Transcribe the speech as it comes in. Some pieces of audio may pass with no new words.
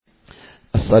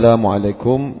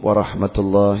Wassalamualaikum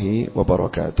warahmatullahi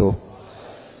wabarakatuh.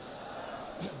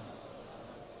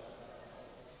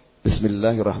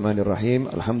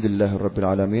 Bismillahirrahmanirrahim. Alhamdulillahirabbil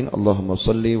alamin. Allahumma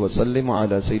shalli wa sallim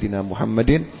ala sayidina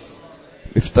Muhammadin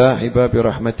miftahi babi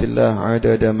rahmatillah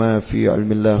adada ma fi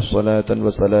ilmillah salatan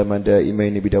wa salaman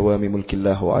daimain bidawami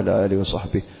mulkillah wa ala alihi wa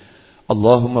sahbihi.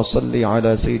 Allahumma shalli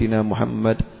ala sayidina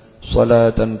Muhammad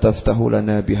salatan taftahu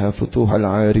lana biha futuhal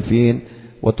arifin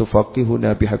wa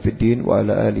tufaqihuna biha fid din wa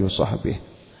ala alihi wa sahbihi.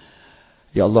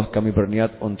 Ya Allah, kami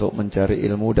berniat untuk mencari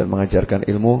ilmu dan mengajarkan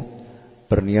ilmu,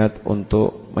 berniat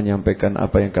untuk menyampaikan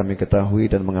apa yang kami ketahui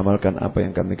dan mengamalkan apa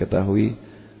yang kami ketahui,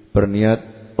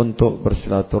 berniat untuk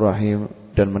bersilaturahim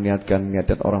dan meniatkan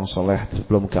niat orang soleh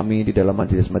sebelum kami di dalam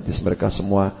majlis-majlis mereka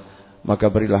semua. Maka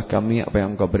berilah kami apa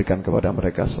yang Engkau berikan kepada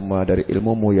mereka semua dari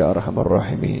ilmu-Mu ya Arhamar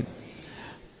Rahimin.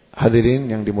 Hadirin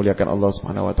yang dimuliakan Allah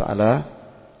Subhanahu wa taala,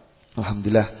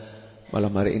 alhamdulillah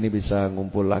malam hari ini bisa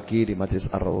ngumpul lagi di Majlis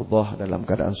Ar-Raudhah dalam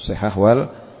keadaan sehat wal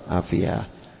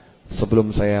afiah.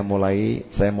 Sebelum saya mulai,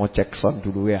 saya mau cek sound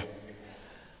dulu ya.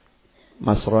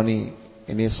 Mas Roni,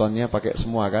 ini soundnya pakai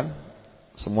semua kan?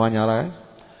 Semua nyala kan?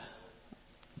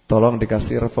 Tolong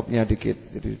dikasih reverbnya dikit,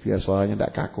 jadi biar suaranya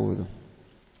tidak kaku itu.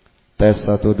 Tes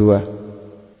 1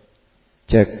 2.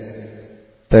 Cek.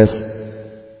 Tes.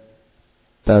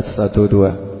 Tes 1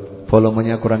 2.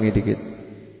 Volumenya kurangi dikit.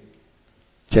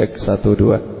 Cek 1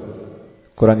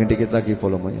 2. Kurangi dikit lagi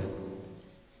volumenya.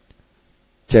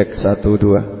 Cek 1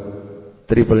 2.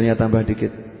 Triplenya tambah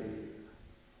dikit.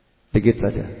 Dikit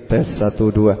saja. Tes 1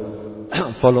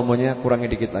 2. Volumenya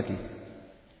kurangi dikit lagi.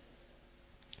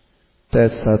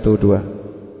 Tes 1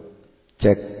 2.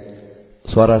 Cek.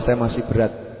 Suara saya masih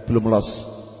berat, belum los.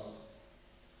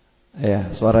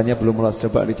 Ya, suaranya belum los.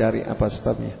 Coba dicari apa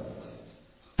sebabnya.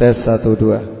 Tes 1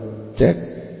 2. Cek.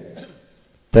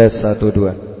 Tes 1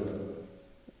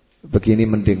 2. Begini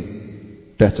mending.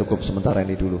 Udah cukup sementara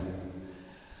ini dulu.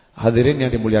 Hadirin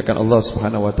yang dimuliakan Allah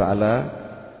Subhanahu wa taala,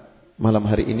 malam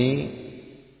hari ini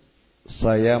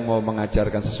saya mau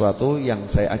mengajarkan sesuatu yang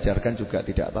saya ajarkan juga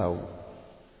tidak tahu.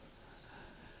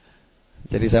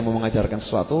 Jadi saya mau mengajarkan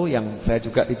sesuatu yang saya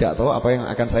juga tidak tahu apa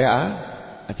yang akan saya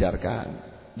ajarkan.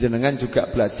 Jenengan juga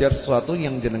belajar sesuatu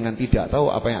yang jenengan tidak tahu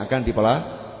apa yang akan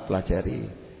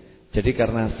dipelajari. Jadi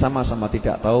karena sama-sama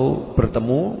tidak tahu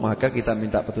bertemu, maka kita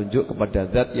minta petunjuk kepada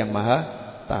Zat yang Maha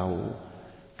Tahu.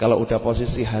 Kalau udah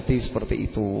posisi hati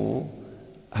seperti itu,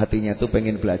 hatinya tuh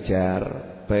pengen belajar,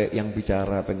 baik yang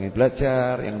bicara pengen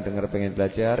belajar, yang dengar pengen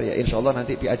belajar, ya insya Allah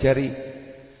nanti diajari.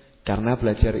 Karena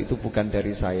belajar itu bukan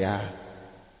dari saya,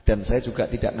 dan saya juga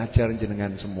tidak ngajar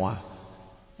jenengan semua.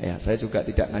 Ya, saya juga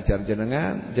tidak ngajar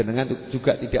jenengan, jenengan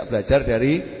juga tidak belajar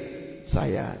dari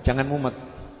saya. Jangan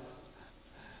mumet.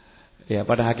 Ya,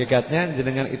 pada hakikatnya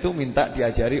jenengan itu minta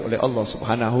diajari oleh Allah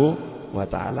Subhanahu wa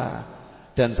taala.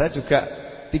 Dan saya juga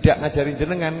tidak ngajarin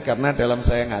jenengan karena dalam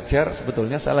saya ngajar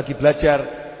sebetulnya saya lagi belajar.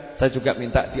 Saya juga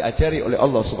minta diajari oleh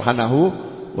Allah Subhanahu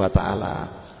wa taala.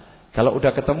 Kalau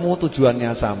udah ketemu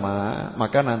tujuannya sama,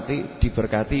 maka nanti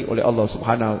diberkati oleh Allah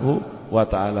Subhanahu wa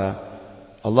taala.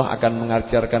 Allah akan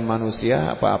mengajarkan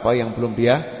manusia apa-apa yang belum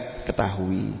dia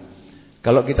ketahui.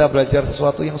 Kalau kita belajar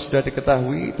sesuatu yang sudah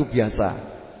diketahui itu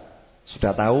biasa.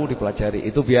 Sudah tahu dipelajari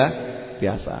itu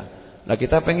biasa. Nah,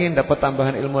 kita pengen dapat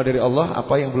tambahan ilmu dari Allah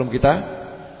apa yang belum kita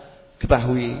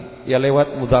ketahui, ya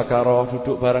lewat mudzakarah,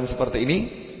 duduk bareng seperti ini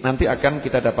nanti akan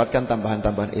kita dapatkan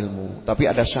tambahan-tambahan ilmu. Tapi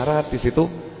ada syarat di situ.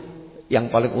 Yang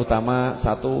paling utama,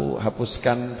 satu,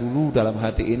 hapuskan dulu dalam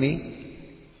hati ini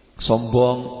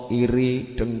sombong,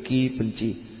 iri, dengki,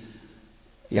 benci.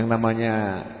 Yang namanya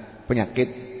penyakit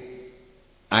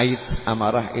AIDS,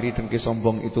 amarah, iri, dengki,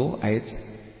 sombong itu AIDS.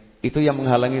 Itu yang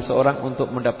menghalangi seorang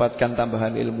untuk mendapatkan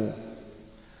tambahan ilmu.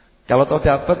 Kalau tahu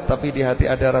dapat tapi di hati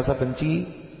ada rasa benci,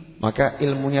 maka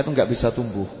ilmunya itu nggak bisa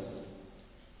tumbuh.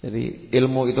 Jadi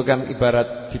ilmu itu kan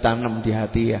ibarat ditanam di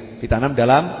hati ya, ditanam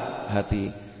dalam hati.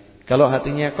 Kalau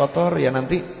hatinya kotor ya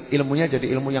nanti ilmunya jadi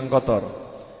ilmu yang kotor.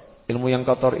 Ilmu yang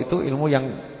kotor itu ilmu yang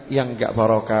nggak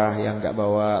barokah, yang nggak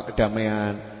bawa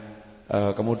kedamaian.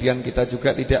 Kemudian kita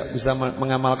juga tidak bisa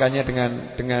mengamalkannya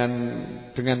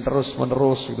dengan terus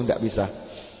menerus, itu nggak bisa.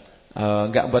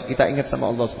 Nggak buat kita ingat sama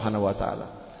Allah Subhanahu Wa Taala.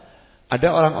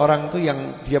 Ada orang-orang tuh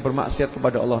yang dia bermaksiat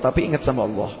kepada Allah tapi ingat sama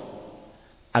Allah.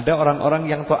 Ada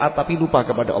orang-orang yang taat tapi lupa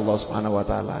kepada Allah Subhanahu Wa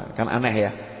Taala. Kan aneh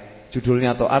ya.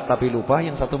 Judulnya taat tapi lupa,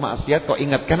 yang satu maksiat kok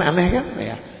ingat, kan aneh kan?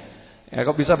 Ya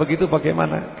kok bisa begitu,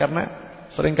 bagaimana? Karena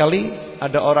seringkali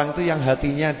ada orang itu yang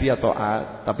hatinya dia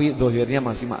taat tapi zahirnya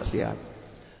masih maksiat.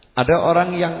 Ada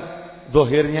orang yang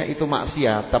zahirnya itu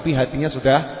maksiat tapi hatinya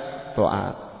sudah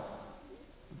taat.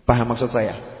 Paham maksud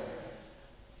saya?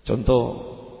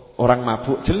 Contoh, Orang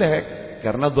mabuk jelek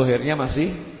karena zahirnya masih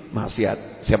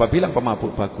maksiat. Siapa bilang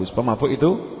pemabuk bagus? Pemabuk itu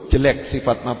jelek,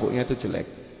 sifat mabuknya itu jelek.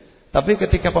 Tapi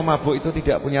ketika pemabuk itu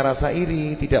tidak punya rasa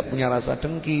iri, tidak punya rasa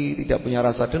dengki, tidak punya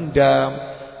rasa dendam,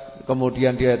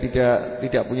 kemudian dia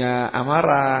tidak punya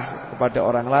amarah kepada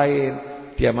orang lain,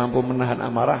 dia mampu menahan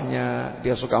amarahnya,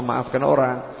 dia suka memaafkan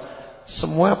orang.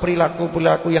 Semua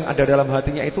perilaku-perilaku yang ada dalam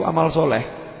hatinya itu amal soleh.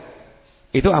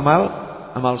 Itu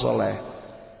amal soleh.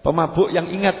 Pemabuk yang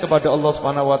ingat kepada Allah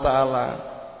Subhanahu wa taala,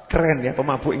 keren ya,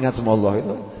 pemabuk ingat sama Allah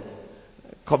itu.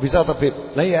 Kok bisa tabib?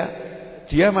 Lah ya,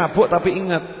 dia mabuk tapi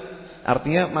ingat.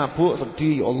 Artinya mabuk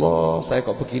sedih, ya Allah saya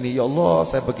kok begini, ya Allah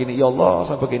saya begini, ya Allah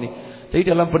saya begini. Jadi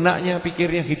dalam benaknya,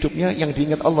 pikirnya, hidupnya yang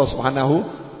diingat Allah Subhanahu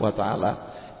wa taala.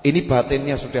 Ini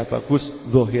batinnya sudah bagus,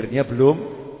 zahirnya belum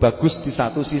bagus di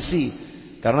satu sisi.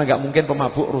 Karena enggak mungkin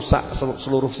pemabuk rusak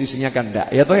seluruh sisinya kan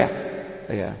enggak, ya toh ya?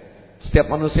 Ya. Setiap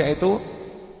manusia itu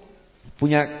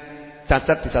punya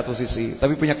cacat di satu sisi,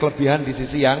 tapi punya kelebihan di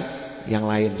sisi yang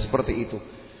lain, seperti itu.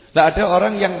 Nah, ada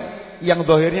orang yang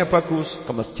zahirnya bagus, ke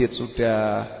masjid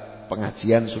sudah,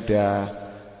 pengajian sudah,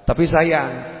 tapi sayang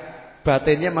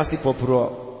batinnya masih bobrok.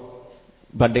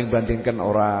 Banding-bandingkan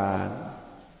orang,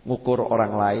 ngukur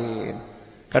orang lain.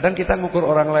 Kadang kita ngukur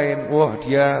orang lain, wah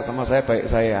dia sama saya baik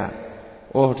saya,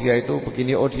 oh dia itu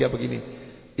begini, oh dia begini.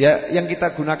 Ya, yang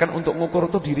kita gunakan untuk ngukur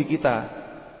itu diri kita.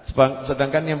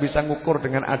 Sedangkan yang bisa ngukur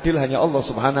dengan adil hanya Allah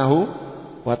Subhanahu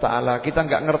wa taala. Kita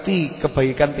enggak ngerti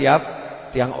kebaikan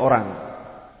tiang orang.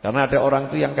 Karena ada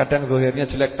orang itu yang kadang zahirnya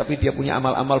jelek tapi dia punya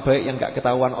amal-amal baik yang enggak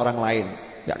ketahuan orang lain.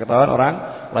 Enggak ketahuan orang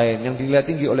lain, yang dilihat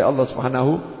tinggi oleh Allah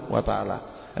Subhanahu wa taala.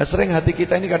 Sering hati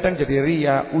kita ini kadang jadi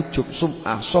riya, ujub,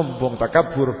 sum'ah, sombong,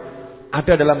 takabur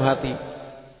ada dalam hati.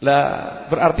 Lah,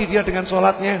 berarti dia dengan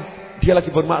sholatnya dia lagi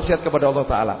bermaksiat kepada Allah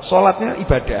taala. Sholatnya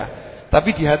ibadah,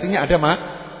 tapi di hatinya ada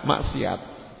maksiat.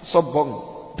 Sombong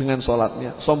dengan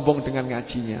sholatnya, sombong dengan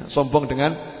ngajinya, sombong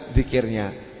dengan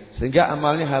zikirnya. Sehingga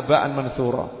amalnya haba'an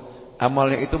manthura.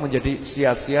 Amalnya itu menjadi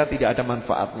sia-sia, tidak ada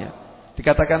manfaatnya.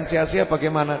 Dikatakan sia-sia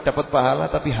bagaimana? Dapat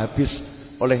pahala tapi habis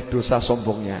oleh dosa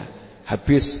sombongnya,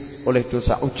 habis oleh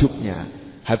dosa ujubnya,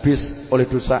 habis oleh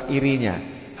dosa irinya,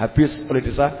 habis oleh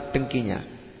dosa dengkinya.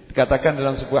 Dikatakan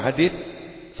dalam sebuah hadis,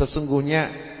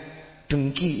 sesungguhnya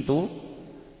dengki itu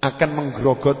akan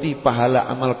menggerogoti pahala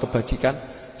amal kebajikan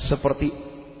seperti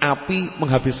api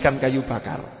menghabiskan kayu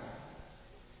bakar.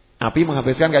 Api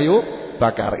menghabiskan kayu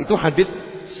bakar. Itu hadis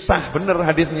sah, benar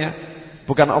hadisnya,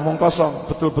 bukan omong kosong,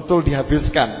 betul-betul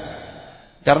dihabiskan.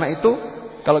 Karena itu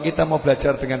kalau kita mau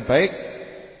belajar dengan baik,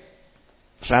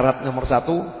 syarat nomor 1,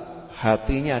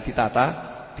 hatinya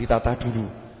ditata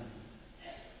dulu.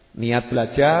 Niat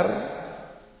belajar,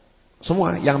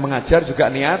 semua yang mengajar juga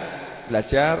niat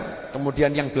belajar, kemudian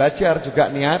yang belajar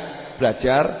juga niat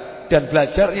belajar. Dan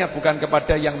belajarnya bukan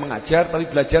kepada yang mengajar, tapi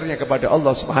belajarnya kepada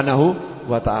Allah Subhanahu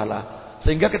wa taala.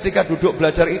 Sehingga ketika duduk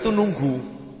belajar itu nunggu.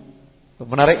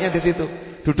 Menariknya di situ.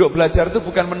 Duduk belajar itu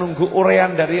bukan menunggu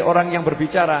uraian dari orang yang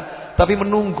berbicara, tapi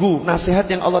menunggu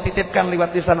nasihat yang Allah titipkan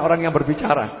lewat lisan orang yang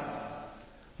berbicara.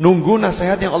 Nunggu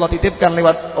nasihat yang Allah titipkan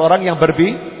lewat orang yang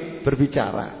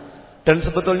berbicara. Dan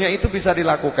sebetulnya itu bisa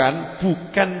dilakukan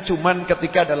bukan cuman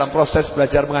ketika dalam proses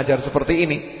belajar mengajar seperti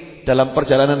ini. Dalam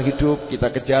perjalanan hidup,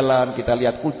 kita ke jalan, kita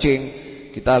lihat kucing,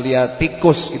 kita lihat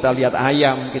tikus, kita lihat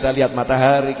ayam, kita lihat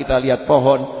matahari, kita lihat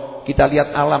pohon, kita lihat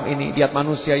alam ini, lihat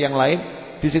manusia yang lain.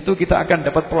 Di situ kita akan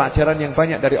dapat pelajaran yang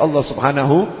banyak dari Allah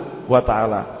Subhanahu wa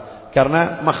taala.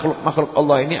 Karena makhluk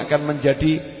Allah ini akan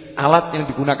menjadi alat yang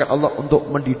digunakan Allah untuk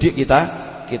mendidik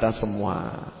kita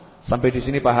semua. Sampai di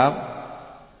sini paham?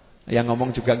 Yang ngomong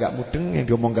juga enggak mudeng, yang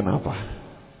diomongkan apa?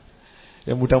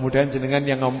 Ya mudah-mudahan jenengan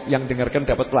yang dengarkan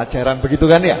dapat pelajaran, begitu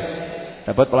kan ya?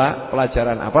 Dapat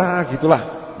pelajaran apa gitulah.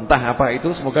 Entah apa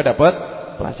itu, semoga dapat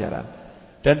pelajaran.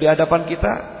 Dan di hadapan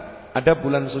kita ada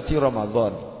bulan suci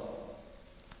Ramadan.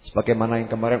 Sebagaimana yang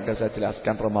kemarin sudah saya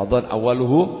jelaskan, Ramadan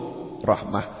awaluhu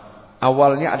rahmah.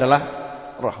 Awalnya adalah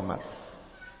rahmat.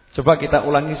 Coba kita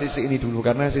ulangi sisi ini dulu,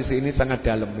 karena sisi ini sangat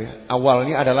dalam ya.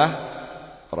 Awalnya adalah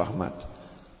rahmat.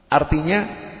 Artinya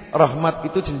rahmat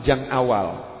itu jenjang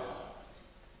awal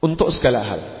untuk segala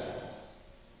hal.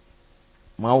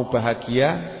 Mau bahagia,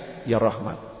 ya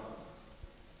rahmat.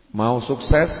 Mau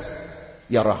sukses,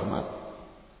 ya rahmat.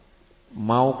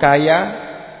 Mau kaya,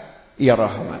 ya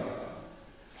rahmat.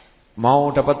 Mau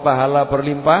dapat pahala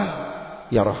berlimpah,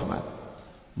 ya rahmat.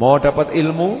 Mau dapat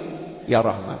ilmu, ya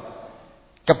rahmat.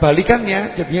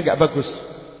 Kebalikannya jadinya gak bagus.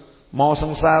 Mau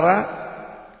sengsara,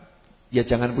 ya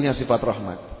jangan punya sifat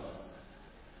rahmat.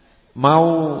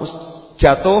 Mau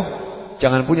jatuh,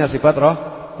 jangan punya sifat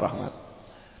rahmat.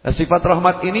 Nah, sifat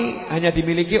rahmat ini hanya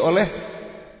dimiliki oleh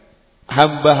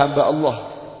hamba-hamba Allah.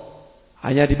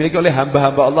 Hanya dimiliki oleh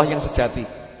hamba-hamba Allah yang sejati.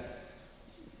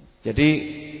 Jadi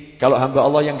kalau hamba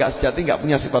Allah yang enggak sejati enggak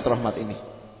punya sifat rahmat ini.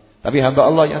 Tapi hamba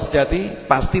Allah yang sejati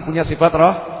pasti punya sifat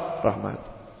rahmat.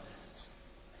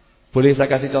 Boleh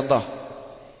saya kasih contoh?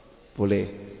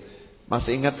 Boleh.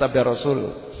 Masih ingat sabda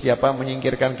Rasul, siapa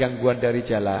menyingkirkan gangguan dari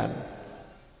jalan,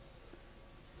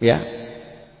 ya,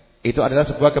 itu adalah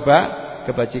sebuah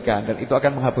kebajikan dan itu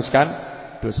akan menghapuskan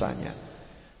dosanya.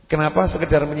 Kenapa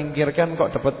sekedar menyingkirkan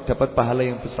kok dapat pahala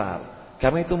yang besar?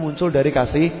 Karena itu muncul dari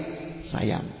kasih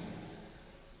sayang.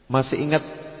 Masih ingat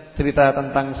cerita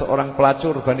tentang seorang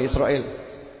pelacur Bani Israel?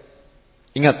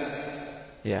 Ingat?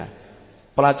 Ya.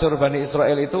 Pelacur Bani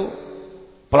Israel itu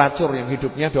pelacur yang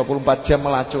hidupnya 24 jam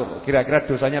melacur. Kira-kira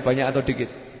dosanya banyak atau dikit?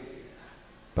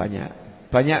 Banyak.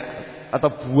 Banyak atau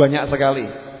banyak sekali?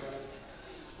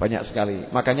 Banyak sekali.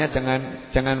 Makanya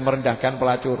jangan merendahkan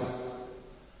pelacur.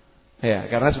 Ya,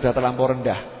 karena sudah terlampau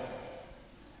rendah.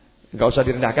 Enggak usah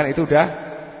direndahkan, itu udah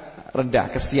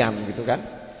rendah, kesian gitu kan.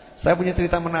 Saya punya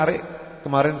cerita menarik.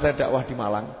 Kemarin saya dakwah di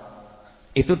Malang.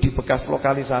 Itu di bekas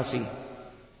lokalisasi.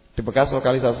 Di bekas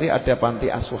lokalisasi ada panti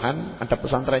asuhan, ada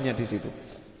pesantrennya di situ.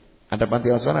 Ada panti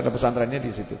asuhan, ada pesantrennya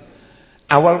di situ.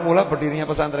 Awal mula berdirinya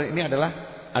pesantren ini adalah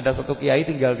ada satu kiai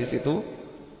tinggal di situ,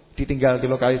 ditinggal di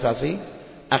lokalisasi.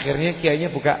 Akhirnya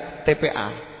kiainya buka TPA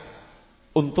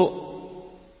untuk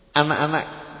anak-anak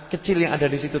kecil yang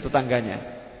ada di situ tetangganya.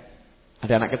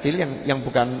 Ada anak kecil yang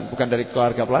bukan dari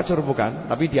keluarga pelacur, bukan,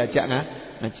 tapi diajak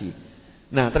ngaji.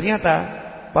 Nah, ternyata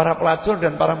para pelacur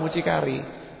dan para mucikari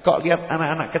kok lihat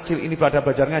anak-anak kecil ini pada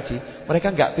belajar ngaji,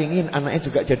 mereka enggak pingin anaknya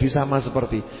juga jadi sama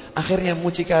seperti. Akhirnya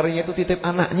mucikarinya itu titip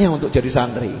anaknya untuk jadi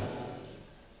santri.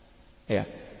 Ya.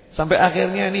 Sampai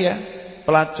akhirnya ini ya,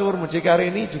 pelacur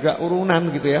mucikari ini juga urunan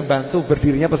gitu ya, bantu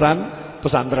berdirinya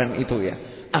pesantren itu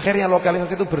ya. Akhirnya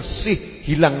lokalisasi itu bersih,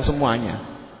 hilang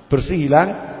semuanya. Bersih, hilang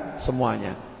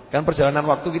semuanya. Kan perjalanan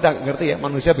waktu kita ngerti ya,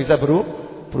 manusia bisa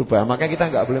berubah. Maka kita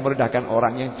enggak boleh merendahkan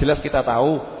orang. Yang jelas kita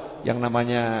tahu yang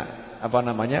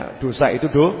namanya dosa itu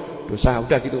dosa,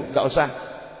 udah gitu, enggak usah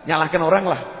nyalahkan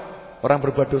orang lah. Orang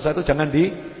berbuat dosa itu jangan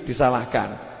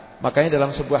disalahkan. Makanya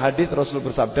dalam sebuah hadis Rasul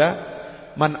bersabda,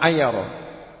 man ayyara,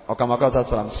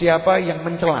 siapa yang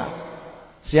mencela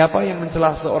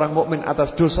seorang mukmin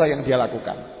atas dosa yang dia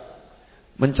lakukan,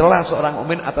 mencela seorang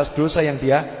mukmin atas dosa yang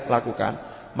dia lakukan,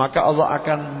 maka Allah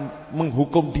akan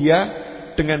menghukum dia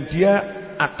dengan dia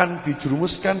akan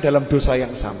dijerumuskan dalam dosa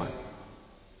yang sama.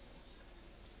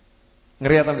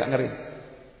 Ngeri atau enggak ngeri?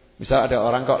 Misal ada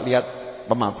orang kok lihat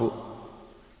pemabuk,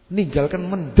 ninggalkan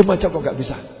mendem aja kok enggak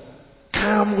bisa.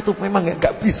 Kamu tuh memang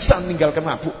enggak bisa meninggalkan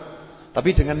mabuk.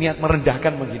 Tapi dengan niat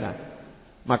merendahkan, menghina,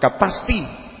 maka pasti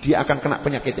dia akan kena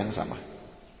penyakit yang sama.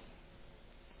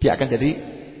 Dia akan jadi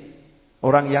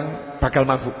orang yang bakal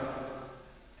mabuk.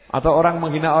 Atau orang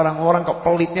menghina orang kok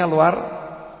pelitnya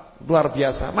luar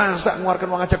biasa. Masa ngeluarkan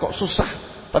uang aja kok susah.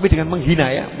 Tapi dengan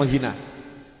menghina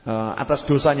atas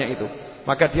dosanya itu,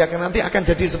 maka dia nanti akan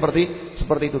jadi seperti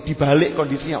itu. Dibalik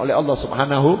kondisinya oleh Allah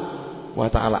Subhanahu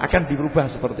wa ta'ala, akan dirubah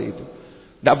seperti itu.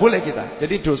 Tidak boleh kita.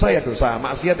 Jadi dosa ya dosa,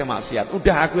 maksiat ya maksiat.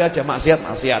 Udah akui aja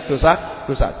maksiat,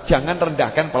 dosa. Jangan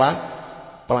rendahkan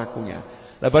pelakunya.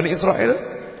 Nah, Bani Israel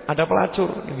ada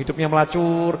pelacur yang hidupnya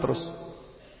melacur terus.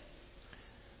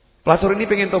 Pelacur ini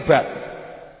pengen tobat.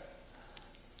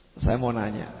 Saya mau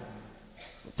nanya,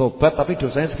 tobat tapi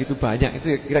dosanya segitu banyak,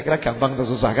 itu kira-kira gampang atau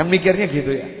susah? Kan mikirnya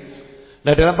gitu ya.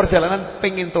 Nah, dalam perjalanan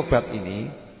pengen tobat ini,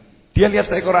 dia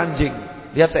lihat seekor anjing.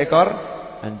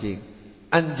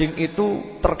 Anjing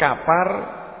itu terkapar,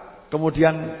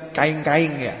 kemudian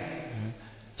kaing-kaing ya.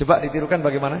 Coba ditirukan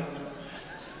bagaimana?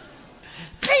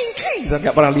 Kaing-kaing. Saya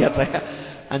nggak pernah lihat saya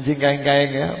anjing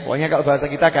kaing-kaing ya. Pokoknya kalau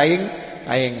bahasa kita kaing,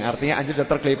 artinya anjing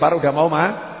sudah tergelipar, udah mau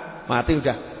mati,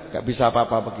 udah nggak bisa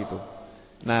apa-apa begitu.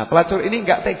 Nah, pelacur ini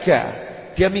nggak tega.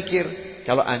 Dia mikir,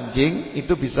 kalau anjing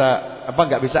itu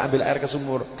nggak bisa ambil air ke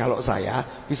sumur. Kalau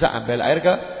saya bisa ambil air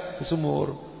ke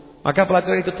sumur. Maka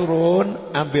pelacur itu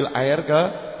turun, ambil air ke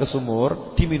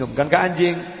sumur, diminumkan ke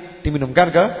anjing.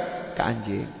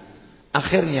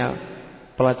 Akhirnya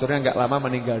pelacurnya nggak lama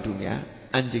meninggal dunia,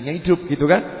 anjingnya hidup gitu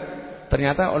kan.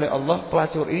 Ternyata oleh Allah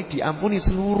pelacur ini diampuni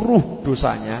seluruh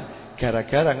dosanya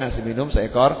gara-gara ngasih minum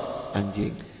seekor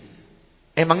anjing.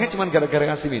 Emangnya cuma gara-gara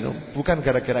ngasih minum? Bukan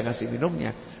gara-gara ngasih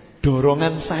minumnya.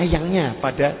 Dorongan sayangnya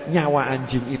pada nyawa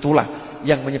anjing itulah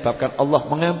yang menyebabkan Allah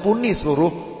mengampuni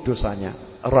seluruh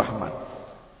dosanya. Rahmat.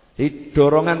 Jadi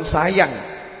dorongan sayang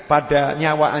pada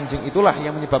nyawa anjing itulah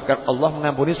yang menyebabkan Allah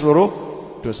mengampuni seluruh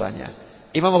dosanya.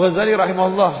 Imam Ghazali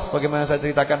rahimahullah, sebagaimana saya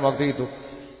ceritakan waktu itu,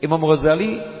 Imam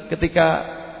Ghazali ketika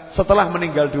setelah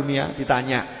meninggal dunia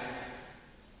ditanya,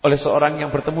 oleh seorang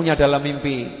yang bertemunya dalam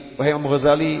mimpi. Wahai Imam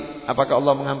Ghazali, apakah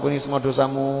Allah mengampuni semua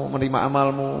dosamu, menerima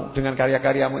amalmu dengan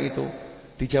karya-karyamu itu?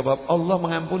 Dijawab, Allah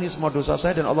mengampuni semua dosa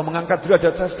saya dan Allah mengangkat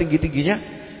derajat saya setinggi-tingginya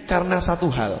karena satu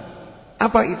hal.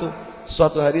 Apa itu?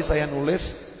 Suatu hari saya nulis,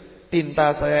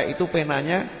 tinta saya itu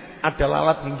penanya ada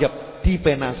lalat hinggap di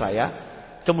pena saya.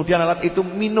 Kemudian lalat itu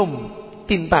minum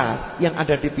tinta yang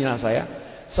ada di pena saya.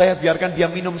 Saya biarkan dia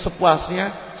minum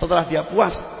sepuasnya. Setelah dia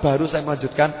puas, baru saya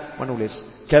melanjutkan menulis.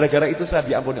 Gara-gara itu saya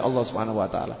diampuni Allah Subhanahu wa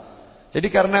taala. Jadi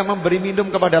karena memberi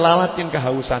minum kepada lalat yang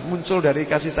kehausan, muncul dari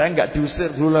kasih sayang, enggak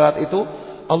diusir dulu lalat itu,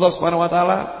 Allah Subhanahu wa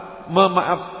taala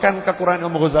memaafkan kekurangan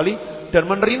Imam Ghazali dan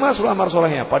menerima sulamar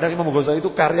solehnya. Padahal Imam Ghazali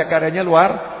itu karya-karyanya luar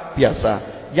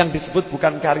biasa. Yang disebut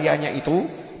bukan karyanya itu,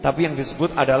 tapi yang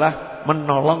disebut adalah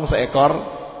menolong seekor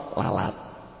lalat.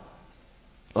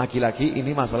 Lagi-lagi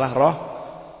ini masalah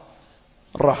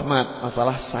rahmat,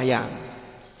 masalah sayang.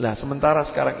 Nah, sementara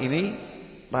sekarang ini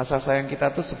rasa sayang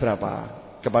kita itu seberapa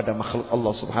kepada makhluk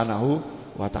Allah Subhanahu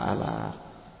wa taala?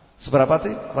 Seberapa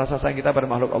sih rasa sayang kita pada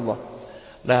makhluk Allah?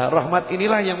 Nah, rahmat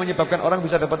inilah yang menyebabkan orang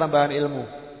bisa dapat tambahan ilmu.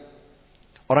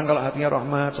 Orang kalau hatinya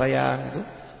rahmat, sayang itu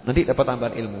nanti dapat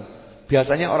tambahan ilmu.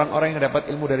 Biasanya orang-orang yang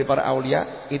dapat ilmu dari para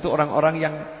aulia itu orang-orang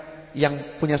yang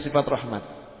punya sifat rahmat.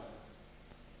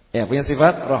 Ya, punya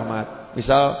sifat rahmat.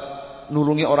 Misal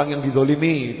nulungi orang yang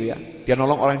didolimi gitu ya. Dia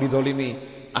nolong orang yang didolimi.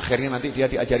 Akhirnya nanti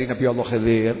dia diajari Nabi Allah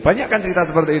Khidir. Banyak kan cerita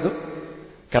seperti itu.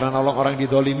 Karena nolong orang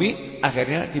yang didolimi,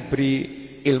 akhirnya diberi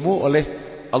ilmu oleh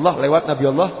Allah lewat Nabi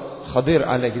Allah Khidir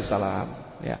alaihi salam.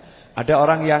 Ya. Ada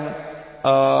orang yang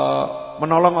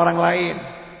menolong orang lain,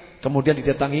 kemudian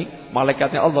didatangi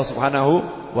malaikatnya Allah Subhanahu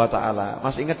wa taala.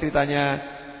 Masih ingat ceritanya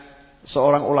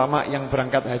seorang ulama yang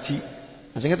berangkat haji?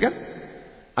 Masih ingat kan?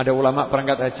 Ada ulama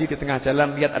berangkat haji, di tengah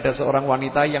jalan lihat ada seorang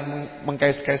wanita yang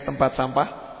mengkais-kais tempat sampah.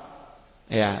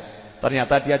 Ya,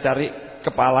 ternyata dia cari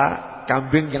kepala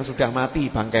kambing yang sudah mati,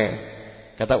 bangkai.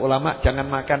 Kata ulama, jangan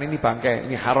makan ini bangkai,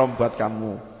 ini haram buat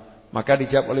kamu. Maka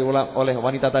dijawab oleh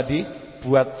wanita tadi,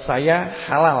 buat saya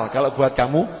halal, kalau buat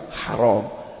kamu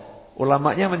haram.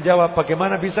 Ulamanya menjawab,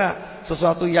 bagaimana bisa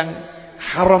sesuatu yang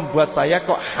haram buat saya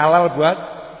kok halal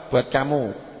buat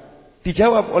kamu?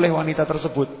 Dijawab oleh wanita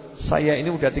tersebut, saya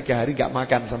ini udah 3 hari gak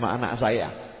makan sama anak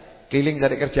saya. Keliling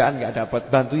cari kerjaan gak dapat,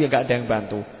 bantu ya gak ada yang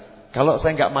bantu. Kalau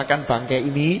saya gak makan bangkai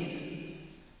ini,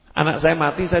 anak saya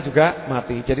mati, saya juga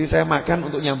mati. Jadi saya makan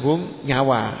untuk nyambung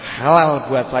nyawa. Halal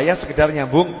buat saya sekedar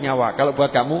nyambung nyawa. Kalau buat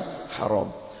kamu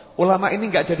haram. Ulama ini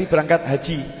gak jadi berangkat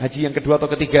haji yang kedua atau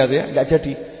ketiga itu ya, gak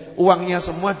jadi. Uangnya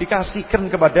semua dikasihkan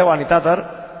kepada wanita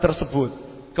tersebut.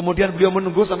 Kemudian beliau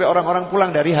menunggu sampai orang-orang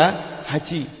pulang dari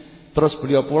haji. Terus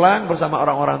beliau pulang bersama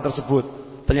orang-orang tersebut.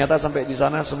 Ternyata sampai di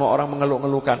sana semua orang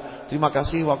mengeluh-ngeluhkan. Terima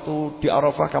kasih waktu di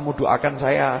Arafah kamu doakan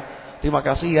saya. Terima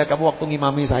kasih ya kamu waktu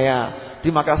ngimami saya.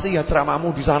 Terima kasih ya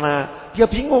ceramahmu di sana. Dia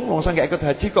bingung, saya nggak ikut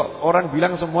haji kok. Orang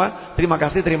bilang semua terima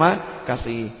kasih, terima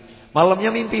kasih. Malamnya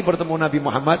mimpi bertemu Nabi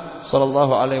Muhammad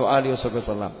sallallahu alaihi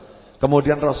wasallam.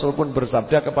 Kemudian Rasul pun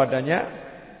bersabda kepadanya,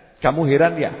 kamu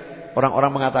heran ya?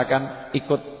 Orang-orang mengatakan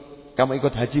kamu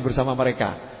ikut haji bersama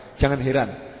mereka. Jangan heran.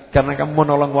 Karena kamu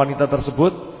menolong wanita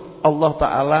tersebut, Allah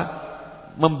Ta'ala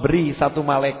memberi satu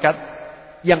malaikat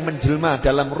yang menjelma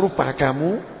dalam rupa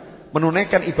kamu,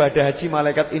 menunaikan ibadah haji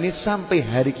malaikat ini sampai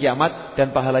hari kiamat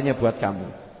dan pahalanya buat kamu.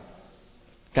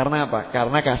 Karena apa?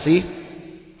 Karena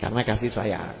kasih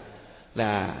sayang.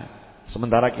 Nah,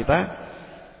 sementara kita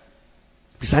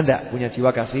bisa enggak punya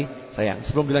jiwa kasih sayang?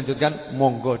 Sebelum dilanjutkan,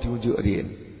 monggo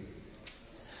diunjukin.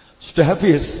 Sudah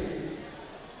habis.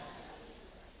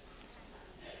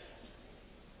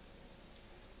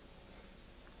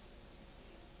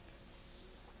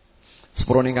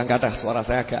 Sepuro ingkang kathah, suara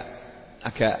saya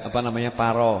agak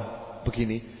paro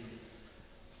begini.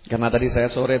 Karena tadi saya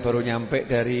sore baru nyampe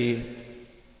dari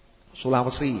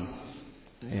Sulawesi.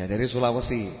 Ya, dari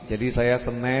Sulawesi. Jadi saya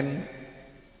Senin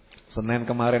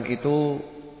kemarin itu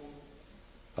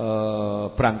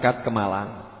berangkat ke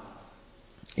Malang.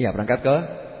 Iya, berangkat ke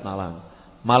Malang.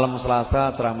 Malam Selasa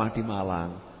ceramah di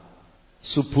Malang.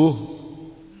 Subuh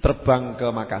terbang ke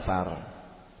Makassar.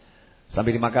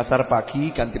 Sampai di Makassar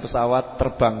pagi ganti pesawat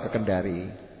terbang ke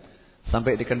Kendari.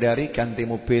 Sampai di Kendari ganti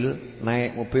mobil,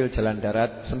 naik mobil jalan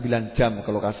darat 9 jam ke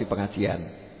lokasi pengajian.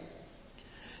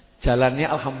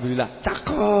 Jalannya alhamdulillah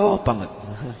cakep banget.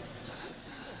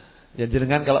 Ya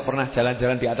jenengan kalau pernah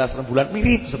jalan-jalan di atas rembulan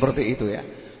mirip seperti itu ya.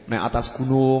 Naik atas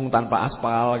gunung tanpa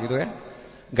aspal gitu ya.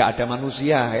 Enggak ada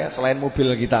manusia ya selain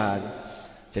mobil kita.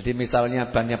 Jadi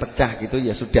misalnya bannya pecah gitu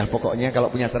ya sudah pokoknya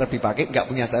kalau punya serep dipakai, enggak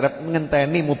punya serep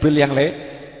ngenteni mobil yang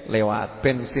lewat.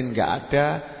 Bensin enggak ada,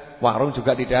 warung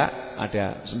juga tidak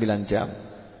ada, 9 jam.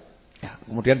 Ya,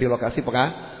 kemudian di lokasi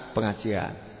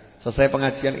pengajian. Selesai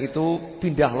pengajian itu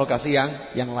pindah lokasi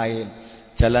yang lain.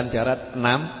 Jalan darat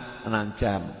 6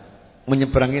 jam.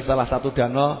 Menyeberangi salah satu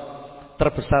danau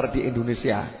terbesar di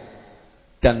Indonesia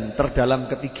dan terdalam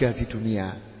ketiga di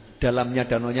dunia. Dalamnya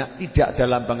danaunya tidak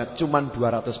dalam banget, cuman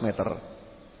 200 meter.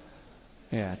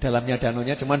 Ya, dalamnya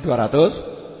danaunya cuman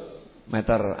 200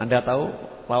 meter. Anda tahu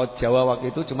Laut Jawa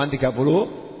waktu itu cuman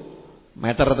 30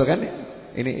 meter itu kan?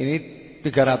 Ini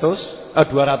 200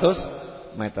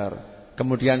 meter.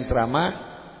 Kemudian ceramah,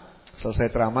 selesai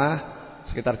ceramah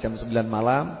sekitar jam 9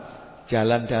 malam,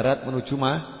 jalan darat menuju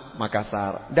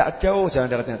Makassar. Tidak jauh jalan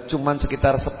daratnya, cuman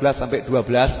sekitar 11 sampai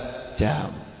 12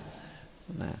 jam.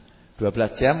 Nah,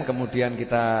 12 jam kemudian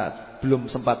kita belum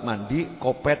sempat mandi,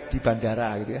 kopet di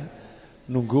bandara gitu ya.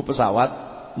 Nunggu pesawat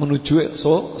menuju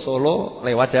Solo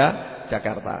lewat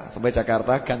Jakarta. Sampai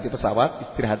Jakarta ganti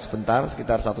pesawat, istirahat sebentar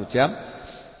sekitar 1 jam.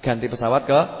 Ganti pesawat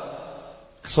ke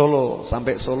Solo.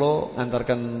 Sampai Solo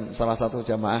ngantarkan salah satu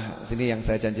jamaah sini yang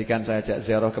saya janjikan, saya ajak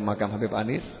ziarah ke makam Habib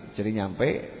Anis. Jadi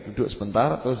nyampe, duduk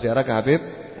sebentar, terus ziarah ke Habib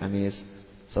Anis.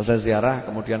 Selesai ziarah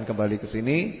kemudian kembali ke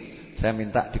sini. Saya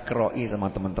minta dikeroi sama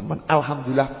teman-teman.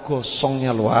 Alhamdulillah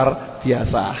gosongnya luar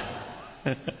biasa.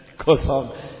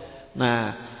 Gosong.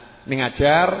 Nah, ini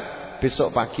ngajar,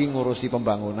 besok pagi ngurusi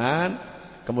pembangunan,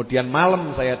 kemudian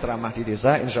malam saya ceramah di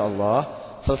desa insyaallah.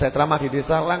 Selesai ceramah di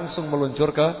desa langsung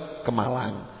meluncur ke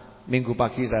Malang. Minggu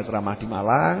pagi saya ceramah di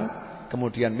Malang,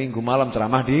 kemudian minggu malam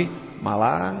ceramah di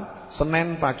Malang,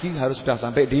 Senin pagi harus sudah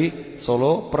sampai di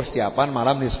Solo, persiapan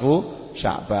malam nisfu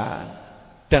Sya'ban,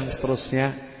 dan seterusnya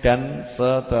dan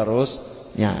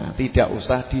seterusnya. Tidak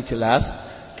usah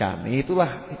dijelaskan.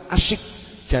 Itulah asyik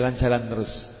jalan-jalan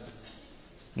terus.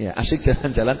 Ya, asyik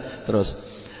jalan-jalan terus.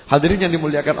 Hadirin yang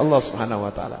dimuliakan Allah Subhanahu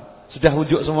wa taala. Sudah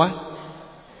rujuk semua?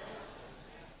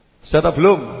 Sudah atau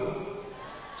belum?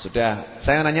 Sudah.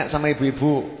 Saya nanya sama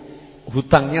ibu-ibu,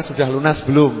 hutangnya sudah lunas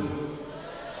belum?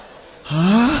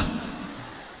 Hah?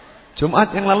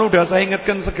 Jumat yang lalu udah saya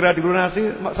ingatkan segera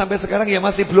dilunasi, sampai sekarang ya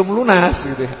masih belum lunas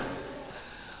gitu ya.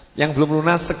 Yang belum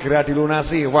lunas segera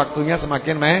dilunasi, waktunya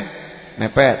semakin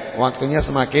mepet, waktunya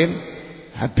semakin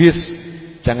habis.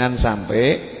 Jangan sampai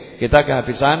kita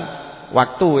kehabisan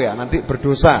waktu ya, nanti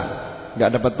berdosa.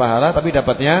 Enggak dapat pahala tapi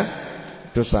dapatnya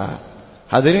dosa.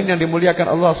 Hadirin yang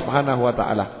dimuliakan Allah Subhanahu wa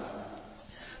taala.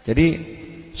 Jadi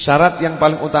syarat yang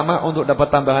paling utama untuk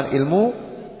dapat tambahan ilmu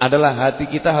adalah hati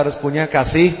kita harus punya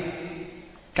kasih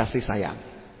sayang.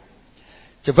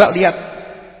 Coba lihat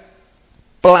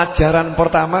pelajaran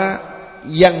pertama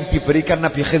yang diberikan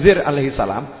Nabi Khidir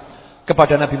alaihissalam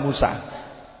kepada Nabi Musa.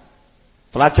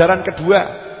 Pelajaran kedua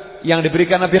yang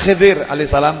diberikan Nabi Khidir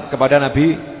alaihissalam kepada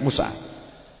Nabi Musa.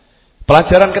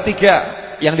 Pelajaran ketiga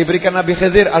yang diberikan Nabi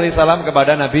Khidir alaihissalam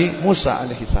kepada Nabi Musa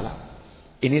alaihissalam.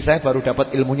 Ini saya baru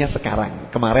dapat ilmunya sekarang.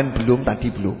 Kemarin belum,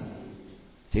 tadi belum.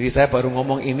 Jadi saya baru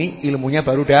ngomong ini, ilmunya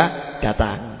baru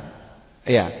datang.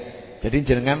 Iya. Jadi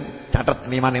jangan catat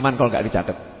neman-neman kalau nggak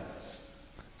dicatat.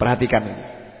 Perhatikan ini.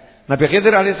 Nabi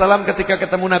Khidir alaihissalam ketika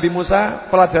ketemu Nabi Musa,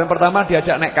 pelajaran pertama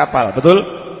diajak naik kapal, betul?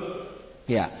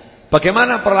 Ya.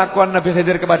 Bagaimana perlakuan Nabi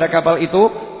Khidir kepada kapal itu?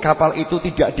 Kapal itu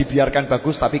tidak dibiarkan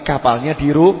bagus, tapi kapalnya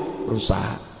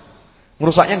dirusak.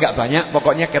 Ngerusaknya nggak banyak,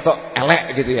 pokoknya ketok elek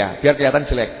gitu ya, biar kelihatan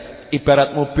jelek.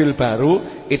 Ibarat mobil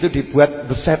baru itu dibuat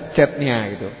beset catnya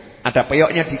gitu. Ada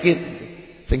peyoknya dikit,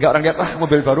 sehingga orang lihat wah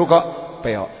mobil baru kok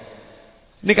peyok.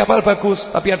 Ini kapal bagus,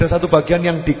 tapi ada satu bagian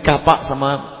yang dikapak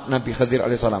sama Nabi Khidir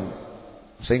alaihissalam,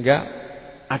 sehingga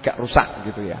agak rusak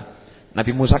gitu ya.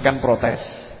 Nabi Musa kan protes.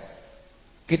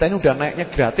 Kita ini udah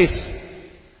naiknya gratis,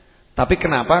 tapi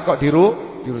kenapa kok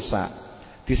dirusak?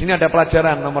 Di sini ada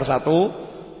pelajaran nomor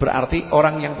 1, berarti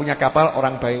orang yang punya kapal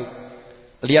orang baik.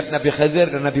 Lihat Nabi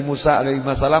Khidir dan Nabi Musa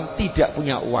alaihissalam tidak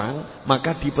punya uang,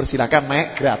 maka dipersilakan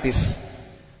naik gratis.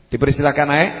 Dipersilakan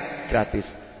naik gratis.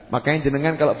 Makanya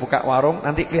jenengan kalau buka warung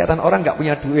nanti kelihatan orang nggak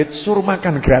punya duit, suruh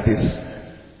makan gratis.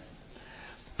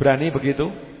 Berani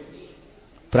begitu?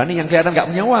 Berani yang kelihatan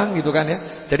nggak punya uang gitu kan ya.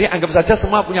 Jadi anggap saja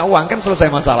semua punya uang, kan selesai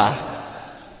masalah.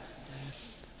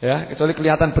 Ya, kecuali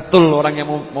kelihatan betul orang yang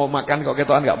mau makan kok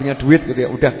ketokan nggak punya duit gitu ya,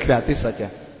 udah gratis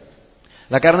saja.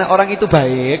 Nah, karena orang itu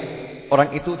baik,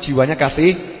 orang itu jiwanya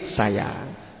kasih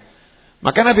sayang.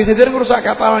 Maka Nabi Khidir merusak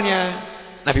kapalnya.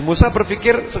 Nabi Musa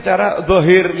berpikir secara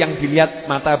zahir yang dilihat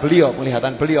mata beliau,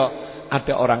 penglihatan beliau,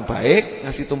 ada orang baik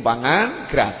ngasih tumpangan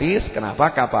gratis,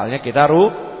 kenapa kapalnya kita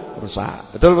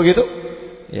rusak? Betul begitu?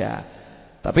 Ya.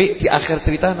 Tapi di akhir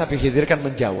cerita Nabi Khidir kan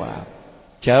menjawab.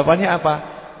 Jawabannya apa?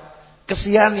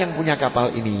 Kesian yang punya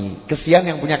kapal ini. Kesian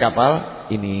yang punya kapal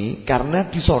ini karena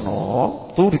di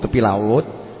sono tuh di tepi laut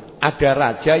ada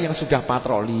raja yang sudah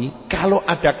patroli, kalau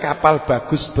ada kapal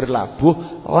bagus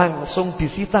berlabuh, langsung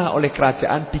disita oleh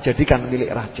kerajaan, dijadikan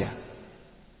milik raja.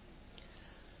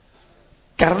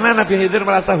 Karena Nabi Khidir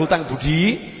merasa hutang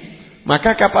budi,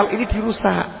 maka kapal ini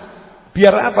dirusak.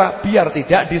 Biar apa? Biar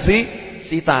tidak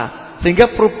disita.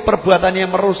 Sehingga perbuatannya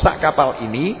merusak kapal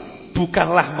ini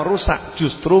bukanlah merusak,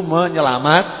 justru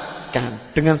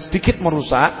menyelamatkan. Dengan sedikit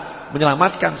merusak,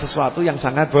 menyelamatkan sesuatu yang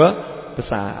sangat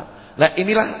besar. Nah,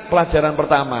 inilah pelajaran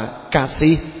pertama,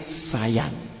 kasih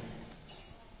sayang.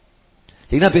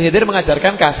 Jadi Nabi Khidir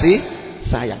mengajarkan kasih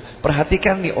sayang.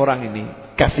 Perhatikan nih orang ini,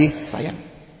 kasih sayang.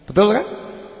 Betul kan?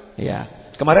 Ya.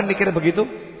 Kemarin mikir begitu?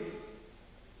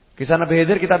 Kisah Nabi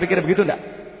Khidir kita pikir begitu enggak?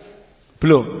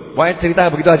 Belum. Pokoknya cerita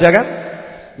begitu aja kan?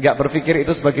 Enggak berpikir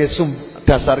itu sebagai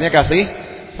dasarnya kasih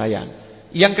sayang.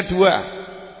 Yang kedua,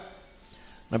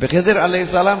 Nabi Khidir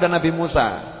alaihissalam dan Nabi Musa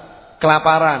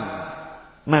kelaparan.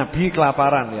 Nabi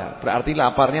kelaparan ya. Berarti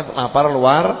laparnya lapar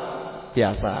luar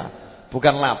biasa.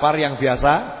 Bukan lapar yang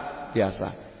biasa.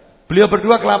 Beliau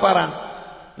berdua kelaparan.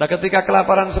 Nah, ketika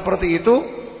kelaparan seperti itu,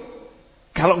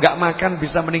 kalau enggak makan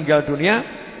bisa meninggal dunia,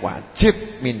 wajib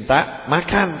minta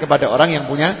makan kepada orang yang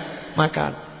punya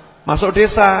makan. Masuk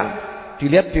desa,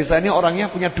 dilihat desa ini orangnya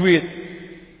punya duit.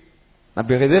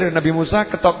 Nabi Khidir dan Nabi Musa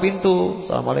ketok pintu,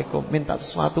 "Assalamualaikum, minta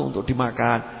sesuatu untuk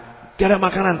dimakan." "Tiada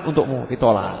makanan untukmu."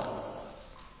 Ditolak.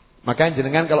 Maka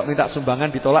jenengan kalau minta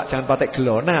sumbangan ditolak jangan pakai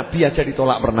gelo. Nabi aja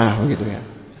ditolak pernah gitu ya.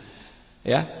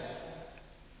 Ya.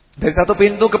 Dari satu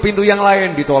pintu ke pintu yang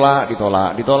lain ditolak.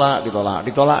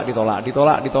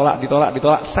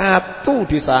 Satu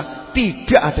desa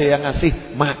tidak ada yang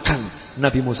ngasih makan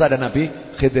Nabi Musa dan Nabi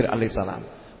Khidir alaihissalam.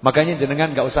 Makanya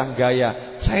jenengan enggak usah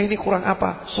gaya. Saya ini kurang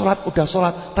apa? Salat udah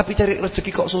salat, tapi cari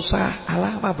rezeki kok susah.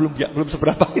 Alah mah belum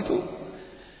seberapa itu.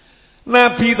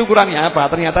 Nabi itu kurangnya apa?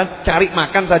 Ternyata cari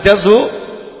makan saja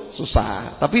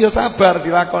susah. Tapi ya sabar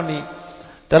dilakoni.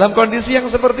 Dalam kondisi yang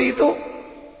seperti itu,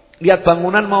 lihat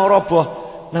bangunan mau roboh,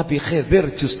 Nabi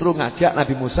Khidir justru ngajak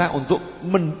Nabi Musa untuk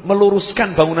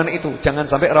meluruskan bangunan itu, jangan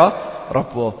sampai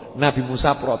roboh. Nabi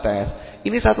Musa protes.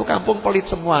 Ini satu kampung pelit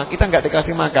semua, kita nggak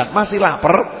dikasih makan, masih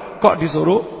lapar, kok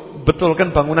disuruh betulkan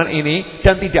bangunan ini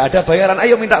dan tidak ada bayaran.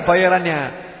 Ayo minta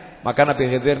bayarannya. Maka Nabi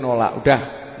Khidir nolak. Udah,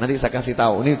 nanti saya kasih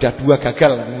tahu. Ini udah 2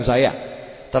 gagal ilmu saya.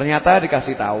 Ternyata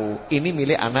dikasih tahu, ini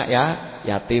milik anak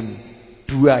yatim.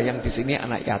 2 yang di sini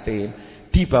anak yatim.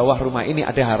 Di bawah rumah ini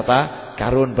ada harta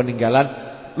karun peninggalan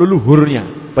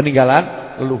leluhurnya.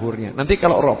 Nanti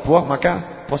kalau roboh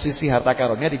maka posisi harta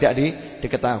karunnya tidak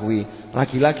diketahui.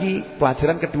 Lagi-lagi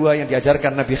pelajaran kedua yang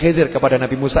diajarkan Nabi Khidir kepada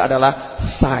Nabi Musa adalah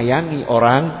sayangi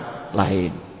orang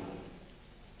lain.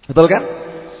 Betul kan?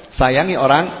 Sayangi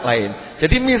orang lain.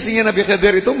 Jadi misinya Nabi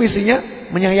Khidir itu misinya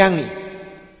menyayangi.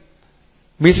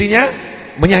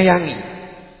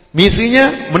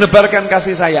 Misinya menebarkan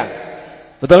kasih sayang.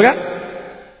 Betul kan?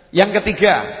 Yang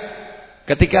ketiga,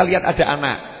 ketika lihat ada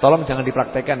anak, tolong jangan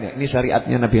dipraktekkan ya. Ini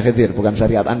syariatnya Nabi Khidir, bukan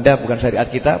syariat Anda, bukan syariat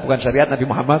kita, bukan syariat Nabi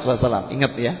Muhammad SAW.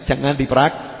 Ingat ya, jangan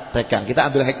dipraktekkan. Kita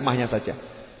ambil hikmahnya saja.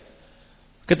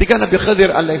 Ketika Nabi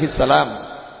Khidir alaihissalam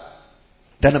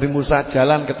dan Nabi Musa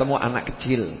jalan ketemu anak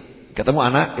kecil,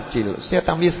 saya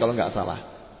tamis kalau nggak salah.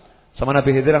 Sama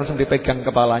Nabi Khidir langsung dipegang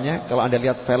kepalanya. Kalau Anda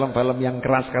lihat film-film yang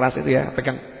keras-keras itu ya,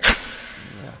 pegang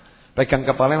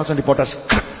kepalanya langsung dipodas,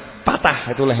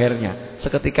 patah itu lehernya.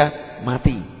 Seketika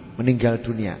mati, meninggal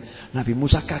dunia. Nabi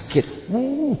Musa kaget.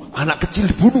 Anak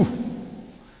kecil dibunuh.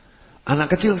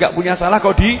 Anak kecil nggak punya salah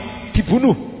kok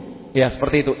dibunuh. Ya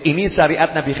seperti itu. Ini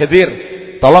syariat Nabi Khidir.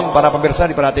 Tolong para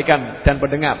pemirsa diperhatikan dan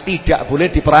pendengar, tidak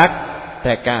boleh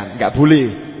dipraktekkan, nggak boleh.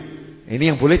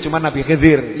 Ini yang boleh cuma Nabi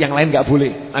Khidir, yang lain nggak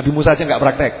boleh. Nabi Musa aja nggak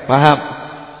praktek, paham?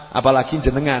 Apalagi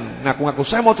jenengan ngaku-ngaku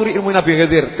saya mau curi ilmu Nabi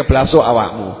Khidir, kebelaso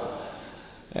awakmu.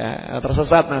 Ya,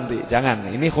 tersesat nanti. Jangan.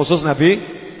 Ini khusus Nabi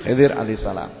Khidir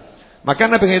alaihissalam. Maka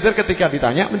Nabi Khidir ketika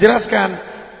ditanya menjelaskan,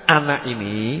 anak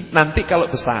ini nanti kalau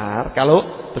besar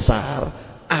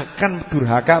akan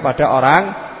durhaka pada orang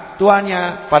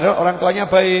tuanya, padahal orang tuanya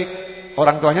baik,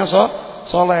 orang tuanya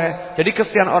soleh. Jadi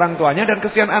kesian orang tuanya dan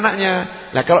kesian anaknya.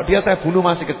 Nah kalau dia saya bunuh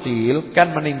masih kecil, kan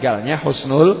meninggalnya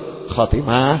husnul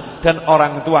khotimah dan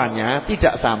orang tuanya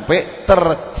tidak sampai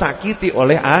tersakiti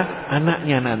oleh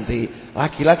anaknya nanti.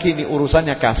 Lagi-lagi ini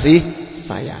urusannya kasih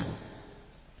sayang.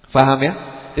 Paham ya?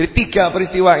 Jadi 3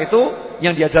 peristiwa itu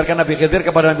yang diajarkan Nabi Khidir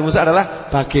kepada Nabi Musa adalah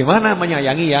bagaimana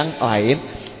menyayangi yang lain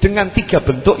dengan 3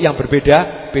 bentuk yang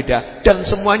berbeda-beda dan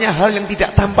semuanya hal yang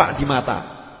tidak tampak di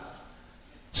mata.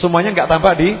 Semuanya enggak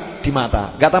tampak di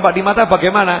mata. Enggak tampak di mata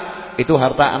bagaimana? Itu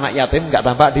harta anak yatim enggak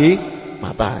tampak di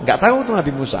mata. Enggak tahu tuh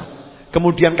Nabi Musa.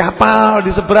 Kemudian kapal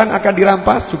di seberang akan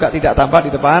dirampas juga tidak tampak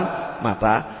di depan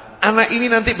mata. anak ini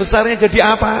nanti besarnya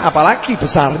jadi apa? Apalagi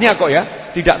besarnya kok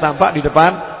ya, tidak tampak di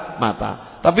depan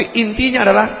mata. Tapi intinya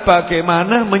adalah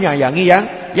bagaimana menyayangi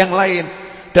yang lain.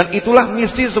 Dan itulah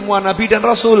misi semua nabi dan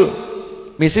rasul.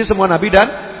 Misi semua nabi dan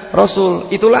rasul.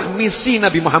 Itulah misi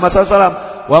Nabi Muhammad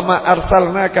SAW. Wa ma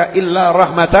arsalnaka illa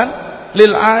rahmatan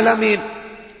lil alamin.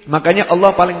 Makanya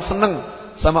Allah paling senang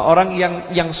sama orang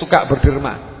yang suka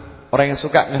berderma, orang yang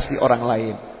suka ngasih orang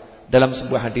lain. Dalam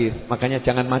sebuah hadis, makanya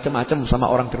jangan macam-macam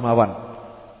sama orang dermawan.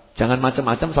 Jangan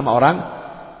macam-macam sama orang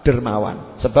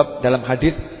dermawan. Sebab dalam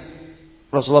hadis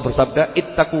Rasulullah bersabda,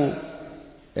 ittaqu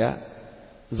ya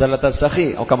zalatas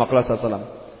sakhi atau kama qala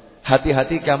sallallahu.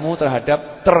 Hati-hati kamu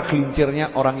terhadap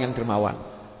tergelincirnya orang yang dermawan.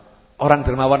 Orang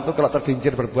dermawan itu kalau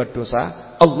tergelincir berbuat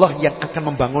dosa, Allah yang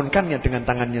akan membangunkannya dengan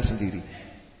tangannya sendiri.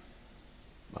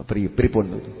 Pripun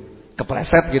itu?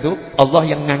 Kepleset gitu, Allah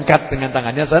yang ngangkat dengan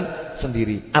tangannya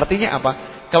sendiri. Artinya apa?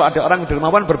 Kalau ada orang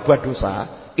dermawan berbuat dosa,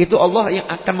 itu Allah yang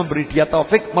akan memberi dia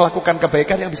taufik melakukan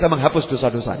kebaikan yang bisa menghapus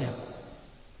dosa-dosanya.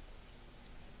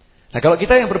 Nah, kalau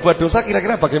kita yang berbuat dosa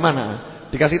kira-kira bagaimana?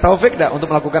 Dikasih taufik enggak untuk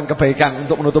melakukan kebaikan,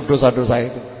 untuk menutup dosa-dosa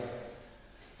itu?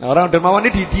 Nah, orang dermawan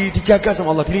ini dijaga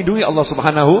sama Allah, dilindungi Allah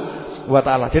Subhanahu wa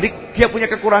taala. Jadi dia punya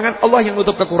kekurangan, Allah yang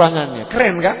nutup kekurangannya.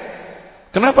 Keren kan?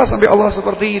 Kenapa sampai Allah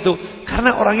seperti itu?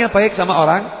 Karena orangnya baik sama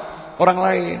orang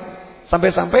lain.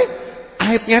 Sampai-sampai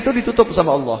aibnya itu ditutup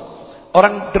sama Allah.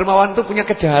 Orang dermawan itu punya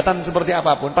kejahatan seperti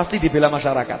apapun pasti dibela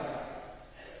masyarakat.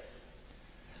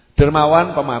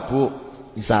 Dermawan pemabuk,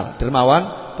 misal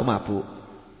dermawan pemabuk.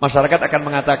 Masyarakat akan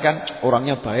mengatakan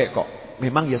orangnya baik kok.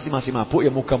 Memang ya sih masih mabuk,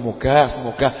 ya moga-moga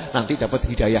semoga nanti dapat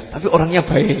hidayah. Tapi orangnya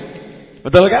baik.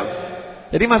 Betul kan?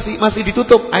 Jadi masih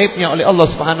ditutup aibnya oleh Allah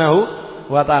Subhanahu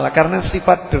wa ta'ala karena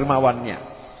sifat dermawannya.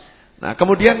 Nah,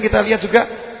 kemudian kita lihat juga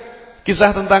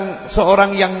kisah tentang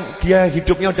seorang yang dia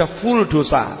hidupnya udah full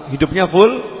dosa, hidupnya full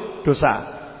dosa.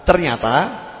 Ternyata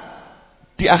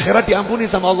di akhirat diampuni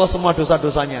sama Allah semua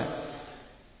dosa-dosanya.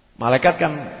 Malaikat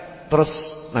kan terus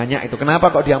nanya itu,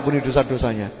 kenapa kok diampuni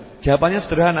dosa-dosanya? Jawabannya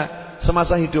sederhana,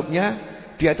 semasa hidupnya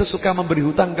dia itu suka memberi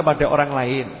hutang kepada orang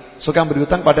lain, suka memberi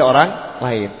hutang pada orang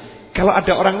lain. Kalau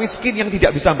ada orang miskin yang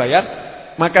tidak bisa bayar,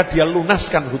 maka dia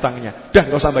lunaskan hutangnya. Udah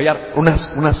enggak usah bayar, lunas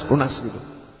gitu.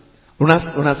 Lunas.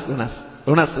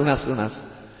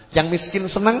 Yang miskin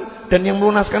senang dan yang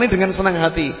melunaskannya dengan senang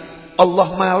hati. Allah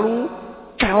malu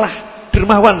kalah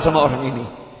dermawan sama orang ini.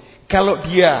 Kalau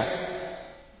dia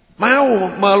mau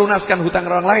melunaskan hutang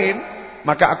orang lain,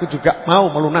 maka aku juga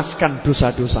mau melunaskan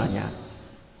dosa-dosanya.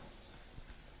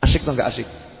 Asyik atau enggak asyik?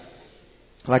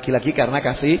 Lagi-lagi karena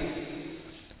kasih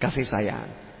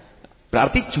sayang.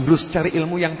 Berarti jurus cari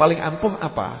ilmu yang paling ampuh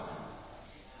apa?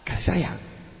 Kasih sayang.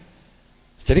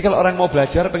 Jadi kalau orang mau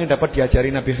belajar pengen dapat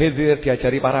diajari Nabi Khidir,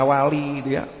 diajari para wali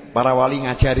gitu ya. Para wali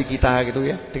ngajari kita gitu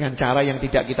ya, dengan cara yang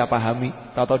tidak kita pahami,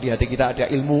 tahu-tahu di hati kita ada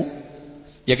ilmu.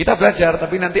 Ya kita belajar,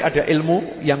 tapi nanti ada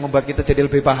ilmu yang membuat kita jadi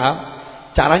lebih paham.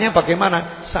 Caranya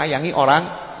bagaimana? Sayangi orang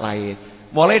lain.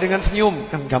 Mulai dengan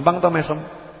senyum, kan gampang atau mesem?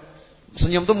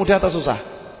 Senyum itu mudah atau susah?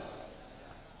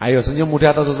 Ayo, senyum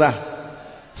mudah atau susah?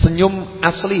 Senyum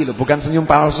asli loh, bukan senyum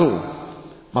palsu.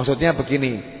 Maksudnya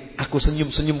begini, aku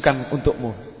senyum-senyumkan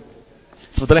untukmu.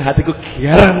 Sebetulnya hatiku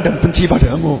garang dan benci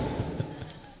padamu.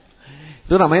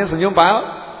 Itu namanya senyum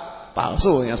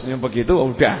palsu. Yang senyum begitu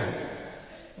udah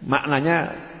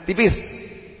maknanya tipis.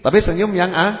 Tapi senyum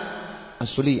yang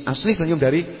asli senyum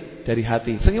dari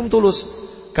hati. Senyum tulus.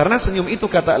 Karena senyum itu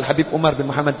kata Al-Habib Umar bin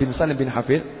Muhammad bin Salim bin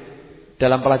Hafid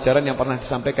dalam pelajaran yang pernah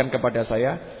disampaikan kepada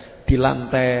saya di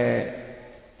lantai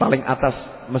paling atas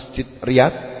Masjid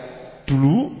Riyadh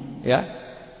dulu ya,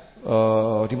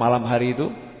 di malam hari itu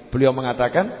beliau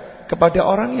mengatakan, kepada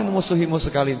orang yang memusuhimu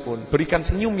sekalipun berikan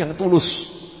senyum yang tulus.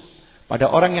 Pada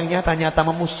orang yang nyata-nyata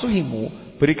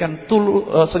memusuhimu berikan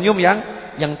senyum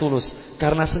yang tulus.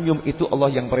 Karena senyum itu Allah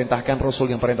yang perintahkan,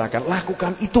 Rasul yang perintahkan.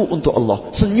 Lakukan itu untuk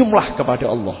Allah. Senyumlah kepada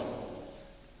Allah.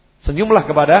 Senyumlah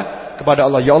kepada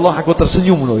Allah. Ya Allah, aku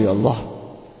tersenyum loh ya Allah.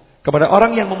 Kepada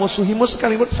orang yang memusuhimu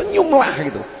sekalipun senyumlah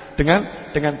gitu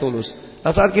dengan tulus. Nah,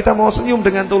 saat kita mau senyum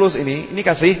dengan tulus ini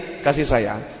kasih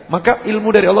sayang, maka ilmu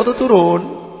dari Allah itu turun.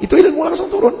 Itu ilmu langsung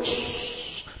turun.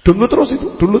 Download terus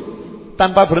itu, download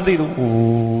tanpa berhenti itu.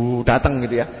 Datang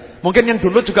gitu ya. Mungkin yang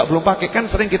download juga belum pakai, kan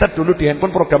sering kita download di handphone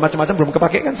program macam-macam belum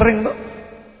kepake kan sering tuh.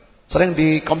 Sering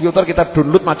di komputer kita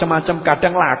download macam-macam,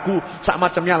 kadang lagu sak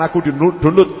macamnya lagu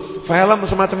download, film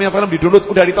semacamnya film di-download,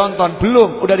 udah ditonton belum,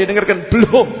 udah didengarkan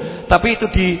belum, tapi itu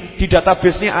di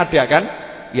database-nya ada kan?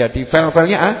 Ya di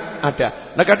file-filenya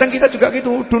ada. Nah kadang kita juga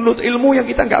gitu, download ilmu yang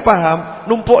kita nggak paham,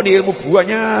 numpuk nih ilmu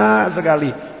banyak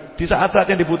sekali. Di saat-saat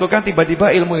yang dibutuhkan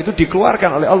tiba-tiba ilmu itu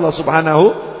dikeluarkan oleh Allah Subhanahu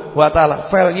wa ta'ala.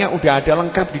 Filenya udah ada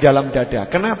lengkap di dalam dada.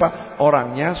 Kenapa?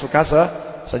 Orangnya suka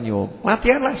senyum.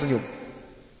 Latihanlah senyum.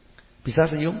 Bisa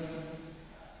senyum?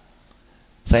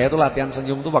 Saya tuh latihan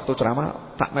senyum tuh waktu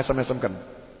ceramah tak mesem-mesemkan.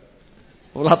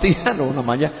 Latihan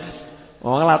namanya.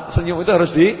 Senyum itu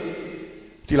harus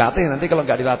dilatih. Nanti kalau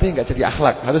nggak dilatih nggak jadi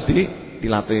akhlak. Harus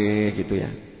dilatih gitu ya.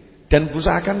 Dan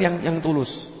usahakan yang tulus.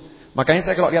 Makanya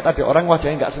saya kalau lihat ada orang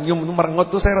wajahnya nggak senyum itu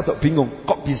merengut tuh saya rada bingung.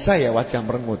 Kok bisa ya wajah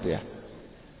merengut ya?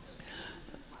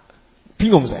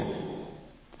 Bingung saya.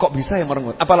 Kok bisa ya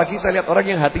merengut? Apalagi saya lihat orang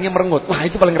yang hatinya merengut. Wah,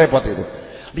 itu paling repot itu.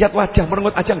 Lihat wajah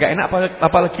merengut aja nggak enak,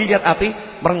 apalagi lihat hati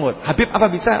merengut. Habib apa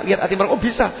bisa lihat hati merengut? Oh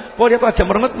bisa. Kalau lihat wajah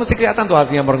merengut mesti kelihatan tuh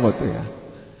hatinya merengut tuh ya.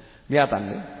 Kelihatan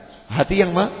ya. Hati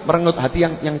yang merengut, hati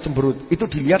yang cemberut itu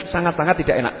dilihat sangat-sangat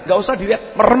tidak enak. Enggak usah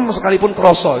dilihat merem sekalipun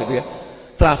kroso gitu ya.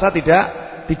 Terasa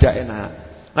tidak enak.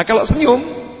 Nah, kalau senyum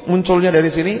munculnya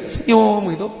dari sini, senyum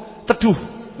itu teduh.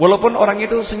 Walaupun orang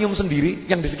itu senyum sendiri,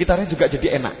 yang di sekitarnya juga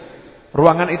jadi enak.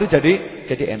 Ruangan itu jadi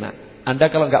enak.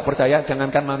 Anda kalau nggak percaya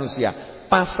jangankan manusia,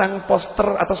 pasang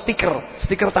poster atau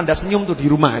stiker tanda senyum tuh di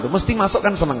rumah itu mesti masuk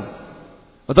kan seneng.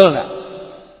 Betul nggak?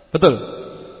 Betul.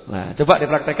 Nah, coba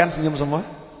dipraktekkan senyum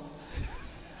semua.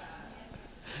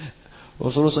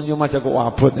 Suruh senyum aja kok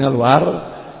abotnya luar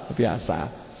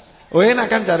biasa. Enak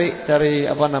kan cari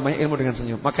apa namanya ilmu dengan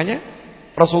senyum. Makanya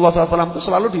Rasulullah SAW itu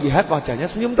selalu dilihat wajahnya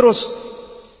senyum terus.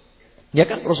 Ya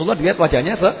kan Rasulullah dilihat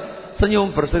wajahnya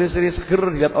senyum, berseri-seri seger,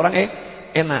 dilihat orang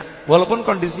enak. Walaupun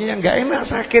kondisinya nggak enak,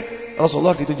 sakit,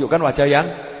 Rasulullah ditunjukkan wajah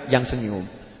yang senyum.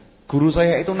 Guru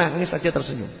saya itu nangis saja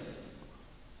tersenyum.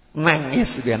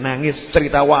 Nangis dia nangis,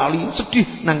 cerita wali,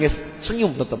 sedih, nangis,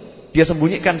 senyum tetap. Dia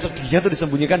sembunyikan sedihnya itu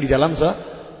disembunyikan di dalam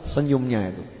senyumnya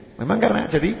itu. Memang karena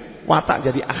jadi watak,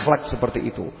 jadi akhlak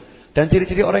seperti itu. Dan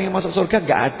ciri-ciri orang yang masuk surga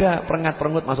nggak ada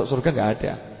perengat-perengut masuk surga, nggak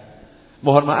ada.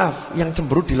 Mohon maaf, yang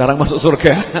cemberut dilarang masuk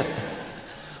surga.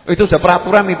 Itu sudah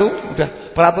peraturan itu,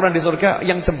 udah peraturan di surga,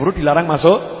 yang cemberut dilarang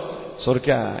masuk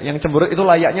surga. Yang cemberut itu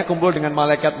layaknya kumpul dengan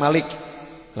malaikat Malik.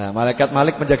 Nah, malaikat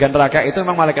Malik penjaga neraka itu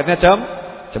memang malaikatnya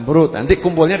cemberut. Nanti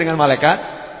kumpulnya dengan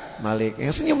malaikat Malik.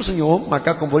 Yang senyum-senyum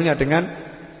maka kumpulnya dengan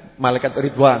malaikat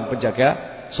Ridwan, penjaga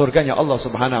surganya Allah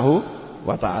Subhanahu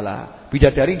wa taala.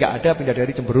 Bidadari enggak ada,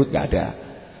 bidadari cemberut enggak ada.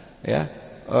 Ya.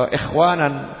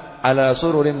 Ikhwanan ala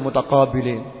sururin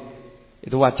mutaqabilin.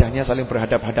 Itu wajahnya saling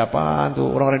berhadap-hadapan tuh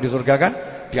orang-orang di surga kan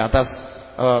di atas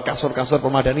kasur-kasur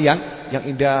permadani yang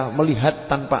indah, melihat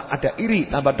tanpa ada iri,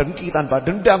 tanpa dengki, tanpa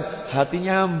dendam,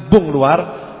 hatinya nyambung luar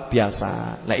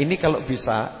biasa. Nah, ini kalau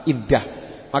bisa indah.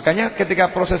 Makanya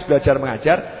ketika proses belajar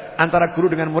mengajar antara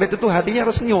guru dengan murid itu hatinya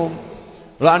harus senyum.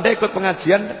 Kalau Anda ikut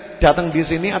pengajian, datang di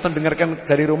sini atau dengarkan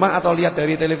dari rumah atau lihat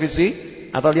dari televisi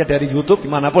atau lihat dari YouTube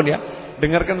dimanapun ya,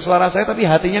 dengarkan suara saya tapi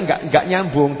hatinya enggak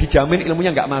nyambung, dijamin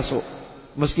ilmunya enggak masuk.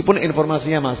 Meskipun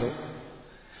informasinya masuk.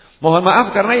 Mohon maaf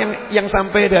karena yang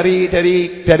sampai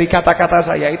dari kata-kata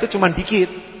saya itu cuma dikit.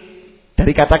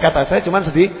 Dari kata-kata saya cuma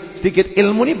sedikit.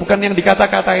 Ilmu ini bukan yang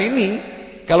dikata-kata ini.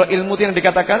 Kalau ilmu itu yang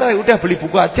dikata-kata, udah beli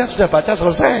buku aja, sudah baca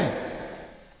selesai.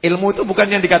 Ilmu itu bukan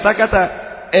yang dikata-kata.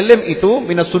 Ilm itu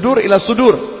minas sudur ila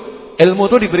sudur. Ilmu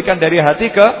itu diberikan dari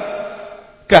hati ke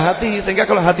hati. Sehingga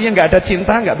kalau hatinya nggak ada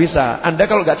cinta, nggak bisa. Anda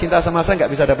kalau nggak cinta sama saya,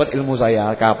 nggak bisa dapat ilmu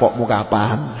saya. Kapokmu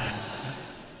kapan?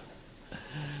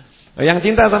 Yang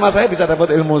cinta sama saya bisa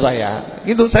dapat ilmu saya.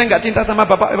 Gitu. Saya nggak cinta sama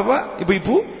bapak-bapak,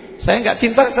 ibu-ibu, saya nggak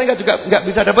cinta, saya nggak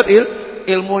bisa dapat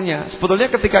ilmunya. Sebetulnya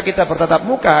ketika kita bertatap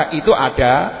muka itu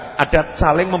ada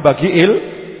saling membagi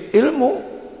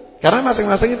ilmu. Karena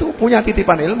masing-masing itu punya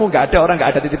titipan ilmu. Gak ada orang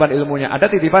gak ada titipan ilmunya. Ada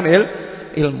titipan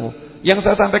ilmu. Yang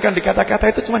saya sampaikan di kata-kata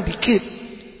itu cuma dikit.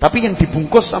 Tapi yang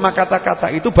dibungkus sama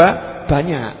kata-kata itu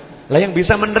banyak. Lah yang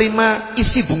bisa menerima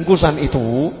isi bungkusan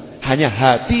itu hanya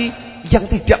hati yang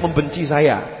tidak membenci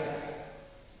saya.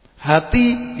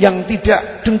 Hati yang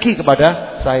tidak dengki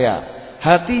kepada saya.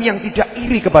 Hati yang tidak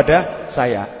iri kepada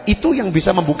saya. Itu yang bisa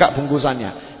membuka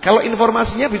bungkusannya. Kalau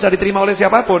informasinya bisa diterima oleh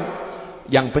siapapun,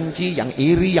 yang benci, yang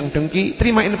iri, yang dengki,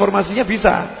 terima informasinya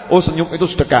bisa. Oh, senyum itu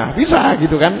sedekah, bisa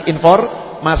gitu kan,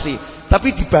 informasi.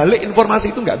 Tapi dibalik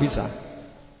informasi itu nggak bisa.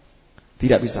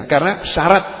 Tidak bisa. Karena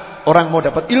syarat orang mau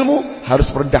dapat ilmu harus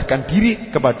merendahkan diri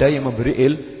kepada yang memberi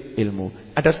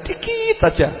ilmu. Ada sedikit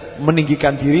saja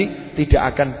meninggikan diri,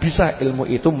 tidak akan bisa ilmu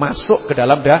itu masuk ke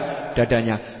dalam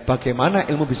dadanya. Bagaimana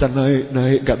ilmu bisa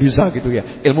naik, gak bisa gitu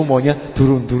ya. Ilmu maunya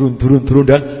turun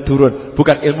dan turun.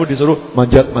 Bukan ilmu disuruh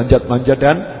manjat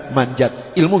dan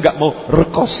manjat. Ilmu gak mau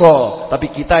rekoso, tapi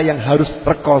kita yang harus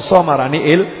rekoso marani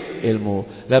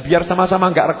ilmu. Lah biar sama-sama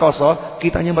gak rekoso,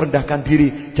 kitanya merendahkan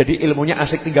diri. Jadi ilmunya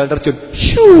asik tinggal terjun,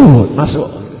 syuut, masuk.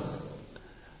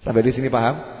 Sampai di sini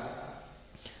paham?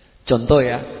 Contoh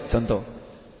ya, contoh.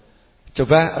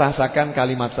 Coba rasakan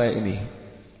kalimat saya ini.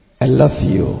 I love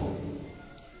you.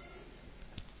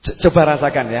 Coba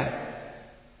rasakan ya.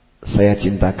 Saya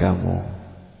cinta kamu.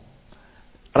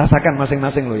 Rasakan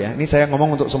masing-masing lo ya. Ini saya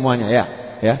ngomong untuk semuanya ya.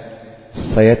 Ya.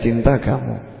 Saya cinta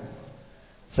kamu.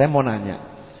 Saya mau nanya.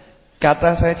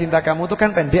 Kata saya cinta kamu itu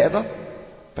kan pendek atau?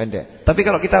 Pendek. Tapi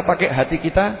kalau kita pakai hati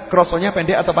kita, krosonya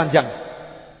pendek atau panjang?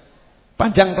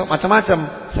 Panjang tuh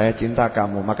macam-macam. Saya cinta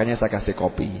kamu, makanya saya kasih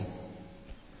kopi.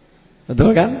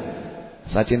 Betul kan?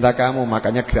 Saya cinta kamu,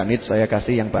 makanya granit saya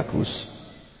kasih yang bagus.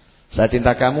 Saya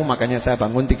cinta kamu, makanya saya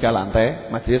bangun 3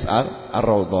 lantai Majlis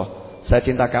Ar-Raudhah. Saya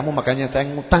cinta kamu, makanya saya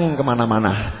ngutang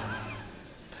kemana-mana.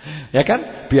 Ya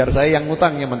kan? Biar saya yang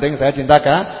ngutang, yang penting saya cinta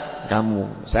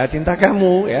kamu. Saya cinta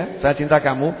kamu ya. Saya cinta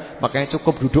kamu, makanya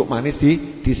cukup duduk manis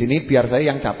di sini biar saya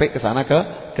yang capek ke sana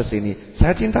ke sini.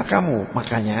 Saya cinta kamu,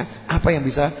 makanya apa yang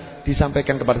bisa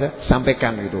disampaikan kepada saya,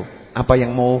 sampaikan gitu. Apa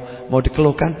yang mau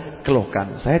dikeluhkan,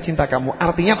 keluhkan. Saya cinta kamu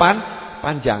artinya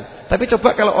panjang. Tapi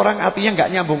coba kalau orang artinya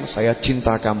enggak nyambung, saya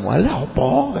cinta kamu. Alah apa?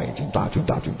 Kayak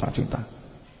cinta.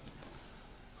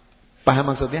 Paham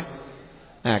maksudnya?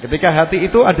 Nah, ketika hati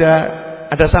itu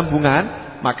ada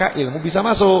sambungan, maka ilmu bisa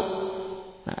masuk.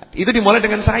 Nah, itu dimulai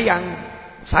dengan sayang.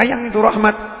 Sayang itu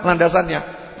rahmat landasannya.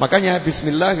 Makanya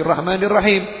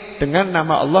bismillahirrahmanirrahim, dengan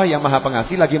nama Allah yang Maha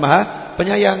Pengasih lagi Maha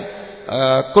Penyayang.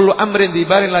 Kullu amrin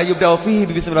dzibalin la yubda'u fihi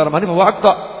bismillahirrahmanirrahim wa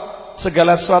aqta.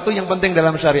 Segala sesuatu yang penting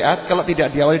dalam syariat kalau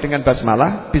tidak diawali dengan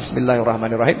basmalah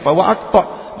bismillahirrahmanirrahim fa wa aqta,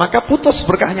 maka putus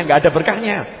berkahnya, enggak ada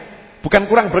berkahnya. Bukan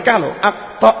kurang berkah loh,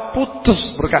 aqta,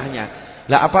 putus berkahnya.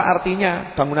 Lah apa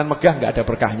artinya bangunan megah enggak ada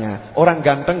berkahnya, orang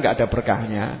ganteng enggak ada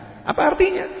berkahnya? Apa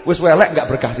artinya? Wis welek enggak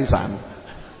berkah sisan.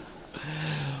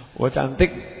 Wah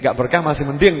cantik enggak berkah masih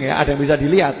mending ya, ada yang bisa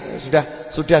dilihat.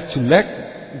 Sudah jelek,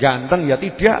 ganteng ya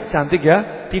tidak, cantik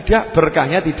ya tidak,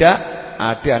 berkahnya tidak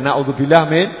ada. Naudzubillah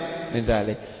min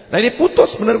dzalik. Nah ini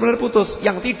putus, benar-benar putus.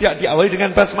 Yang tidak diawali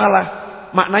dengan basmalah.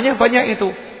 Maknanya banyak itu.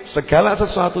 Segala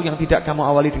sesuatu yang tidak kamu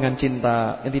awali dengan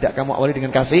cinta, yang tidak kamu awali dengan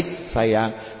kasih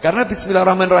sayang. Karena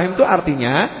bismillahirrahmanirrahim itu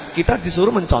artinya kita disuruh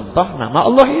mencontoh nama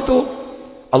Allah itu.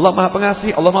 Allah Maha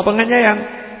Pengasih, Allah Maha Penyayang.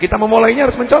 Kita memulainya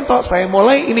harus mencontoh. Saya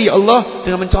mulai ini ya Allah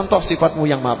dengan mencontoh sifatmu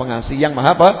yang Maha Pengasih, yang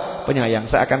Maha Penyayang.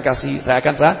 Saya akan kasih, saya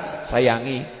akan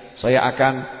sayangi, saya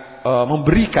akan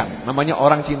memberikan. Namanya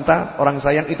orang cinta, orang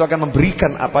sayang itu akan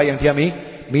memberikan apa yang dia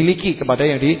miliki kepada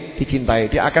yang dicintai.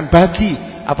 Dia akan bagi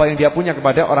apa yang dia punya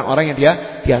kepada orang-orang yang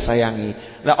dia sayangi.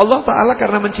 Nah Allah Ta'ala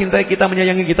karena mencintai kita,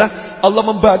 menyayangi kita, Allah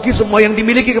membagi semua yang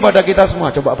dimiliki kepada kita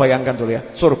semua. Coba bayangkan dulu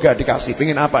ya. Surga dikasih,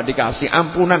 pengen apa dikasih,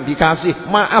 ampunan dikasih,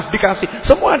 maaf dikasih,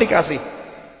 semua dikasih.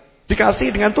 Dikasih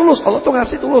dengan tulus. Allah tuh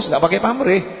ngasih tulus, gak pakai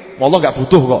pamrih. Allah gak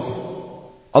butuh kok.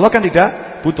 Allah kan tidak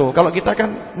butuh. Kalau kita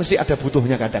kan mesti ada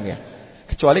butuhnya kadang ya.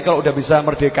 Kecuali kalau udah bisa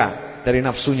merdeka dari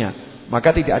nafsunya, maka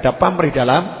tidak ada pamrih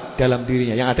dalam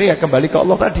dirinya. Yang ada ya kembali ke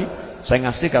Allah tadi. Saya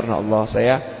ngasih karena Allah,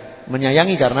 saya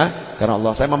menyayangi karena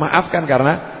Allah, saya memaafkan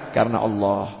karena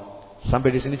Allah.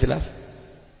 Sampai di sini jelas?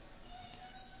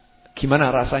 Gimana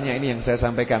rasanya ini yang saya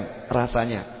sampaikan?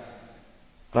 Rasanya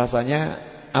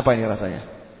apa ini rasanya?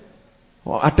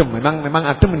 Oh, adem, memang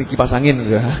adem ini kipas angin.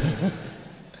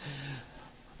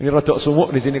 Ini rodok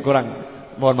sumuk di sini kurang.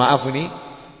 Mohon maaf ini.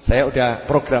 Saya udah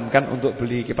programkan untuk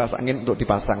beli kipas angin untuk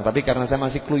dipasang, tapi karena saya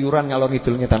masih keluyuran ngalor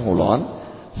ngidul ngetan ngulon,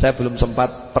 saya belum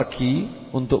sempat pergi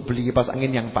untuk beli kipas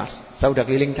angin yang pas. Saya udah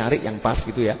keliling cari yang pas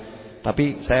gitu ya.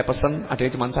 Tapi saya pesen ada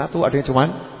yang cuma 1, ada yang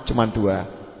cuma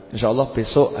 2. Insyaallah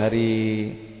besok hari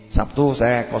Sabtu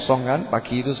saya kosong kan,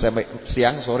 pagi itu sampai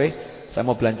siang sore saya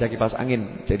mau belanja kipas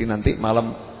angin. Jadi nanti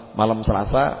malam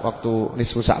Selasa waktu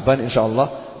nisfu Sya'ban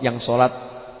insyaallah yang sholat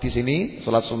di sini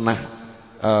sholat sunnah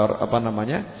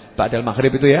ba'dal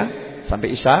maghrib itu ya sampai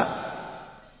isya,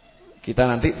 kita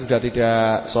nanti sudah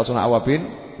tidak sholat sunnah awabin,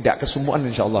 tidak kesumuan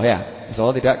insyaallah ya.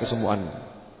 Insyaallah tidak kesumuan.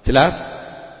 Jelas?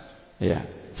 Ya.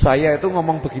 Saya itu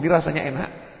ngomong begini rasanya enak.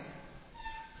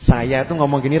 Saya itu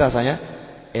ngomong gini rasanya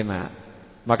enak.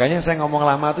 Makanya saya ngomong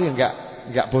lama tuh ya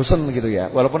enggak bosen gitu ya.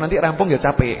 Walaupun nanti rampung ya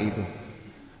capek gitu.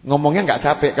 Ngomongnya enggak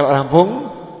capek, kalau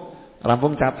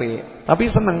rampung capek. Tapi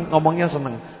seneng, ngomongnya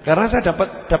seneng. Karena saya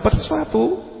dapat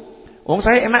sesuatu.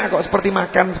 Saya enak kok, seperti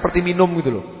makan, seperti minum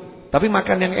gitu loh. Tapi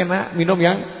makan yang enak, minum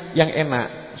yang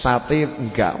enak. Sate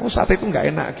enggak. Sate itu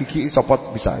enggak enak, gigi copot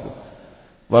bisa itu.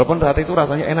 Walaupun sate itu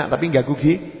rasanya enak tapi enggak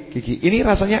gigi. Ini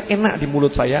rasanya enak di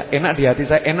mulut saya, enak di hati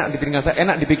saya, enak di telinga saya,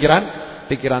 enak di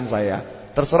pikiran saya.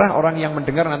 Terserah orang yang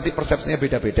mendengar nanti persepsinya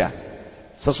beda-beda.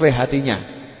 Sesuai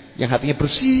hatinya. Yang hatinya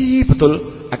bersih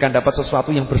betul akan dapat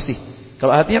sesuatu yang bersih.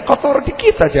 Kalau hatinya kotor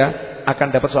dikit saja akan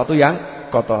dapat sesuatu yang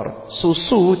kotor.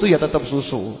 Susu itu ya tetap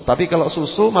susu. Tapi kalau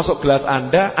susu masuk gelas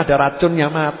Anda ada racunnya,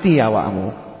 mati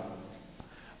awakmu.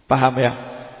 Paham ya?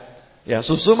 Ya,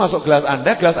 susu masuk gelas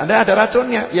Anda ada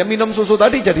racunnya. Ya minum susu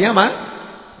tadi jadinya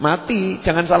mati.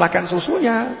 Jangan salahkan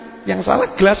susunya, yang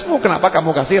salah gelasmu. Kenapa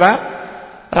kamu kasih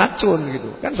racun gitu?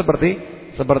 Kan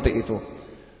seperti itu.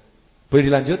 Boleh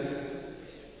dilanjut?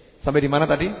 Sampai di mana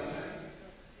tadi?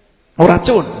 Oh,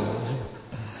 racun.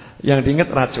 Yang diingat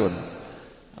racun.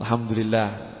 Alhamdulillah.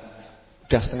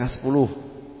 Udah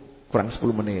 9:30 kurang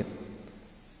 10 menit.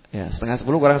 Ya, 9:30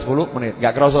 kurang 10 menit.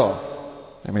 Enggak kerasa.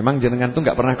 Nah, memang jenengan tuh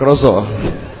enggak pernah kerasa.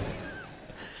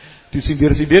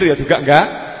 Disindir-sindir ya juga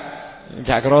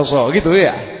enggak kerasa gitu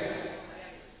ya.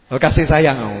 Kasih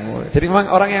sayang. Jadi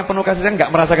memang orang yang penuh kasih sayang enggak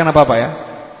merasakan apa-apa ya.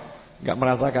 Enggak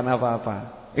merasakan apa-apa.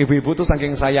 Ibu-ibu tuh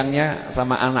saking sayangnya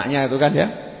sama anaknya itu kan ya.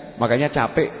 Makanya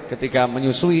capek ketika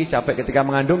menyusui, capek ketika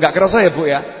mengandung. Enggak kerasa ya Bu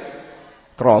ya?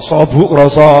 Kerasa Bu,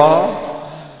 kerasa.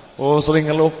 Oh, sering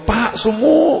ngeluh, Pak,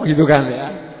 sumu gitu kan ya.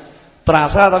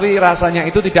 Terasa tapi rasanya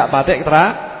itu tidak patek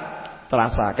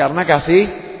terasa karena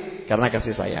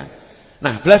kasih sayang.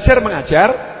 Nah, belajar mengajar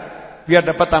biar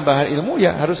dapat tambahan ilmu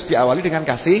ya harus diawali dengan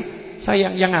kasih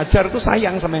sayang. Yang ngajar itu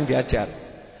sayang sama yang diajar.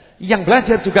 Yang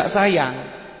belajar juga sayang.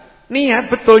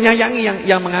 Niat betul nyayangi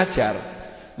yang mengajar.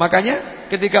 Makanya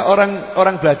ketika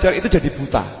orang belajar itu jadi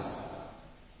buta.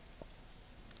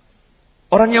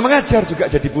 Orang yang mengajar juga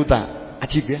jadi buta.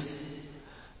 Ajib ya.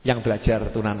 Yang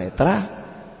belajar tunanetra,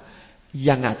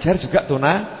 yang ngajar juga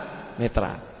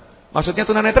tunanetra. Maksudnya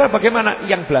tunanetra bagaimana?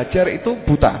 Yang belajar itu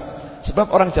buta.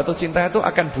 Sebab orang jatuh cinta itu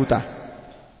akan buta.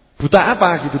 Buta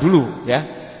apa gitu dulu ya.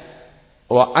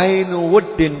 Wa ainu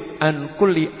wuddin an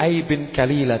kulli aibin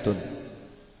kalilatun.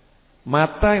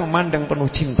 Mata yang memandang penuh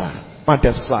cinta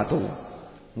pada sesuatu.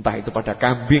 Entah itu pada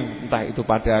kambing, entah itu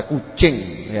pada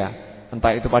kucing ya.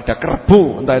 Entah itu pada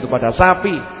kerbau, entah itu pada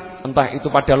sapi, entah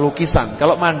itu pada lukisan.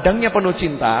 Kalau mandangnya penuh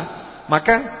cinta,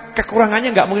 maka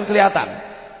kekurangannya enggak mungkin kelihatan.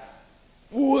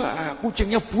 Wah,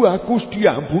 kucingnya bagus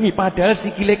diambungi padahal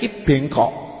sikile iki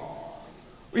bengkok.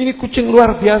 Ini kucing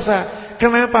luar biasa.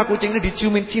 Kenapa kucing ini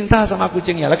diciumin cinta sama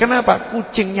kucingnya? Lah kenapa?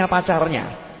 Kucingnya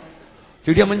pacarnya.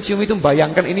 Jadi dia mencium itu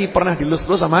bayangkan ini pernah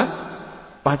dilus-lus sama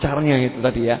pacarnya itu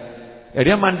tadi ya. Ya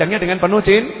dia mandangnya dengan penuh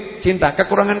cinta.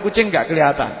 Kekurangan kucing enggak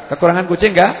kelihatan. Kekurangan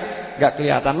kucing enggak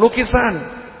kelihatan. Lukisan,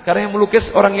 karena yang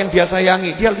melukis orang yang dia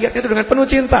sayangi, dia lihatnya itu dengan penuh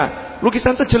cinta.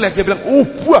 Lukisan itu jelek, dia bilang,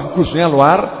 bagusnya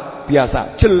luar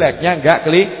biasa. Jeleknya enggak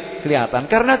kelihatan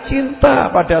karena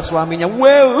cinta pada suaminya.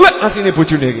 Welek asine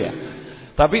bojone iki ya.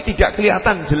 Tapi tidak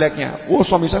kelihatan jeleknya.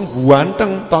 Suami saya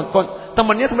ganteng,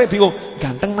 temannya sampai bingung,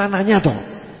 ganteng mananya toh?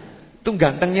 Itu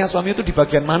gantengnya suami itu di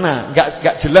bagian mana?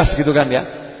 Enggak jelas gitu kan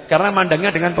ya. Karena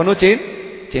mandangnya dengan penuh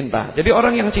cinta. Jadi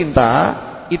orang yang cinta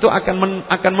itu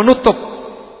akan menutup.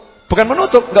 Bukan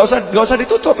menutup, enggak usah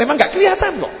ditutup, memang enggak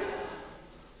kelihatan kok.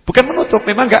 Bukan menutup,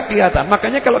 memang enggak kelihatan.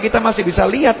 Makanya kalau kita masih bisa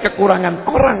lihat kekurangan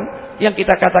orang yang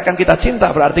kita katakan kita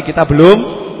cinta, berarti kita belum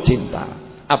cinta.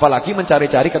 Apalagi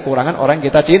mencari-cari kekurangan orang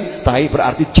yang kita cintai,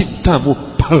 berarti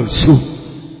cintamu palsu.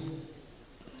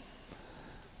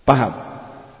 Paham?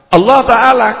 Allah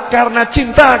Ta'ala karena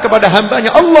cinta kepada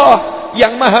hambanya, Allah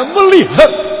yang maha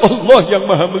melihat. Allah yang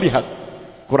maha melihat.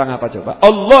 Kurang apa coba?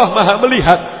 Allah maha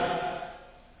melihat.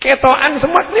 Ketoan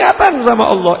semua kelihatan sama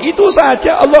Allah. Itu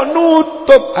saja Allah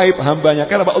nutup aib hambanya.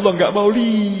 Karena Allah enggak mau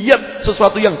lihat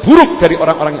sesuatu yang buruk dari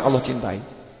orang-orang yang Allah cintai.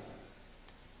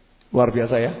 Luar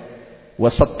biasa ya.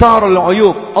 Wasattarul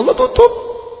uyub. Allah tutup.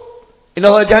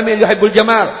 Innallaha jamil yuhibbul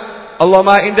jamal. Allah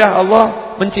maha indah. Allah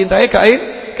mencintai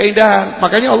keindahan.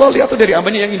 Makanya Allah lihat tuh dari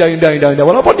hambanya yang indah.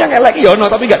 Walaupun yang elek ya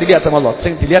tapi enggak dilihat sama Allah.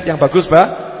 Yang dilihat yang bagus,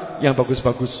 yang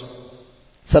bagus-bagus.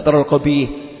 Satarul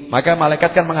qabih. Maka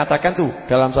malaikat kan mengatakan tuh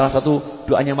dalam salah satu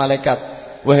doanya malaikat,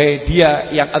 wahai dia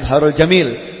yang adharul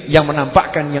jamil, yang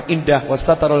menampakkan yang indah,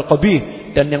 wasatarul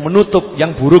qabih, dan yang menutup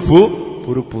yang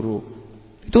buruk-buruk.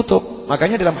 Ditutup.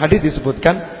 Makanya dalam hadis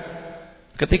disebutkan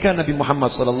ketika Nabi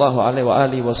Muhammad sallallahu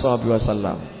alaihi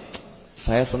wasallam,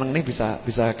 saya senang nih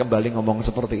bisa kembali ngomong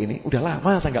seperti ini. Udah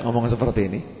lama saya enggak ngomong seperti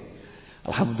ini.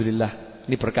 Alhamdulillah.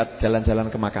 Ini berkat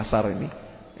jalan-jalan ke Makassar ini.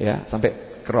 Ya,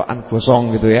 sampai keroan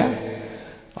gosong gitu ya.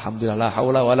 Alhamdulillah, la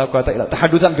haula wala quwata illa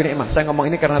tahaddutan bi ni'mah. Saya ngomong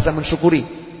ini karena saya mensyukuri.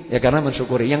 Ya karena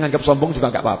mensyukuri. Yang anggap sombong juga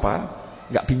enggak apa-apa.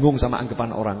 Enggak bingung sama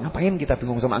anggapan orang. Ngapain kita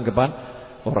bingung sama anggapan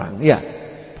orang? Ya,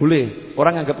 boleh.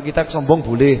 Orang anggap kita sombong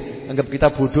boleh. Anggap kita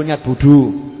bodoh nyat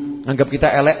bodoh. Anggap kita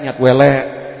elek nyat welek.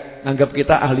 Anggap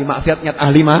kita ahli maksiat nyat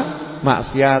ahli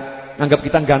maksiat. Anggap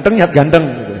kita ganteng nyat ganteng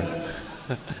gitu.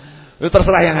 Itu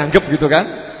terserah yang anggap gitu kan.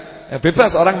 Ya,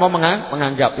 bebas orang mau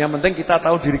menganggap. Yang penting kita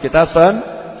tahu diri kita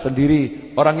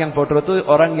sendiri. Orang yang bodoh itu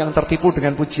orang yang tertipu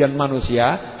dengan pujian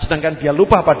manusia, sedangkan dia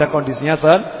lupa pada kondisinya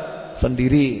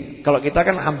sendiri. Kalau kita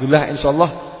kan alhamdulillah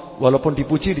insyaallah walaupun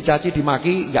dipuji, dicaci,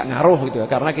 dimaki enggak ngaruh gitu ya,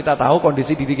 karena kita tahu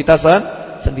kondisi diri kita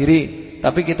sendiri.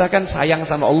 Tapi kita kan sayang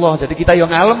sama Allah, jadi kita yang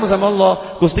ngalem sama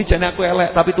Allah. Gusti jane aku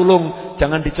elek, tapi tolong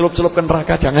jangan dicelup-celup ke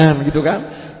neraka, jangan gitu kan.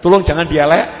 Tolong jangan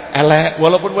dielek,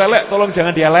 walaupun elek tolong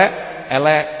jangan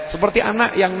elek. Seperti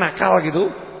anak yang nakal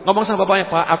gitu, ngomong sama bapaknya,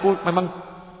 "Pak, aku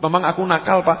memang aku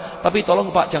nakal, Pak, tapi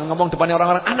tolong Pak jangan ngomong depannya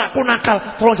orang-orang, anakku nakal,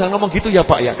 tolong jangan ngomong gitu ya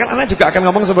Pak ya." Kan anak juga akan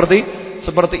ngomong seperti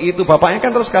itu. Bapaknya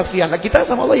kan terus kasihan. Nah, kita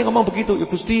sama Allah yang ngomong begitu, "Ya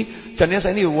Gusti, jane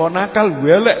saya ini nakal,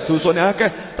 elek, dosane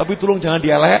akeh, tapi tolong jangan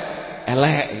dielek."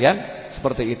 Kan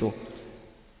seperti itu.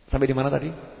 Sampai di mana tadi?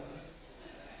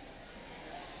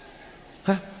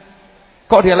 Hah?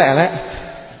 Kok dia elek?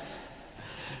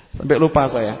 Sampai lupa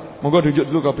saya. Monggo tunjuk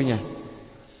dulu kopinya.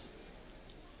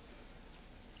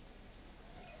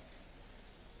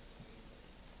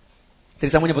 Jadi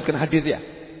saya menyebutkan hadis ya,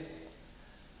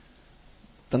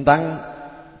 tentang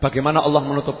bagaimana Allah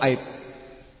menutup aib.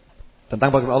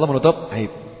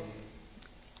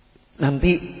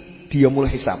 Nanti dia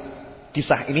mulai hisab.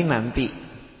 Kisah ini nanti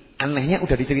anehnya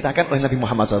udah diceritakan oleh Nabi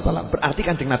Muhammad SAW. Berarti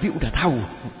Kanjeng Nabi udah tahu,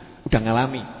 udah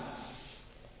ngalami,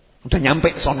 udah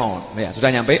nyampe sono, ya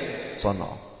sudah nyampe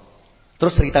sono.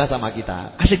 Terus cerita sama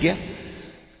kita, asik ya.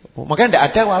 Makanya tidak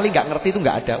ada wali nggak ngerti, itu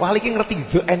nggak ada. Wali ini ngerti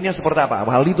the end-nya seperti apa.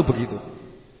 Wali itu begitu.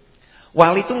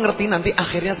 Wali itu ngerti nanti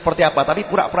akhirnya seperti apa, tapi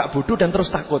pura-pura bodoh dan terus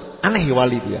takut. Aneh ya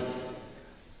wali itu ya.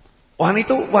 Wali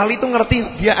itu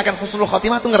ngerti dia akan husnul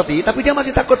khotimah, itu ngerti, tapi dia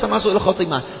masih takut sama husnul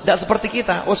khotimah. Tidak seperti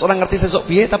kita, orang ngerti sesuk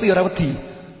piye tapi ora wedi.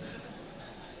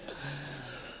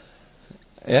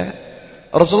 Ya.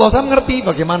 Rasulullah SAW ngerti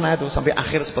bagaimana itu sampai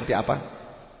akhir seperti apa.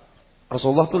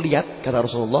 Rasulullah tuh lihat, kata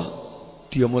Rasulullah,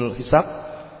 dia mulai hisab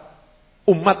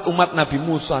umat-umat Nabi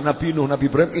Musa, Nabi Nuh, Nabi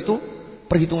Ibrahim itu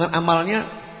perhitungan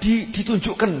amalnya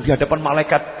ditunjukkan di hadapan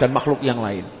malaikat dan makhluk yang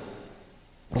lain.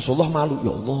 Rasulullah malu,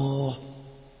 ya Allah,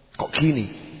 kok gini?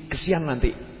 Kesian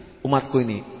nanti umatku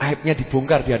ini, aibnya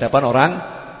dibongkar di hadapan orang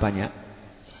banyak.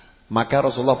 Maka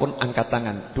Rasulullah pun angkat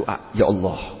tangan, doa, ya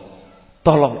Allah,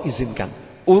 tolong izinkan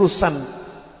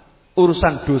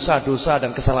urusan dosa-dosa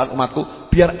dan kesalahan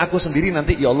umatku, biar aku sendiri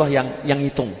nanti ya Allah yang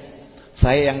hitung.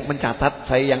 Saya yang mencatat,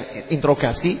 saya yang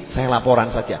interogasi, saya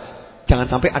laporan saja. Jangan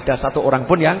sampai ada satu orang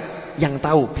pun yang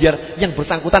tahu, biar yang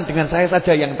bersangkutan dengan saya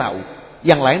saja yang tahu,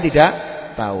 yang lain tidak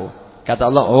tahu.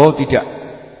 Kata Allah, oh tidak.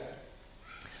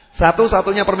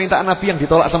 Satu-satunya permintaan Nabi yang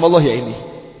ditolak sama Allah ya ini.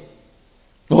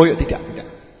 Oh ya tidak.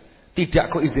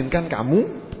 Tidak aku izinkan kamu,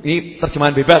 ini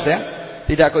terjemahan bebas ya.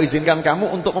 Tidak aku izinkan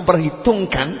kamu untuk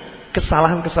memperhitungkan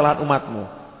kesalahan-kesalahan umatmu.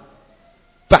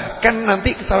 Bahkan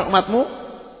nanti kesalahan umatmu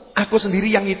aku sendiri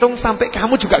yang hitung, sampai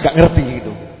kamu juga gak ngerti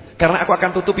gitu. Karena aku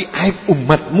akan tutupi aib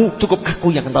umatmu, cukup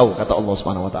aku yang tahu, kata Allah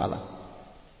Subhanahu wa taala.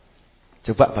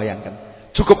 Coba bayangkan,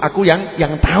 cukup aku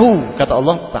yang tahu, kata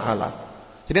Allah taala.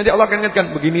 Jadi nanti Allah akan ingatkan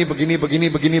begini,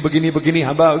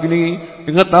 hamba begini,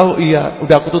 ingat tahu, iya,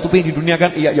 udah aku tutupi di dunia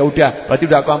kan, iya, ya udah, berarti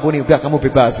udah aku ampuni, udah kamu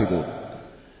bebas itu.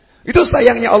 Itu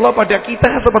sayangnya Allah pada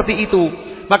kita seperti itu.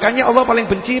 Makanya Allah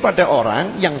paling benci pada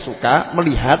orang yang suka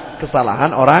melihat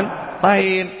kesalahan orang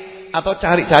lain, atau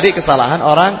cari-cari kesalahan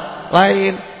orang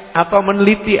lain, atau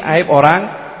meneliti aib orang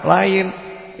lain.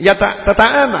 Ya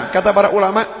tata'ama, kata para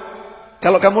ulama,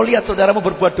 kalau kamu lihat saudaramu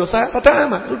berbuat dosa,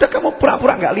 tata'ama, udah kamu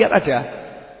pura-pura enggak lihat aja.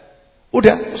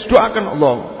 Udah, doakan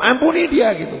Allah, ampuni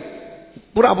dia gitu.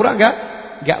 Pura-pura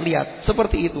enggak lihat,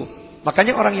 seperti itu.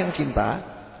 Makanya orang yang cinta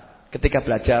ketika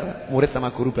belajar, murid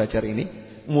sama guru belajar ini,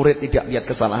 murid tidak lihat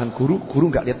kesalahan guru, guru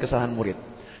enggak lihat kesalahan murid.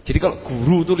 Jadi kalau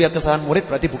guru itu lihat kesalahan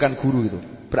murid, berarti bukan guru itu.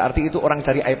 Berarti itu orang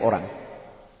cari aib orang.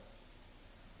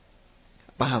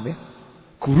 Paham ya?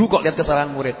 Guru kok lihat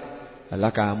kesalahan murid.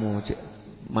 Alah kamu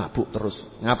mabuk terus,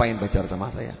 ngapain belajar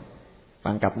sama saya?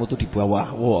 Pangkatmu tuh di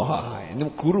bawah. Wah, ini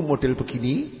guru model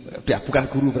begini, udah bukan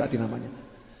guru berarti namanya.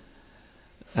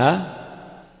 Hah?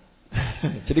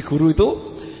 Jadi guru itu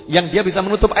yang dia bisa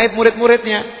menutup aib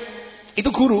murid-muridnya. Itu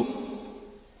guru.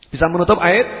 Bisa menutup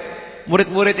aib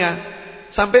murid-muridnya.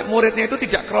 Sampai muridnya itu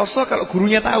tidak kerasa kalau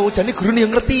gurunya tahu. Jadi gurunya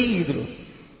yang ngerti gitu loh.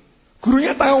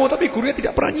 Gurunya tahu tapi gurunya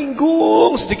tidak pernah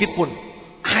nyinggung sedikit pun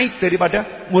aib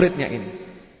daripada muridnya ini.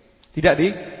 Tidak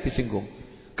disinggung.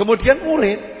 Kemudian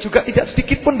murid juga tidak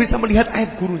sedikit pun bisa melihat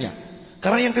aib gurunya.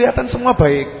 Karena yang kelihatan semua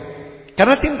baik.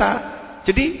 Karena cinta.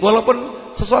 Jadi walaupun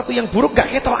sesuatu yang buruk gak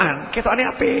ketokannya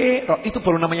apa? Itu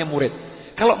baru namanya murid.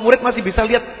 Kalau murid masih bisa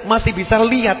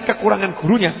lihat kekurangan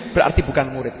gurunya, berarti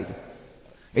bukan murid itu.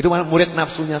 Itu murid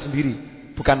nafsunya sendiri,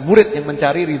 bukan murid yang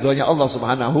mencari ridhonya Allah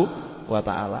Subhanahu wa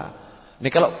taala. Ini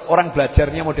kalau orang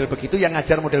belajarnya model begitu, yang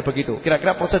ngajar model begitu.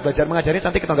 Kira-kira proses belajar mengajarnya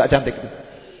cantik atau enggak cantik?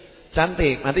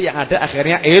 Cantik. Nanti yang ada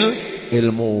akhirnya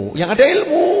ilmu. Yang ada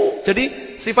ilmu.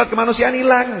 Jadi sifat kemanusiaan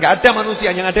hilang. Enggak ada manusia,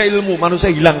 yang ada ilmu.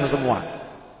 Manusia hilang semua.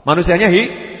 Manusianya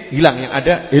hilang, yang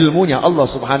ada ilmunya Allah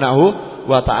Subhanahu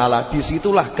wa ta'ala.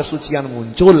 Disitulah kesucian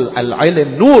muncul.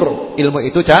 Al-ilm nur. Ilmu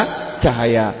itu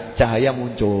cahaya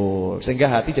muncul. Sehingga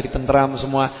hati jadi tentram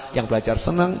semua. Yang belajar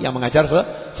senang, yang mengajar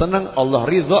senang. Allah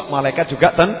ridha, malaikat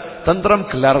juga tentram.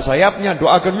 Gelar sayapnya,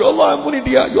 doakan, ya Allah ampuni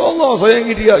dia, ya Allah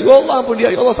sayangi dia, ya Allah ampuni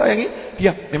dia, ya Allah sayangi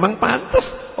dia. Memang pantas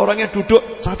orangnya duduk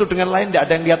satu dengan lain tidak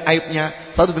ada yang lihat aibnya,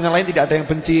 satu dengan lain tidak ada yang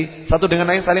benci, satu dengan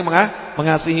lain saling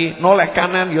mengasihi. Noleh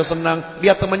kanan, ya senang.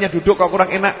 Lihat temannya duduk kok kurang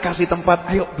enak, kasih tempat,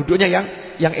 ayo duduknya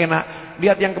yang enak.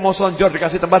 Lihat yang mau selonjor,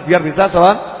 dikasih tempat biar bisa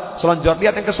selonjor.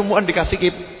 Lihat yang kesumuan, dikasih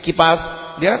kipas.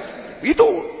 Lihat, itu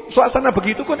suasana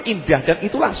begitu kan indah. Dan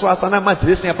itulah suasana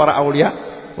majelisnya para aulia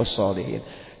wassalihin.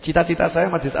 Cita-cita saya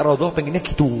majelis Ar-Raudhah pengennya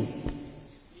gitu.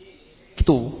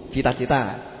 Gitu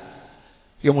cita-cita.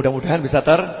 Ya mudah-mudahan bisa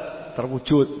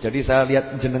terwujud. Jadi saya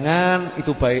lihat jenengan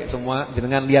itu baik semua,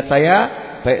 jenengan lihat saya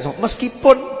baik semua.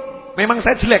 Meskipun memang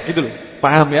saya jelek gitu loh.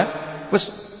 Paham ya? Wes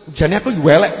jane aku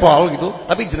welek pol gitu,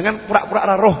 tapi jenengan pura-pura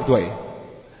ora roh gitu ae.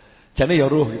 Jane ya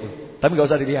roh gitu. Tapi enggak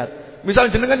usah dilihat.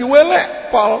 Misal jenengan welek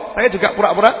pol, saya juga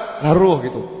pura-pura roh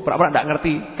gitu. Pura-pura enggak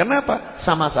ngerti. Kenapa?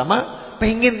 Sama-sama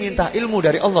pengen minta ilmu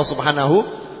dari Allah Subhanahu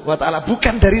wa ta'ala,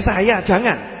 bukan dari saya,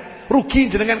 jangan.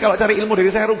 Rugi jenengan kalau cari ilmu dari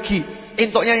saya, rugi.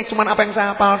 Intoknya cuma apa yang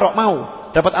saya hafal tok, mau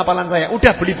dapat hafalan saya.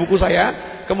 Udah beli buku saya,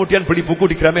 kemudian beli buku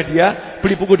di Gramedia,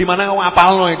 beli buku di mana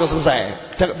hafalno itu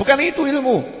selesai. Bukan itu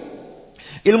ilmu.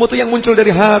 Ilmu itu yang muncul dari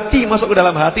hati, masuk ke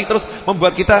dalam hati, terus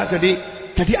membuat kita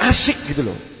jadi asyik gitu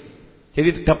loh.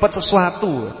 Jadi dapat sesuatu.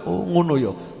 Oh ngono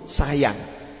yo, sayang.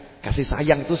 Kasih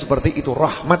sayang itu seperti itu,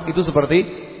 rahmat itu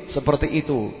seperti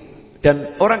itu.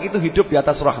 Dan orang itu hidup di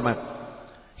atas rahmat.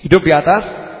 Hidup di atas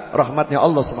rahmatnya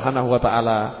Allah Subhanahu wa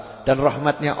ta'ala. Dan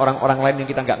rahmatnya orang-orang lain yang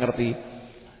kita enggak ngerti.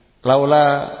 Laula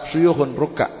syuyukhun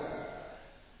rukka.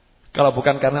 Kalau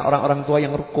bukan karena orang-orang tua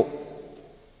yang rukuk,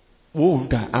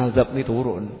 udah azab ini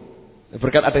turun.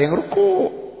 Berkat ada yang rukuk.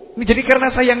 Ini jadi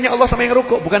karena sayangnya Allah sama yang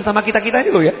rukuk, bukan sama kita-kita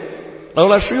ini loh ya.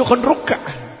 Laula syuyukhun rukka.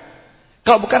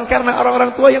 Kalau bukan karena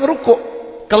orang-orang tua yang rukuk,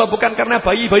 kalau bukan karena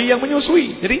bayi-bayi yang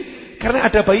menyusui. Jadi karena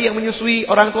ada bayi yang menyusui,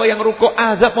 orang tua yang rukuk,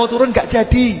 azab mau turun enggak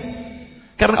jadi.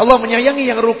 Karena Allah menyayangi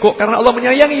yang rukuk, karena Allah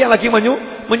menyayangi yang lagi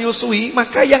menyusui,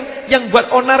 maka yang buat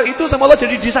onar itu sama Allah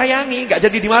jadi disayangi, enggak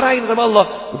jadi dimarahin sama Allah.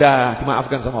 Udah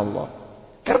dimaafkan sama Allah.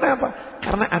 Karena apa?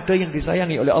 Karena ada yang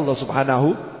disayangi oleh Allah Subhanahu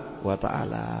wa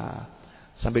ta'ala.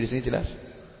 Sampai di sini jelas?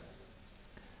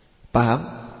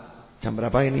 Paham? Jam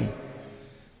berapa ini?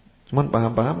 Cuman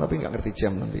paham-paham tapi enggak ngerti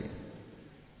jam nanti.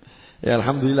 Ya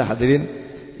alhamdulillah hadirin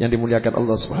yang dimuliakan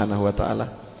Allah Subhanahu wa ta'ala.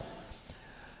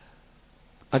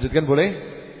 Lanjutkan boleh?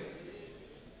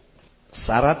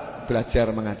 Syarat belajar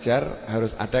mengajar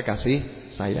harus ada kasih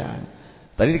sayang.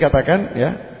 Tadi dikatakan ya,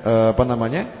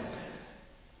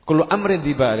 kullu amrin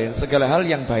dibalin, segala hal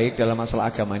yang baik dalam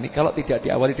masalah agama ini kalau tidak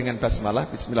diawali dengan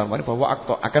basmalah, bismillahirrahmanirrahim, bahwa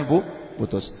akto akan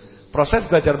putus. Proses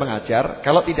belajar mengajar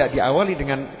kalau tidak diawali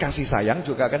dengan kasih sayang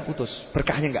juga akan putus.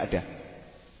 Berkahnya enggak ada.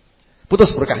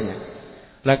 Putus berkahnya.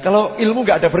 Lah kalau ilmu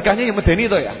enggak ada berkahnya ya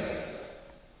medeni toh ya.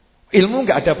 Ilmu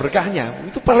enggak ada berkahnya,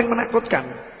 itu paling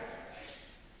menakutkan.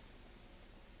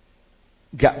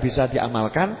 Enggak bisa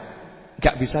diamalkan,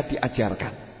 enggak bisa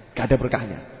diajarkan. Enggak ada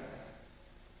berkahnya.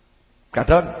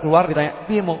 Kadang keluar ditanya,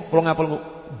 "Piye mau pulang ngapal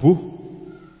Bu?"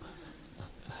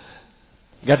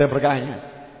 Enggak ada berkahnya.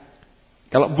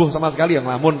 Kalau mbuh sama sekali yang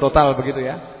ngelamun total begitu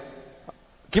ya.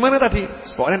 Gimana tadi?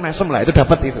 Pokoknya mesem lah, itu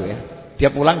dapat itu ya.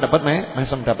 Dia pulang dapat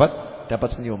mesem, dapat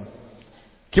senyum.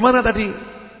 Gimana tadi?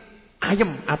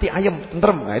 Ayem, hati ayem,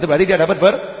 tentrem. Nah, itu berarti dia dapat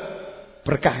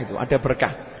berkah itu, ada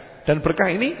berkah. Dan berkah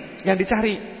ini yang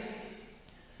dicari.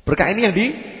 Berkah ini yang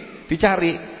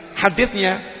dicari.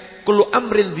 Hadisnya, kullu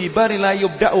amrin dzibari la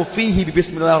yubda'u fihi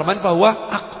bismillahirrahmanirrahim bahwa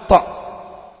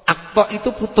akta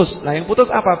itu putus. Nah, yang putus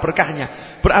apa?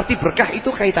 Berkahnya. Berarti berkah itu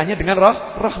kaitannya dengan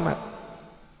rahmat.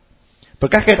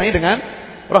 Berkah kaitannya dengan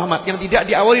rahmat. Yang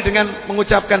tidak diawali dengan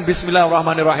mengucapkan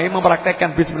bismillahirrahmanirrahim,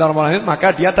 mempraktekkan bismillahirrahmanirrahim,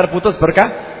 maka dia terputus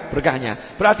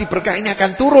berkahnya. Berarti berkah ini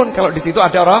akan turun kalau di situ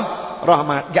ada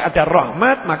rahmat. Enggak ada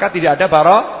rahmat, maka tidak ada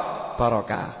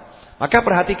barokah. Maka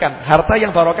perhatikan, harta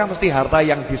yang barokah mesti harta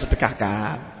yang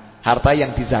disedekahkan, harta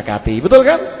yang dizakati. Betul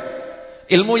kan?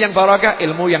 Ilmu yang barokah,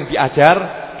 ilmu yang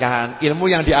diajarkan, ilmu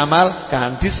yang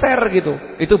diamalkan, di-share gitu.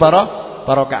 Itu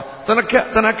barokah.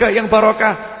 Tenaga yang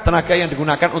barokah, tenaga yang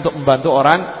digunakan untuk membantu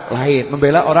orang lain,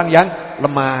 membela orang yang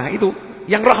lemah. Itu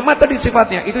yang rahmat tadi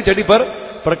sifatnya, itu jadi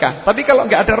berkah. Tapi kalau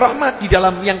nggak ada rahmat di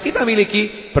dalam yang kita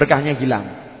miliki, berkahnya hilang.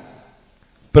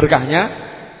 Berkahnya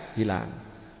hilang.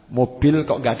 Mobil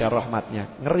kok nggak ada rahmatnya,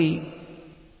 ngeri.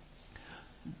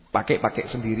 Pakai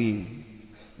sendiri.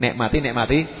 Nikmati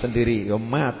sendiri. Yo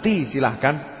mati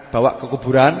silahkan, bawa ke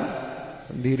kuburan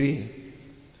sendiri.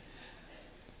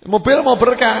 Mobil mau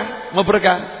berkah.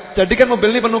 Jadikan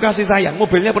mobil ini penuh kasih sayang.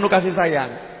 Mobilnya penuh kasih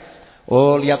sayang.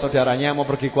 Oh, lihat saudaranya mau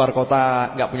pergi keluar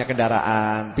kota, nggak punya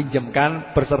kendaraan,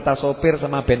 pinjamkan berserta sopir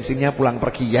sama bensinnya pulang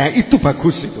pergi. Ya itu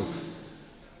bagus itu.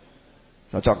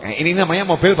 Cocok. Ini namanya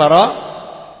mobil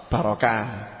barokah.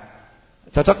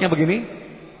 Cocoknya begini?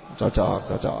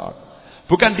 Cocok.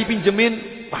 Bukan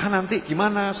dipinjemin, nanti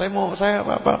gimana? Saya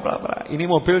Ini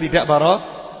mobil tidak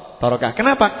barokah.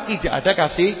 Kenapa? Tidak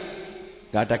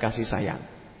ada kasih sayang.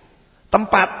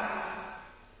 Tempat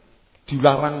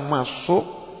dilarang masuk,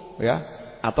 ya.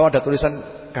 Atau ada tulisan,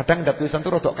 kadang ada tulisan itu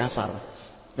rodok kasar.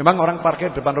 Memang orang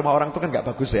parkir depan rumah orang itu kan nggak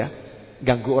bagus ya.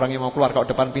 Ganggu orang yang mau keluar kalau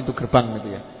depan pintu gerbang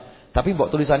gitu ya. Tapi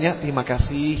mbok tulisannya, terima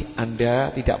kasih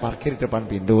Anda tidak parkir di depan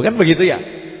pintu. Kan begitu ya?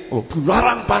 Oh,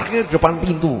 dilarang parkir depan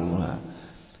pintu. Nah,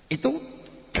 itu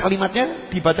kalimatnya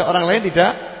dibaca orang lain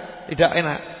tidak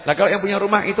enak. Nah, kalau yang punya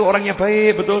rumah itu orangnya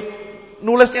baik, betul.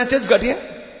 Nulisnya aja juga dia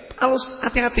halus,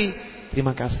 hati-hati.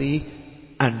 Terima kasih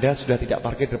Anda sudah tidak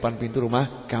parkir depan pintu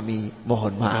rumah kami.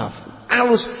 Mohon maaf.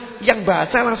 Halus. Yang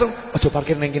baca langsung, ojo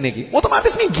parkir neng-neng.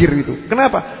 Otomatis minggir itu.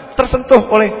 Kenapa? Tersentuh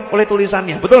oleh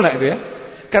tulisannya. Betul enggak itu ya?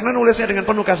 Karena nulisnya dengan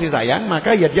penuh kasih sayang,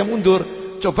 maka ya dia mundur.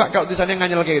 Coba kalau tulisannya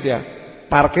nganyel kayak gitu ya.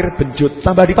 Parkir benjut,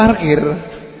 tambah diparkir.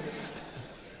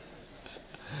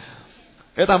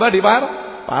 Tambah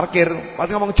parkir. Pas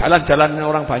ngomong jalan-jalan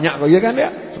orang banyak kok, ya kan ya?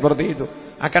 Seperti itu.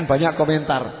 Akan banyak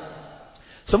komentar.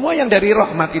 Semua yang dari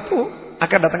rahmat itu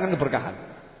akan datangkan keberkahan.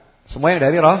 Semua yang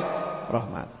dari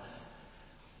rahmat.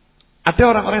 Ada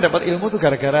orang-orang yang dapat ilmu itu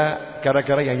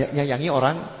gara-gara nyayangi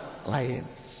orang lain.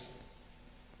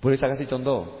 Boleh saya kasih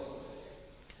contoh?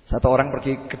 Satu orang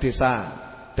pergi ke desa,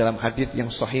 dalam hadits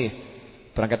yang sahih,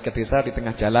 berangkat ke desa, di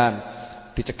tengah jalan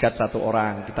dicegat satu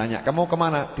orang, ditanya, "Kamu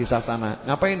kemana?" "Desa sana."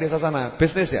 "Ngapain desa sana?"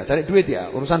 "Bisnis ya, cari duit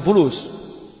ya, urusan fulus."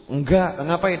 "Enggak,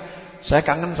 ngapain?" "Saya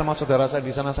kangen sama saudara saya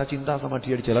di sana, saya cinta sama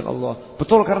dia di jalan Allah."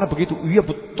 "Betul karena begitu?" "Iya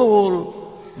betul.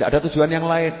 Tidak ada tujuan yang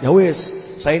lain." "Ya wis,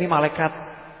 saya ini malaikat,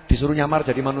 disuruh nyamar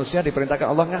jadi manusia,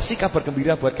 diperintahkan Allah ngasih kabar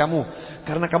gembira buat kamu.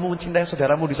 Karena kamu mencintai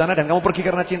saudaramu di sana dan kamu pergi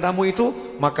karena cintamu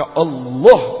itu, maka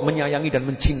Allah menyayangi dan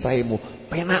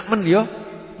mencintaimu." Penak men ya.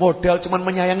 Modal cuman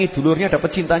menyayangi dulurnya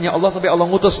dapat cintanya Allah sampai Allah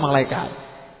ngutus malaikat.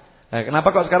 Nah,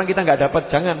 kenapa kok sekarang kita nggak dapat?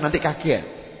 Jangan nanti kaget.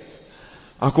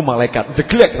 Aku malaikat,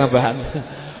 jeglek tambahan.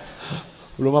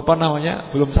 Belum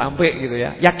sampai gitu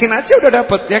ya. Yakin aja udah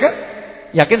dapat, ya kan?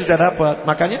 Yakin sudah dapat.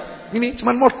 Makanya ini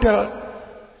cuman modal.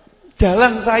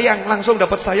 Jalan sayang, langsung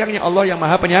dapat sayangnya Allah yang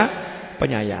Maha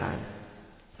Penyayang.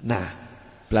 Nah,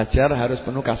 belajar harus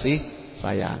penuh kasih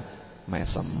sayang.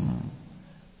 Mesem.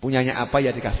 Punyanya apa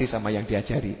ya dikasih sama yang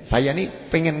diajari. Saya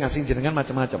nih pengen ngasih jenengan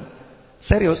macam-macam.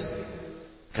 Serius.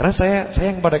 Karena saya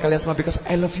sayang pada kalian semua because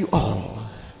I love you all.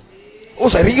 Oh,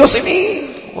 serius ini.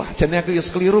 Wah, jane aku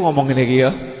keliru ngomong ini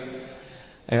ya.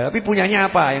 Tapi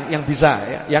punyanya apa yang bisa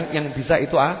ya? Yang bisa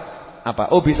itu apa?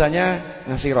 Oh, bisanya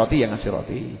ngasih roti ya ngasih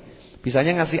roti.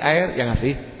 Bisanya ngasih air, ya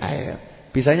ngasih air.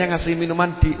 Bisanya ngasih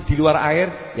minuman di luar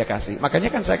air, ya kasih. Makanya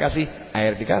kan saya kasih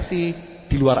air dikasih,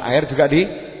 di luar air juga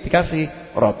dikasih.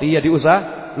 Roti ya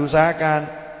diusahakan.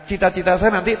 Cita-cita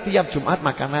saya nanti tiap Jumat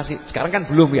makan nasi. Sekarang kan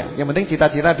belum ya. Yang penting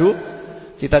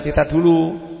cita-cita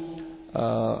dulu.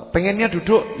 Pengennya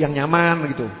duduk yang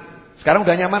nyaman gitu. Sekarang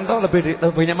udah nyaman toh,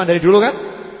 lebih nyaman dari dulu kan?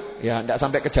 Ya, enggak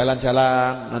sampai ke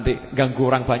jalan-jalan, nanti ganggu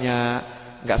orang banyak,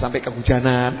 enggak sampai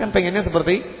kehujanan. Kan pengennya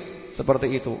seperti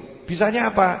itu.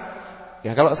 Bisanya apa?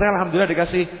 Ya kalau saya alhamdulillah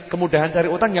dikasih kemudahan cari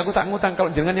utang, ya aku tak ngutang.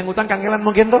 Kalau jangan yang ngutang kangelan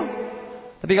mungkin toh.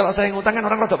 Tapi kalau saya ngutang kan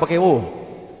orang rodok pekewo.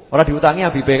 Orang diutangi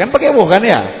Habibe kan pekewo kan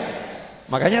ya.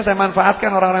 Makanya saya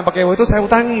manfaatkan orang-orang yang pekewo itu saya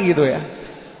utangi gitu ya.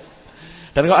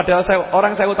 Dan kalau ada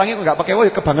orang saya utangi kok enggak pekewo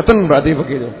ya kebangetan berarti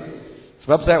begitu.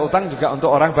 Sebab saya utang juga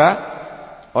untuk orang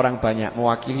banyak,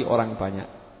 mewakili orang banyak.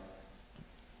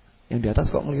 Yang di atas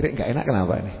kok ngelirik enggak enak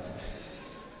kenapa ini?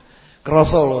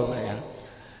 Kroso loh saya.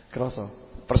 Kroso.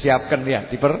 Persiapkan ya,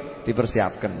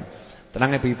 dipersiapkan.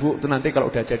 Tenang ibu-ibu, itu nanti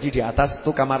kalau udah jadi di atas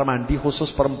itu kamar mandi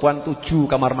khusus perempuan 7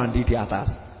 kamar mandi di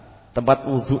atas. Tempat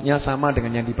wudhunya sama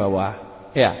dengan yang di bawah.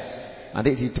 Ya.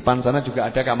 Nanti di depan sana juga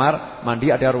ada kamar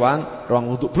mandi, ada ruang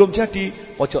wudhu. Belum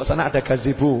jadi. Pojok sana ada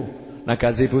gazebo. Nah,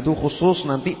 gazebo itu khusus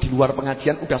nanti di luar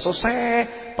pengajian udah selesai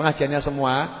pengajiannya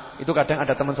semua. Itu kadang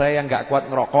ada teman saya yang enggak kuat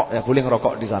ngerokok, ya boleh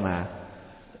ngerokok di sana.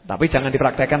 Tapi jangan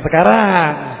dipraktekkan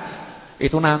sekarang.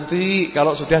 Itu nanti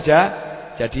kalau sudah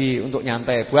jadi untuk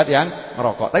nyantai buat yang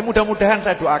ngerokok. Tapi mudah-mudahan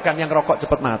saya doakan yang ngerokok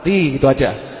cepat mati, itu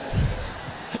aja.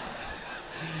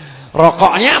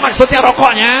 Rokoknya maksudnya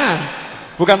rokoknya,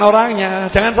 bukan orangnya.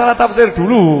 Jangan salah tafsir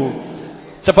dulu.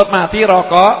 Cepat mati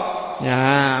rokoknya.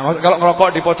 Kalau ngerokok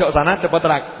di pojok sana cepat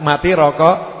mati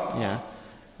rokoknya.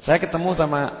 Saya ketemu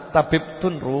sama Tabib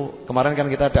Tunru. Kemarin kan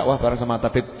kita dakwah bareng sama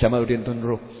Tabib Jamaluddin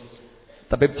Tunru.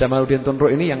 Tabib Jamaluddin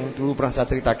Tunru ini yang dulu pernah saya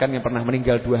ceritakan, yang pernah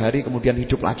meninggal 2 hari kemudian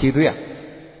hidup lagi itu ya.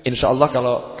 Insya Allah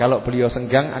kalau beliau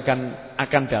senggang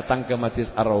akan datang ke Masjid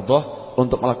Ar-Raudhah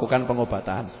untuk melakukan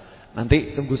pengobatan.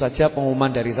 Nanti tunggu saja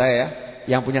pengumuman dari saya ya.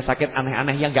 Yang punya sakit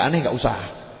aneh-aneh, yang enggak aneh enggak usah.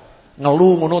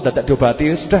 Ngeluh ngono dadak diobati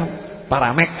sudah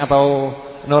Paramek atau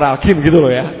Neuralgin gitu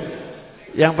loh ya.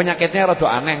 Yang penyakitnya rada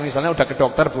aneh, misalnya udah ke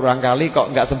dokter berulang kali kok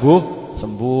enggak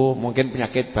sembuh, mungkin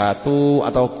penyakit batu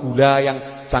atau gula yang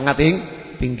sangat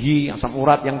tinggi, asam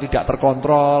urat yang tidak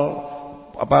terkontrol,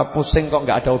 pusing kok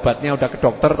enggak ada obatnya, udah ke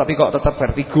dokter tapi kok tetap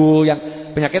vertigo, yang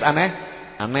penyakit aneh.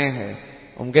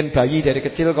 Mungkin bayi dari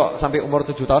kecil kok sampai umur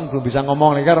 7 tahun belum bisa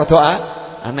ngomong, kan rada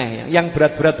aneh. Yang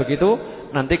berat-berat begitu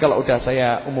nanti kalau udah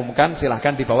saya umumkan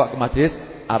silahkan dibawa ke Masjid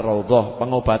Ar-Raudhah.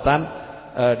 Pengobatan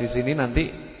di sini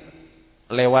nanti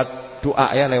lewat doa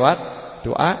ya, lewat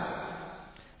doa.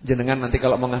 Jenengan nanti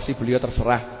kalau mau ngasih beliau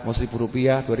terserah, mau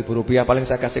Rp1.000, Rp2.000, paling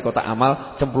saya kasih kotak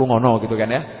amal cemplungono gitu kan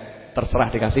ya.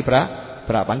 Terserah dikasih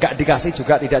berapa. Enggak dikasih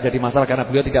juga tidak jadi masalah karena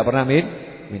beliau tidak pernah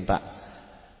minta.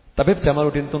 Tapi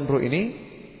Jamaluddin Tunru ini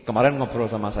kemarin ngobrol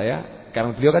sama saya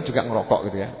karena beliau kan juga ngerokok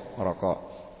gitu ya, ngerokok.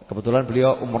 Kebetulan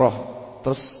beliau umroh,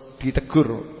 terus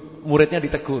ditegur, muridnya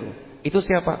ditegur. Itu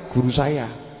siapa? Guru saya.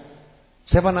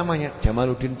 Siapa namanya?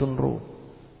 Jamaluddin Tunru.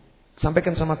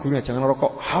 Sampaikan sama gurunya jangan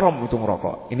ngerokok, haram itu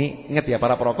ngerokok. Ini ingat ya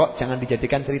para perokok, jangan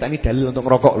dijadikan cerita ini dalil untuk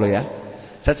ngerokok loh ya.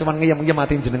 Saya cuma ngiyem-ngiyem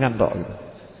matiin jenengan tok gitu.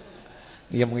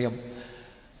 Ngiyem-ngiyem.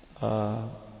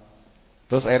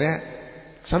 Terus akhirnya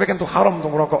sampaikan tuh haram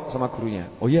untuk ngerokok sama gurunya.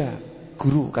 Oh iya,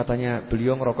 guru katanya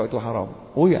beliau ngerokok itu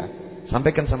haram. Oh iya,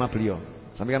 sampaikan sama beliau.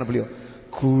 Sampaikan sama beliau.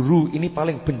 Guru ini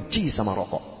paling benci sama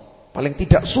rokok. Paling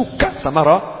tidak suka sama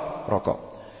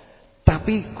rokok.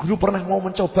 Tapi guru pernah mau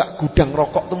mencoba gudang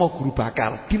rokok itu mau guru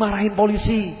bakar, dimarahin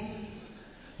polisi.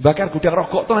 Bakar gudang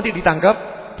rokok itu nanti ditangkap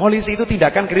polisi, itu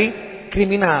tindakan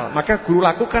kriminal. Maka guru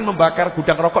lakukan membakar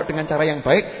gudang rokok dengan cara yang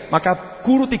baik. Maka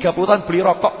guru 30 tahun beli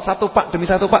rokok 1 pak demi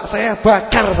 1 pak, saya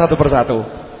bakar 1 persatu.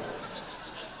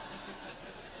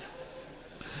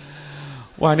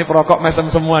 Wah ini perokok mesem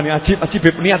semua nih,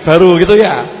 ajib niat baru gitu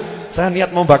ya. Saya niat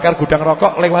mau bakar gudang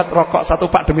rokok lewat rokok 1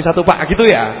 pak demi 1 pak gitu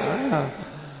ya.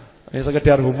 Ini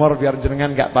sekedar humor biar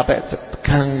jenengan enggak pakai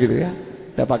tegang gitu ya.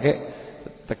 Enggak pakai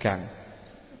tegang.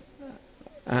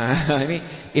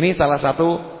 Ini salah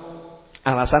satu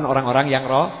alasan orang-orang yang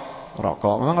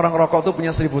rokok. Memang orang rokok itu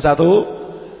punya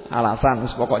 1001 alasan.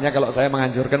 Pokoknya kalau saya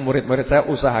menganjurkan murid-murid saya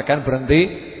usahakan berhenti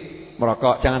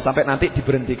merokok. Jangan sampai nanti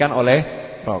diberhentikan oleh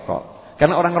rokok.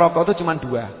 Karena orang rokok itu cuma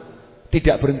 2.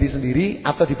 Tidak berhenti sendiri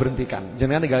atau diberhentikan.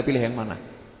 Jenengan tinggal pilih yang mana.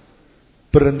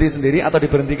 Berhenti sendiri atau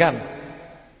diberhentikan.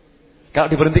 Kalau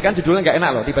diberhentikan judulnya enggak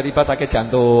enak loh, tiba-tiba sakit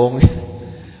jantung,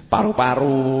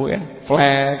 paru-paru, ya,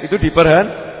 flek, itu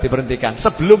diberhentikan.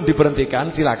 Sebelum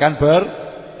diberhentikan silakan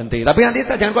berhenti. Tapi nanti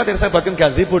jangan khawatir, saya buatkan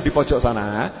gazebo di pojok sana,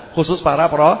 khusus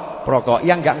para perokok.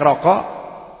 Yang enggak ngerokok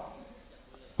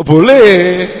boleh.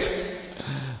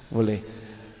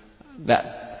 Enggak,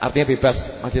 artinya bebas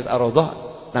Masjid Ar-Raudhah.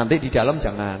 Nanti di dalam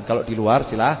jangan, kalau di luar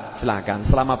silakan.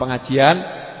 Selama pengajian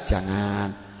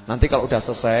jangan. Nanti kalau udah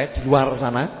selesai di luar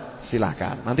sana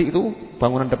silakan. Nanti itu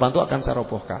bangunan depan itu akan saya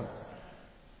robohkan.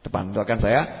 Depan itu akan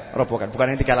saya robohkan.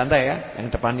 Bukan yang 3 lantai ya, yang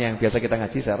depannya yang biasa kita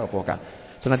ngaji saya robohkan.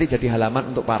 Itu nanti jadi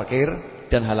halaman untuk parkir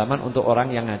dan halaman untuk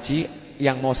orang yang ngaji,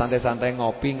 yang mau santai-santai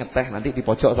ngopi, ngeteh nanti di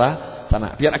pojok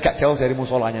sana. Biar agak jauh dari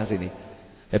musolanya sini.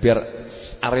 Ya biar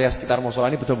area sekitar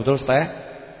musola ini betul-betul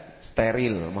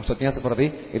steril. Maksudnya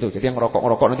seperti itu. Jadi yang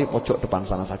ngerokok nanti pojok depan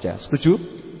sana saja. Setuju?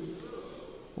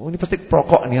 Oh ini pasti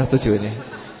perokok nih yang setuju ini.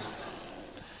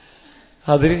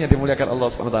 Hadirin yang dimuliakan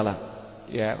Allah SWT.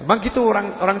 Ya, memang gitu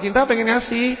orang cinta pengen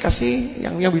kasih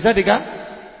yang bisa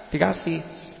dikasih.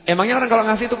 Emangnya orang kalau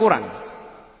ngasih itu kurang?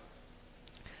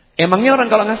 Emangnya orang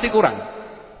kalau ngasih kurang?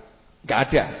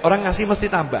 Gak ada. Orang ngasih mesti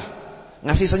tambah.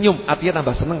 Ngasih senyum artinya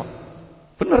tambah seneng.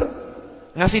 Bener.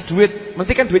 Ngasih duit,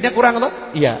 nanti kan duitnya kurang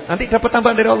toh? Iya, nanti dapat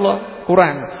tambahan dari Allah.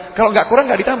 Kurang. Kalau enggak kurang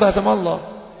enggak ditambah sama Allah.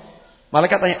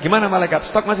 Malaikat tanya, "Gimana malaikat?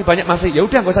 Stok masih banyak?" "Masih." Ya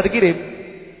udah enggak usah dikirim.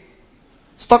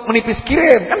 Stok menipis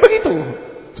kirim, kan begitu.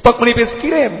 Stok menipis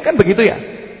kirim, kan begitu ya.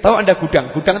 Tahu Anda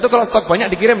gudang? Gudang itu kalau stok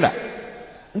banyak dikirim enggak?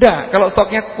 Enggak. Kalau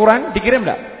stoknya kurang dikirim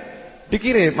enggak?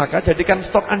 Dikirim. Maka jadikan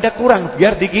stok Anda kurang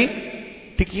biar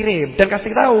dikirim dan kasih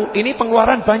tahu, ini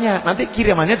pengeluaran banyak, nanti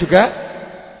kirimannya juga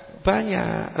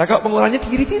banyak. Nah, kalau pengeluarannya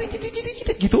dikiri-kiri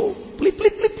gitu, pelit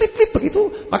begitu,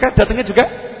 maka datangnya juga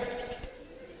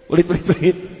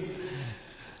pelit.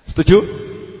 Setuju?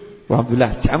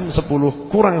 Alhamdulillah, jam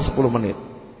 10 kurang 10 menit.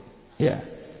 Ya,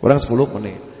 kurang 10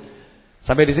 menit.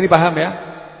 Sampai di sini paham ya?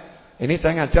 Ini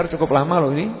saya ngajar cukup lama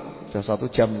loh ini. Sudah 1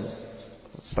 jam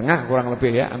setengah kurang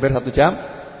lebih ya, hampir 1 jam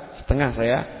setengah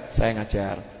saya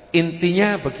ngajar.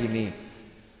 Intinya begini.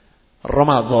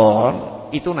 Ramadan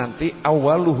itu nanti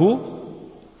awaluhu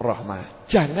rahmah.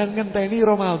 Jangan ngenteni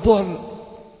Ramadan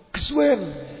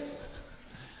kesuwen.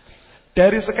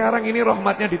 Dari sekarang ini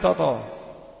rahmatnya ditoto.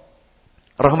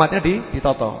 Rahmatnya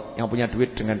ditoto. Yang punya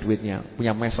duit dengan duitnya,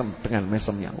 punya mesem dengan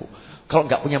mesemnya. Kalau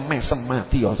enggak punya mesem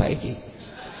mati ya saiki.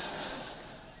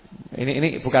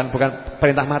 Ini bukan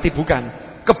perintah mati,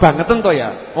 bukan. Kebangetan toh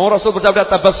ya. Oh, Rasul bersabda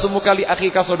tabassumuka li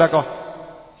akhika sedekah.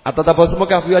 Atau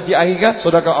tabassumuka fi wajhi akhika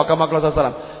sedekah.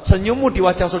 Senyummu di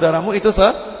wajah saudaramu itu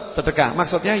sedekah.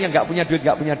 Maksudnya yang enggak punya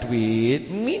duit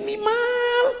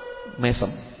minimal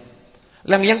mesem.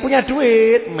 Yang punya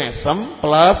duit mesem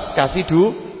plus kasih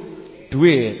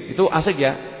duit. Itu asik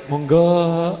ya.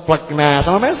 Monggo plek nah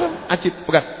sama mesem ajib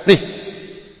bukan. Nih.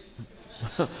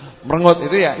 Merengut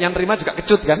itu ya, yang terima juga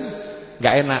kecut kan?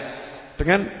 Enggak enak.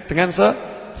 Dengan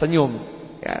senyum.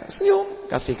 Ya, senyum,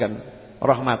 kasihkan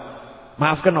rahmat.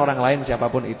 Maafkan orang lain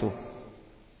siapapun itu.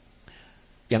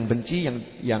 Yang benci,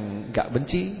 yang enggak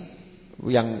benci,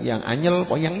 yang anyel,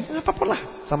 yang apapun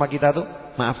lah sama kita tuh,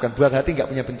 maafkan. Buat hati enggak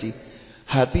punya benci.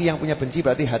 Hati yang punya benci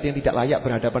berarti hati yang tidak layak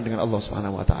berhadapan dengan Allah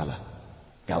Subhanahu wa taala.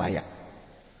 Enggak layak.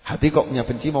 Hati kok punya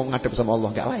benci mau ngadep sama Allah,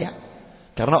 enggak layak.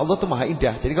 Karena Allah tuh maha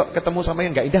indah. Jadi kok ketemu sama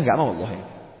yang enggak indah enggak mau Allah ya.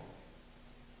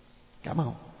 Enggak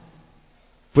mau.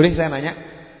 Boleh saya nanya?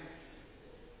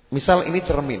 Misal ini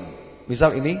cermin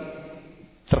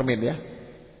ya.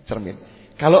 Cermin.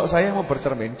 Kalau saya mau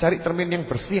bercermin, cari cermin yang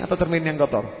bersih atau cermin yang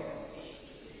kotor?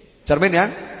 Cermin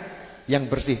yang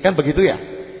bersih, kan begitu ya?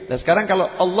 Nah, sekarang kalau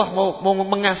Allah mau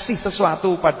mengasih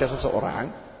sesuatu pada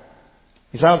seseorang,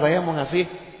 misal saya mau ngasih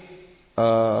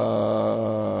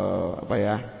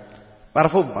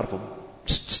parfum.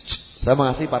 Saya mau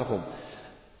ngasih parfum.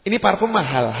 Ini parfum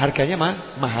mahal, harganya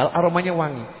mahal, aromanya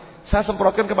wangi. Saya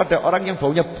semprotkan kepada orang yang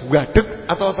baunya badek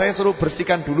atau saya suruh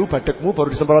bersihkan dulu badekmu baru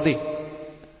disemproti?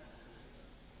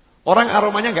 Orang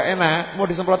aromanya enggak enak, mau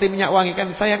disemproti minyak wangi,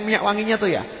 kan sayang minyak wanginya tuh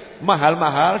ya.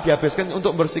 Mahal-mahal dihabiskan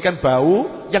untuk membersihkan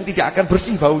bau yang tidak akan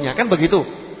bersih baunya, kan begitu.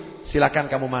 Silakan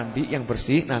kamu mandi yang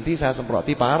bersih, nanti saya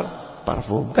semproti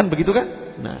parfum. Kan begitu kan?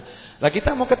 Nah,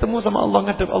 kita mau ketemu sama Allah,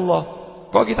 ngadep Allah.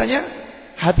 Kok kitanya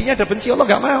hatinya ada benci, Allah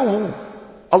enggak mau.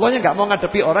 Allahnya enggak mau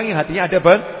ngadepi orang yang hatinya ada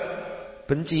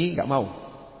benci, enggak mau.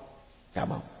 Enggak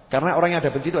mau. Karena orang yang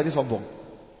ada benci itu artinya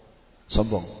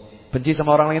sombong. Benci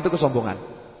sama orang lain itu kesombongan.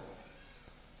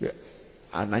 Ya.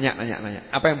 Nanya.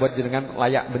 Apa yang buat jenengan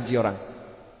layak benci orang?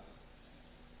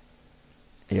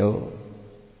 Ayo.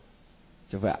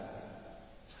 Coba.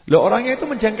 Loh, orangnya itu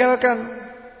menjengkelkan.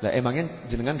 Lah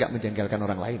emangnya jenengan enggak menjengkelkan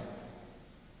orang lain?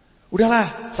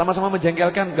 Udahlah, sama-sama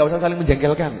menjengkelkan, enggak usah saling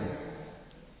menjengkelkan.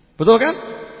 Betul kan?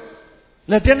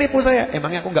 Lah dia nipu saya,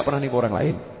 emangnya aku enggak pernah nipu orang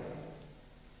lain?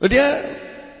 Loh, dia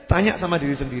tanya sama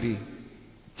diri sendiri.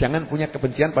 Jangan punya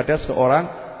kebencian pada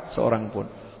seorang pun.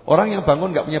 Orang yang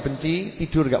bangun enggak punya benci,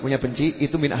 tidur enggak punya benci,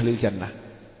 itu min ahlil jannah.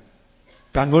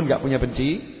 Bangun enggak punya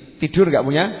benci, tidur enggak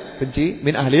punya benci,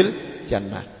 min ahlil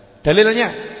jannah.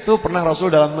 Dalilnya, itu pernah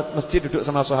Rasul dalam masjid duduk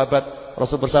sama sahabat.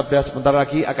 Rasul bersabda, sebentar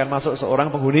lagi akan masuk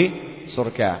seorang penghuni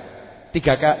surga.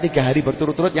 3 hari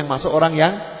berturut-turut yang masuk orang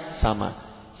yang sama.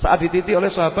 Saat dititi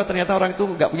oleh sahabat, ternyata orang itu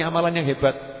enggak punya amalan yang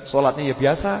hebat. Salatnya ya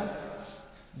biasa,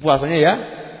 puasanya ya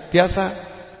biasa.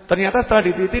 Ternyata setelah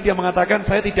dititi dia mengatakan,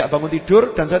 saya tidak bangun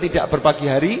tidur dan saya tidak berpagi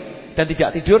hari dan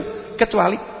tidak tidur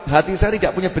kecuali hati saya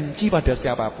tidak punya benci pada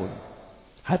siapapun.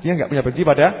 Hatinya enggak punya benci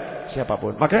pada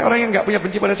siapapun. Makanya orang yang enggak punya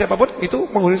benci pada siapapun itu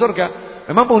penghuni surga.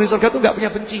 Memang penghuni surga itu enggak punya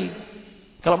benci.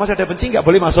 Kalau masih ada benci enggak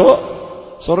boleh masuk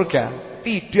surga.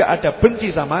 Tidak ada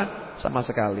benci sama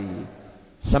sekali.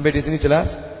 Sampai di sini jelas?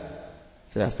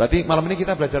 Jelas. Berarti malam ini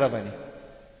kita belajar apa ini?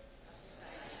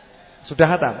 Sudah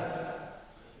khatam?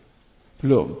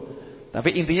 Belum.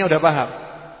 Tapi intinya udah paham.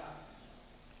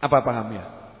 Apa pahamnya?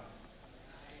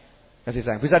 Kasih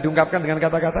sayang. Bisa diungkapkan dengan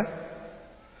kata-kata?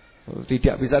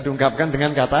 Tidak bisa diungkapkan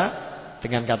dengan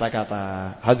kata-kata.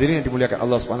 Hadirin yang dimuliakan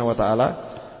Allah Subhanahu wa taala,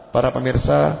 para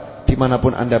pemirsa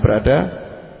dimanapun Anda berada,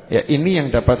 ya ini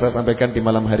yang dapat saya sampaikan di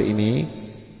malam hari ini.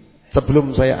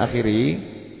 Sebelum saya akhiri,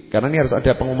 karena ini harus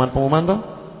ada pengumuman toh.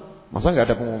 Masa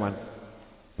enggak ada pengumuman?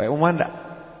 Pengumuman enggak?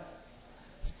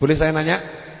 Boleh saya nanya?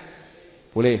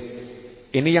 Boleh.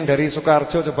 Ini yang dari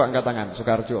Sukoharjo coba angkat tangan.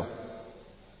 Sukoharjo.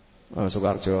 Oh,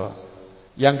 Sukoharjo.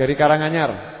 Yang dari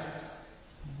Karanganyar.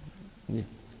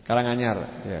 Karanganyar.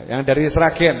 Ya. Yang dari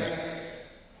Sragen.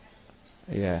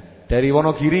 Ya. Dari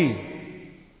Wonogiri.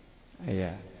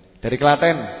 Ya. Dari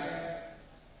Klaten.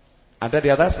 Ada di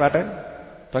atas Klaten?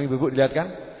 Tolong ibu-ibu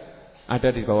dilihatkan. Ada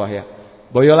di bawah ya.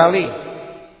 Boyolali.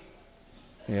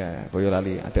 Ya,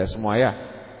 Boyolali. Ada semua ya.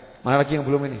 Mana lagi yang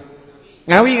belum ini?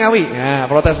 Ngawi. Nah,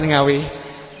 protes nih Ngawi.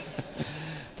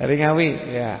 Dari Ngawi,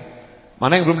 ya.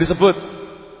 Mana yang belum disebut?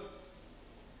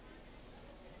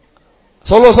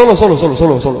 Solo.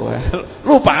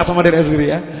 Lupa sama diri sendiri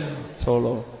ya.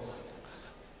 Solo.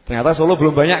 Ternyata Solo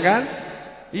belum banyak kan?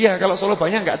 Iya, kalau Solo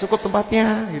banyak nggak cukup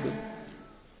tempatnya gitu.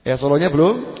 Ya, Solonya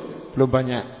belum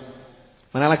banyak.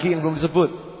 Mana lagi yang belum disebut?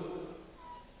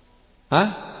 Hah?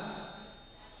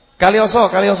 Kalioso.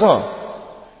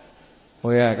 Oh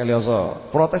ya, Kalioso.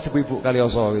 Protes ibu-ibu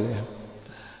Kalioso gitu ya.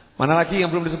 Mana lagi yang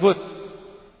belum disebut?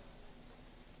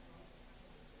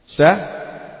 Sudah?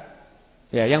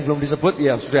 Ya, yang belum disebut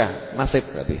ya sudah, nasib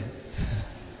berarti.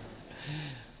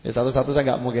 Ya satu-satu saya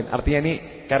nggak mungkin. Artinya ini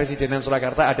Karesidenan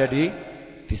Surakarta ada di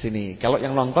sini. Kalau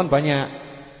yang nonton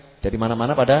banyak. Jadi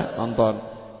mana-mana pada nonton.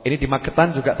 Ini di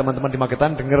Magetan juga teman-teman di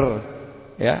Magetan dengar.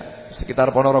 Ya,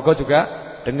 sekitar Ponorogo juga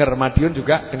dengar, Madiun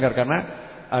juga dengar karena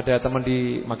ada teman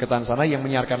di Magetan sana yang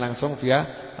menyiarkan langsung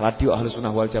via radio Ahlus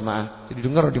Sunnah wal Jamaah. Jadi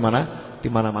dengar di mana? Di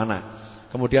mana-mana.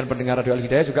 Kemudian pendengar Radio Al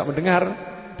Hidayah juga mendengar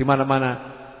di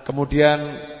mana-mana. Kemudian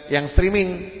yang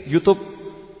streaming YouTube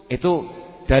itu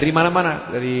dari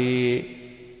mana-mana, dari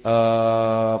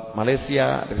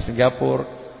Malaysia, dari Singapura.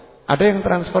 Ada yang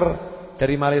transfer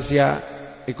dari Malaysia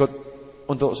ikut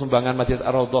untuk sumbangan Masjid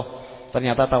Ar-Raudhah.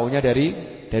 Ternyata tahunya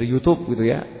dari YouTube gitu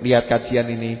ya. Lihat kajian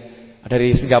ini.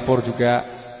 Dari Singapura juga.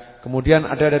 Kemudian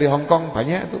ada dari Hong Kong,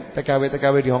 banyak tuh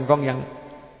TKW di Hong Kong yang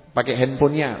pakai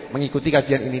handphonenya mengikuti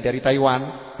kajian ini. Dari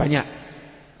Taiwan banyak.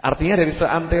 Artinya dari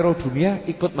seantero dunia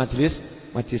ikut majelis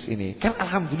ini. Kan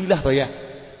alhamdulillah toh ya.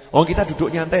 Oh, kita duduk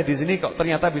nyantai di sini kok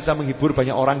ternyata bisa menghibur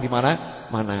banyak orang di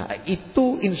mana-mana.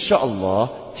 Itu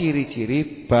insyaallah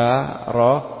ciri-ciri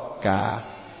barokah.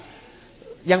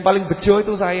 Yang paling bejo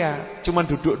itu saya, cuman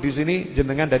duduk di sini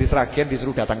jenengan dari Sragen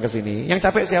disuruh datang ke sini. Yang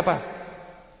capek siapa?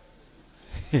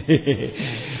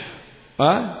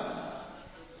 Hah?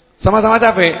 Sama-sama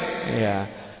capek. Ya.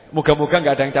 Moga-moga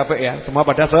enggak ada yang capek ya. Semua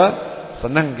pada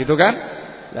senang gitu kan?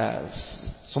 Nah,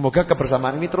 semoga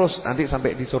kebersamaan ini terus nanti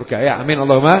sampai di surga ya. Amin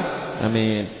Allahumma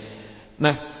amin.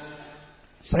 Nah,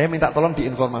 saya minta tolong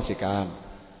diinformasikan.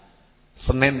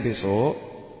 Senin besok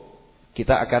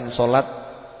kita akan sholat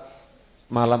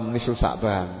malam nisfu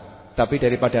Sa'ban. Tapi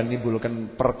daripada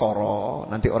menimbulkan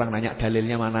perkara, nanti orang nanya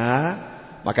dalilnya mana,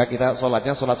 maka kita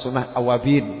sholatnya sholat sunnah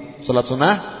awabin. Sholat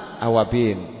sunnah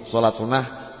awabin. Sholat sunnah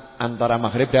antara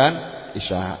maghrib dan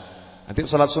isya. Nanti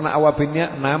sholat sunnah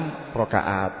awabinnya 6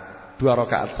 rakaat. 2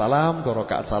 rakaat salam, 2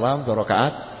 rakaat salam, 2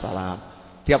 rakaat salam.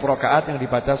 Tiap rakaat yang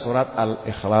dibaca surat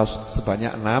Al-Ikhlas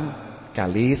sebanyak 6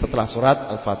 kali setelah surat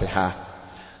Al-Fatihah.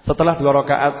 Setelah 2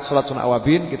 rakaat sholat sunnah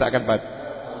awabin kita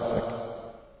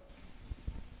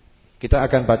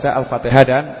akan baca Al-Fatihah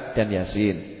dan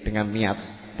Yasin dengan niat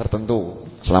tertentu.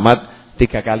 Selamat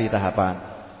 3 kali tahapan.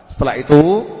 Setelah itu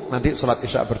nanti sholat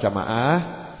isya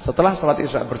berjamaah. Setelah sholat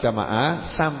isya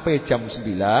berjamaah sampai jam 9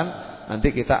 nanti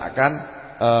kita akan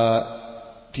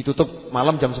ditutup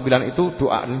malam jam 9 itu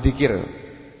doa dan zikir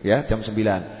ya jam 9.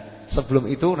 Sebelum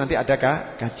itu nanti ada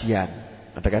kajian.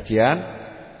 Ada kajian,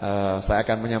 saya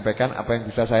akan menyampaikan apa yang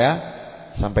bisa saya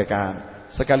sampaikan.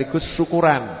 Sekaligus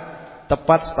syukuran.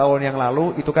 Tepat setahun yang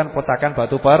lalu itu kan peletakan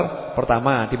batu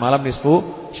pertama di malam nisfu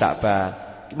Sya'ban.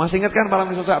 Masih ingat kan malam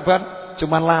nisfu Sya'ban?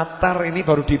 Cuman latar ini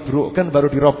baru dibrukkan,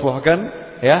 baru dirobohkan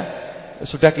ya.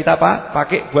 Sudah kita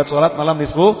pakai buat sholat malam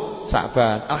nisfu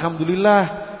Sya'ban. Alhamdulillah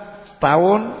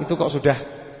setahun itu kok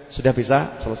sudah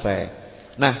bisa selesai.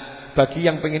 Nah, bagi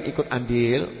yang pengen ikut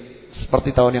andil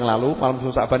seperti tahun yang lalu malam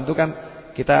nisfu Sya'ban itu kan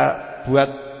kita buat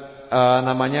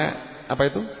namanya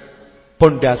apa itu?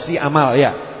 Pondasi amal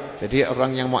ya. Jadi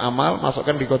orang yang mau amal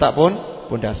masukkan di kotak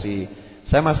pondasi.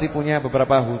 Saya masih punya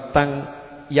beberapa hutang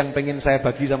yang pengen saya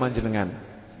bagi sama jenengan.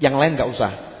 Yang lain enggak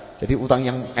usah. Jadi utang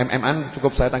yang MM-an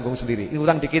cukup saya tanggung sendiri. Ini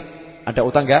utang dikit, ada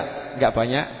utang enggak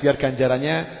banyak, biar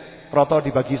ganjarannya roto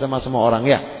dibagi sama semua orang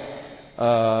ya.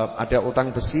 Ada utang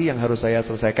besi yang harus saya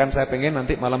selesaikan. Saya pengen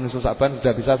nanti malam nisfu Sa'ban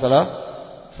sudah bisa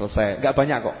selesai. Enggak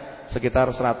banyak kok, sekitar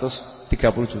 130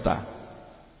 juta.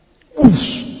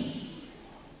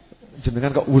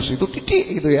 Jenengan kok itu titik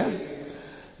gitu ya.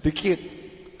 Dikit.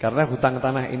 Karena hutang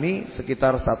tanah ini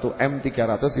sekitar 1 M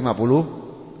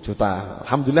 350 juta.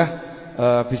 Alhamdulillah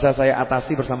bisa saya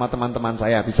atasi bersama teman-teman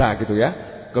saya, bisa gitu ya.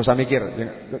 Gak usah mikir,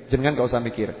 jenengan gak usah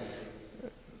mikir.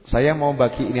 Saya mau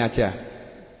bagi ini aja,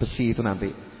 besi itu nanti.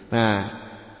 Nah,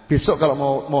 besok kalau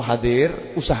mau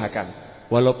hadir, usahakan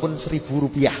walaupun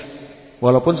Rp1.000,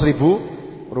 walaupun Rp1.000,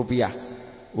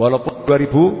 walaupun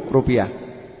Rp2.000.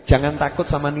 Jangan takut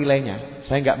sama nilainya.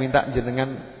 Saya nggak minta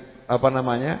jenengan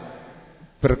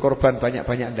berkorban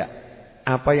banyak-banyak, enggak.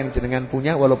 Apa yang jenengan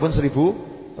punya walaupun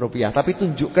Rp1.000, tapi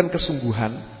tunjukkan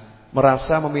kesungguhan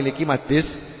merasa memiliki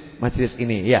majlis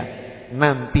ini ya.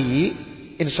 Nanti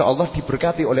insya Allah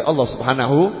diberkati oleh Allah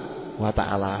Subhanahu wa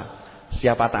taala.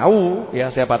 Siapa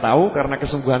tahu karena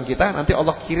kesungguhan kita nanti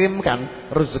Allah kirimkan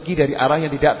rezeki dari arah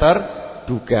yang tidak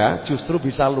terduga, justru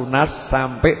bisa lunas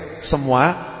sampai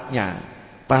semuanya.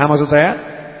 Paham maksud saya?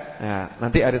 Nah,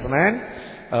 nanti hari Senin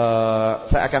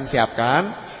saya akan siapkan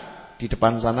di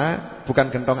depan sana, bukan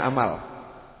gentong amal.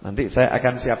 Nanti saya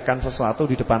akan siapkan sesuatu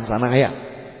di depan sana ya.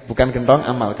 Bukan gentong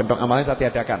amal. Gentong amalnya saya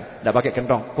tiadakan. Tidak pakai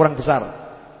gentong, kurang besar.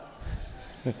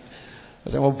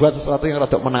 Saya mau buat sesuatu yang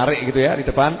rada menarik gitu ya di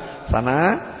depan sana.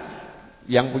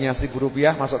 Yang punya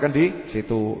Rp1.000 masukkan di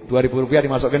situ, Rp2.000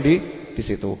 dimasukkan di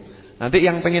situ. Nanti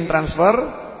yang pengen transfer,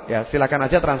 ya silakan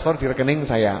aja transfer di rekening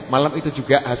saya. Malam itu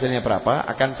juga hasilnya berapa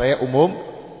akan saya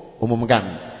umumkan.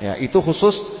 Ya, itu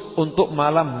khusus untuk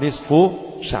malam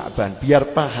nisfu Sya'ban,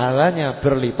 biar pahalanya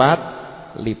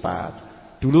berlipat-lipat.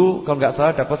 Dulu kalau nggak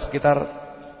salah dapat sekitar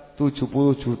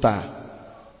 70 juta.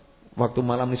 Waktu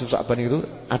malam nisfu Sya'ban itu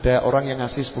ada orang yang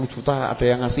ngasih 10 juta, ada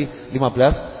yang ngasih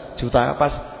 15 juta.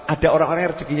 Pas ada orang-orang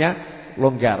yang rezekinya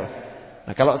longgar.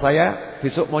 Nah, kalau saya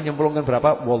besok mau nyemplungkan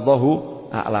berapa, wallahu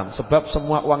a'lam. Sebab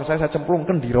semua uang saya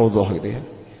cemplungkan di raudhah gitu ya.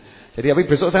 Jadi tapi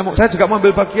besok saya juga mau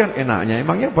ambil bagian, enaknya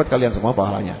emangnya buat kalian semua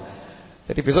pahalanya.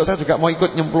 Jadi besok saya juga mau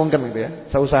ikut nyemplungkan gitu ya.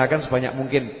 Saya usahakan sebanyak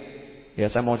mungkin.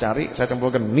 Ya saya mau cari, saya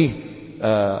cemplungkan nih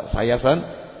saya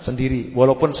sendiri.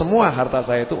 Walaupun semua harta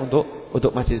saya itu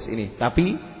untuk majelis ini,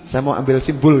 tapi saya mau ambil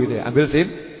simbol gitu ya, ambil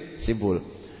simbol.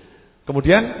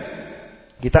 Kemudian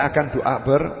kita akan doa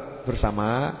bersama.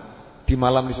 Di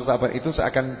malam nisfu Sya'ban itu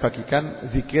saya akan bagikan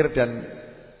zikir dan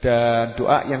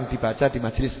doa yang dibaca di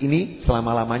majelis ini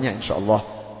selama-lamanya insyaallah.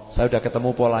 Saya sudah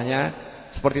ketemu polanya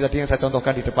seperti tadi yang saya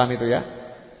contohkan di depan itu ya.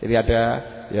 Jadi ada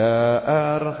ya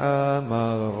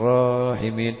arhamar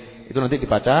rahimin. Itu nanti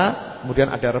dibaca,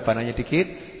 kemudian ada rebananya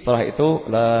dikit. Setelah itu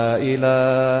la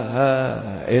ilaha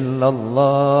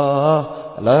illallah,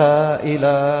 la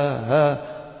ilaha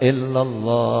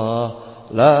illallah,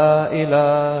 la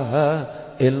ilaha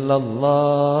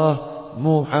illallah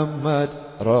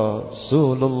Muhammad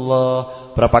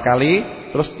Rasulullah. Berapa kali?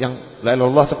 Terus yang la ilaha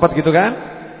illallah cepat gitu kan?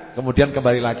 Kemudian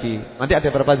kembali lagi. Nanti ada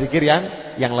beberapa zikir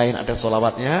yang lain, ada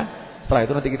sholawatnya. Setelah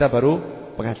itu nanti kita baru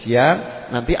pengajian.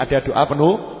 Nanti ada doa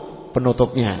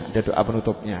penutupnya, ada doa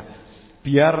penutupnya.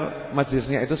 Biar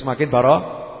majelisnya itu semakin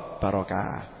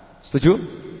barokah. Setuju?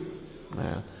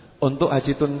 Nah, untuk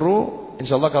Haji Tunru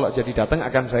insyaallah kalau jadi datang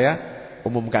akan saya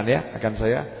umumkan ya, akan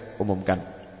saya umumkan.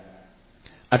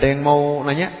 Ada yang mau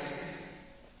nanya?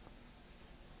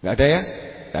 Enggak ada ya?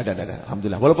 Enggak ada.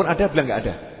 Alhamdulillah. Walaupun ada bilang enggak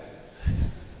ada.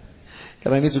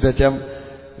 Karena ini sudah jam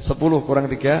 10 kurang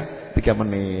 3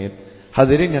 menit.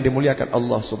 Hadirin yang dimuliakan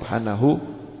Allah Subhanahu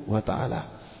wa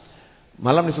taala.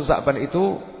 Malam nisfu Sya'ban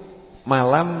itu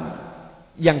malam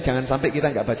yang jangan sampai kita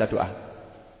enggak baca doa.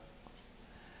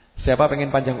 Siapa pengen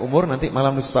panjang umur nanti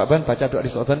malam nisfu Sya'ban baca doa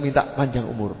di Sya'ban minta panjang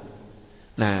umur.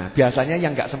 Nah, biasanya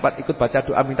yang enggak sempat ikut baca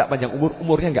doa minta panjang umur,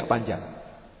 umurnya enggak panjang.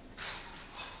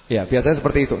 Ya, biasanya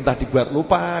seperti itu. Entah dibuat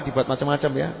lupa, dibuat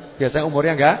macam-macam ya. Biasanya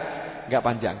umurnya enggak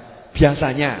panjang.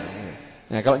 Biasanya.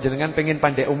 Nah, kalau jenengan pengen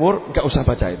panjang umur, enggak usah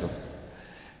baca itu.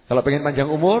 Kalau pengen panjang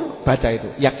umur, baca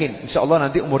itu. Yakin, insyaallah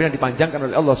nanti umurnya dipanjangkan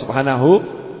oleh Allah Subhanahu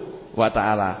wa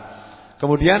taala.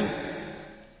 Kemudian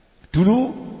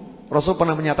dulu Rasul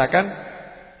pernah menyatakan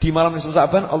di malam nisfu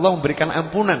Sya'ban Allah memberikan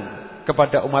ampunan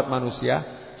kepada umat manusia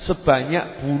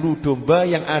sebanyak bulu domba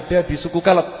yang ada di suku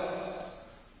Kalab.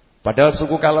 Padahal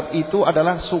suku Kalab itu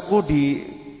adalah suku di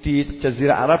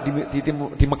Jazirah Arab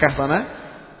di Mekah sana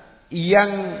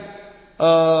yang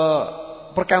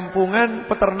perkampungan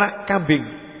peternak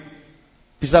kambing.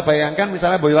 Bisa bayangkan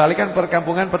misalnya Boyolali kan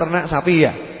perkampungan peternak sapi ya.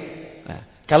 Nah,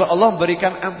 kalau Allah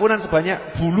memberikan ampunan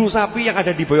sebanyak bulu sapi yang ada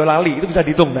di Boyolali, itu bisa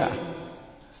dihitung enggak?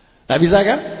 Enggak bisa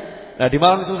kan? Nah, di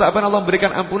malam nisfu Sya'ban Allah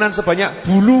memberikan ampunan sebanyak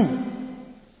bulu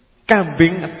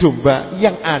kambing domba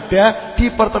yang ada di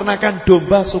peternakan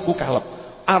domba suku Kalab.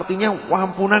 Artinya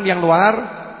ampunan yang luar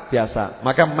biasa.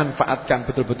 Maka manfaatkan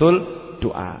betul-betul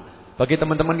doa. Bagi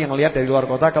teman-teman yang lihat dari luar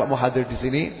kota kalau mau hadir di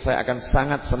sini, saya akan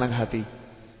sangat senang hati.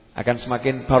 Akan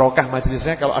semakin barokah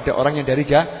majelisnya kalau ada orang yang dari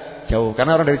jauh.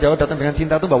 Karena orang dari jauh datang dengan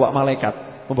cinta itu bawa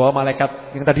malaikat. Membawa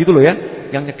malaikat yang tadi itu loh ya,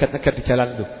 yang nyegat-nyegat di jalan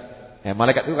itu. Ya,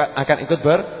 malaikat itu akan ikut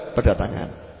berdatangan.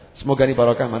 Semoga ini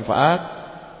barokah manfaat.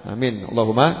 Amin.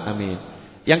 Allahumma amin.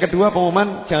 Yang kedua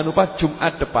pengumuman, jangan lupa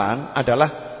Jumat depan adalah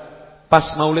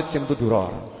pas Maulid Simtu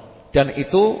Duror. Dan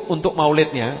itu untuk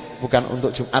maulidnya, bukan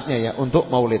untuk Jumatnya ya, untuk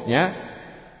maulidnya,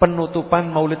 penutupan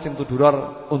Maulid Simtu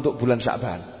Duror untuk bulan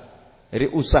Sya'ban.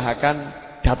 Jadi usahakan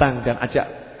datang dan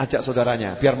ajak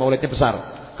saudaranya biar maulidnya besar.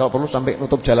 Kalau perlu sampai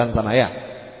nutup jalan sana ya.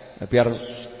 Biar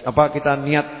kita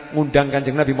niat ngundang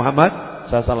Kanjeng Nabi Muhammad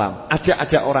SAW.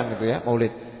 Ajak orang gitu ya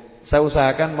maulid. Saya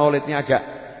usahakan maulidnya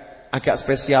agak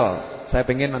spesial. Saya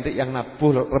pengen nanti yang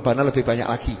nabuh rebana lebih banyak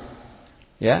lagi.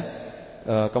 Ya.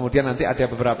 Kemudian nanti ada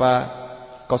beberapa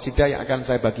qasidah yang akan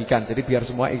saya bagikan. Jadi biar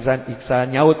semua iksa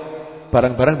nyaut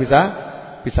bareng-bareng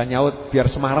bisa nyaut biar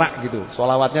semarak gitu.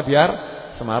 Sholawatnya biar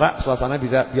semarak, suasana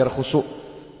biar khusyuk.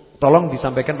 Tolong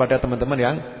disampaikan pada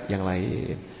teman-teman yang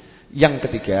lain. Yang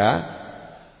ketiga,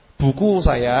 buku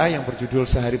saya yang berjudul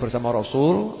Sehari Bersama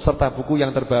Rasul serta buku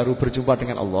yang terbaru Berjumpa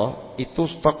Dengan Allah, itu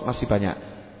stok masih banyak.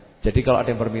 Jadi kalau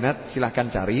ada yang berminat silahkan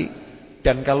cari.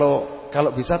 Dan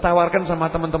kalau bisa tawarkan sama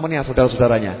teman-temannya,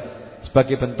 saudara-saudaranya,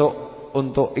 sebagai bentuk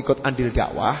untuk ikut andil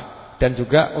dakwah dan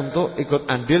juga untuk ikut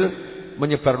andil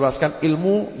menyebarluaskan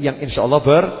ilmu yang insya Allah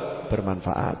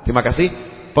bermanfaat. Terima kasih.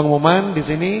 Pengumuman di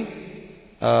sini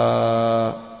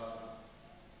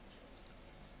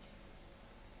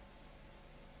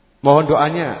mohon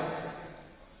doanya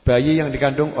bayi yang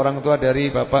dikandung orang tua dari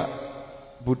Bapak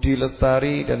Budi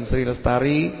Lestari dan Sri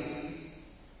Lestari,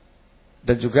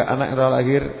 dan juga anak yang telah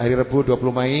lahir hari Rabu 20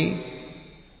 Mei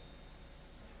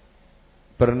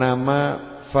bernama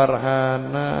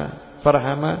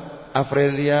Farhama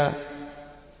Afrelia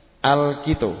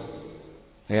Alkito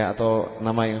ya, atau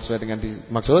nama yang sesuai dengan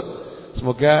dimaksud.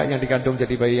 Semoga yang dikandung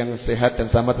jadi bayi yang sehat dan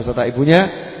selamat beserta ibunya,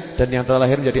 dan yang telah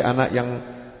lahir menjadi anak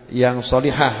yang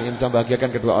solihah yang bisa membahagiakan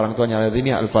kedua orang tuanya.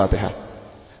 Ini Al-Fatihah.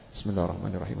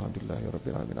 Bismillahirrahmanirrahim.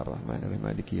 Alhamdulillahirabbil alamin arrahmanirrahim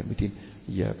maliki yaumiddin.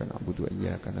 Iyyaka na'budu wa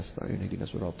iyyaka nasta'in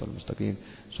ihdinas siratal mustaqim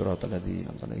siratal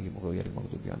ladzina an'amta 'alaihim ghairil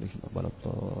maghdubi 'alaihim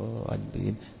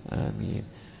waladdallin. Amin.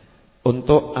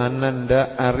 Untuk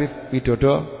Ananda Arif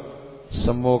Widodo,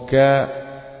 semoga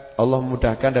Allah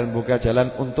memudahkan dan membuka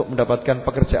jalan untuk mendapatkan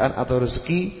pekerjaan atau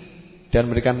rezeki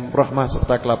dan memberikan rahmah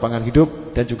serta kelapangan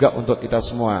hidup, dan juga untuk kita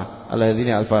semua.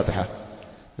 Al-Fatihah.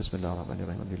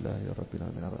 Bismillahirrahmanirrahim. Alhamdulillahirabbil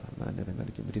alamin arrahmanirrahim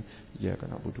maliki yaumiddin. Iyyaka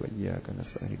na'budu wa iyyaka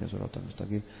nasta'in ihdinas siratal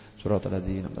mustaqim siratal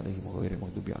ladzina an'amta 'alaihim ghairil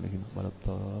maghdubi 'alaihim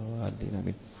waladdallin.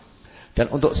 Amin. Dan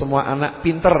untuk semua anak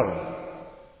pinter.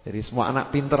 Jadi semua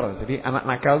anak pinter. Jadi anak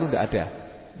nakal itu enggak ada.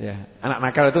 Ya, anak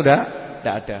nakal itu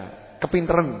enggak ada.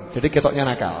 Kepinteran. Jadi ketoknya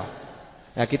nakal.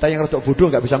 Ya, kita yang rodok bodoh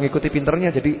enggak bisa mengikuti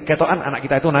pinternya, jadi ketokan anak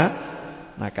kita itu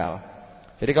nakal.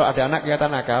 Jadi kalau ada anak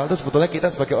kelihatan nakal, itu sebetulnya kita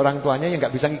sebagai orang tuanya yang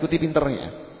enggak bisa ngikuti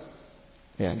pinternya.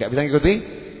 Ya, enggak bisa ngikuti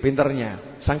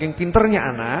pinternya. Saking pinternya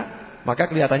anak, maka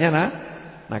kelihatannya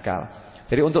nakal.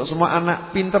 Jadi untuk semua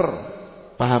anak pinter,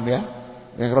 paham ya?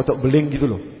 Yang rodok beling gitu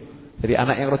loh. Jadi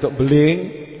anak yang rodok beling,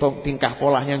 tingkah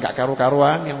polanya enggak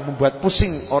karu-karuan, yang membuat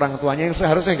pusing orang tuanya yang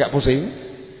seharusnya enggak pusing.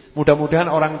 Mudah-mudahan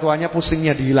orang tuanya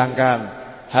pusingnya dihilangkan,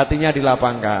 hatinya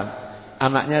dilapangkan,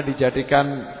 anaknya dijadikan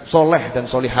soleh dan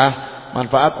solihah,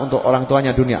 manfaat untuk orang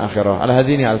tuanya dunia akhirah.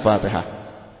 Al-Hadini Al-Fatihah.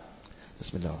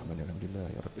 Bismillahirrahmanirrahim.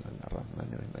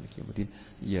 Arrahmanirrahim maliki yaumiddin.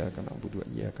 Iyyaka na'budu wa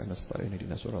iyyaka nasta'in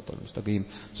ihdinas siratal mustaqim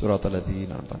siratal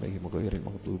ladzina an'amta 'alaihim ghairil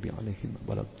maghdubi 'alaihim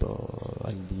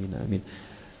waladdallin. Amin.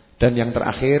 Dan yang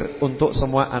terakhir, untuk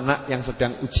semua anak yang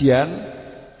sedang ujian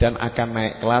dan akan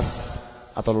naik kelas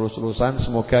atau lulus-lulusan,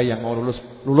 semoga yang mau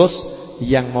lulus,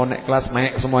 yang mau naik kelas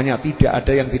naik semuanya, tidak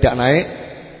ada yang tidak naik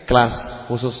kelas.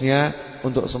 Khususnya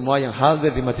untuk semua yang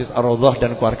hadir di Masjid Ar-Raudhah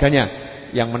dan keluarganya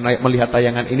yang melihat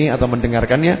tayangan ini atau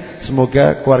mendengarkannya,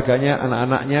 semoga keluarganya,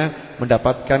 anak-anaknya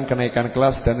mendapatkan kenaikan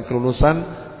kelas dan kelulusan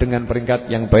dengan peringkat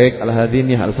yang baik.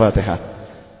 Al-Hadini Al-Fatihah.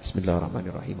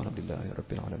 Bismillahirrahmanirrahim.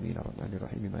 Alhamdulillahirabbil alamin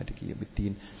arrahmanirrahim maliki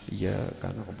yaumiddin.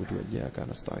 Iyyaka na'budu wa iyyaka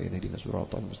nasta'in ihdinas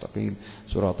siratal mustaqim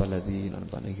siratal ladzina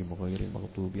an'amta 'alaihim ghairil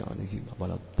maghdubi 'alaihim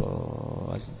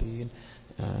waladdallin.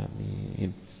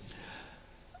 Amin.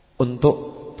 Untuk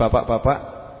bapak-bapak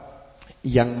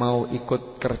yang mau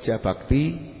ikut kerja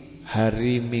bakti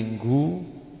hari Minggu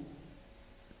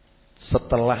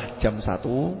setelah jam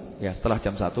 1, ya setelah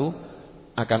jam 1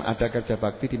 akan ada kerja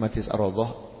bakti di Masjid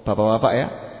Ar-Raudhah. Bapak-bapak ya,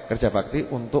 kerja bakti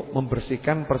untuk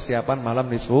membersihkan persiapan malam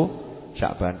nisfu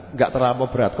Sya'ban. Enggak terlalu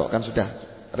berat kok, kan sudah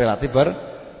relatif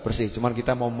bersih. Cuman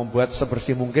kita mau membuat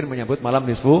sebersih mungkin menyambut malam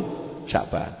nisfu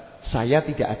Sya'ban. Saya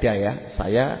tidak ada ya,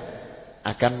 saya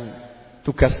akan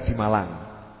tugas di Malang.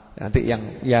 Nanti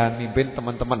yang mimpin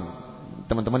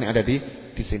teman-teman yang ada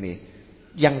di sini.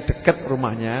 Yang dekat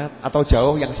rumahnya atau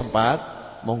jauh yang sempat,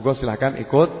 monggo silahkan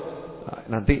ikut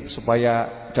nanti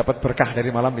supaya dapat berkah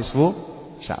dari malam nisfu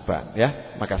Sya'ban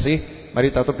ya. Makasih. Mari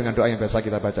tutup dengan doa yang biasa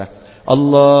kita baca.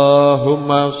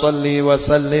 Allahumma shalli wa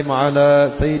sallim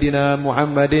ala Sayyidina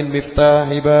Muhammadin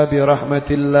miftahi babi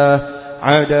rahmatillah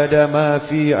adada ma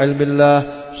fi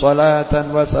ilmillah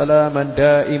salatan wa salaman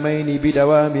daimaini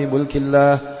bidawami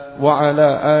mulkillah wa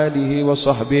ala alihi wa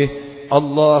sahbihi.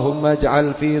 Allahumma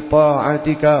ij'al fi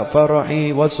ta'atika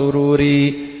farahi wa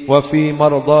sururi wa fi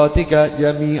mardatika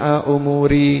jami'a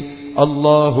umuri.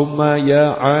 Allahumma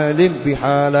ya alim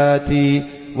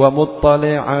bihalati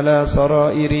ومطلع على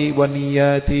سرائري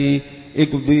ونياتي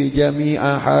اقضي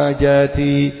جميع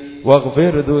حاجاتي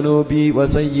واغفر ذنوبي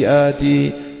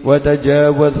وسيئاتي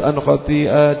وتجاوز عن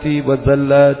خطيئاتي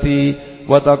وزلاتي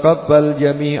وتقبل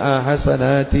جميع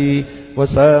حسناتي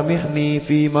وسامحني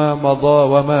فيما مضى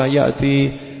وما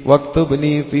يأتي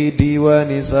واكتبني في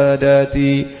ديوان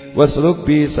ساداتي واسلك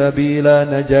بي سبيل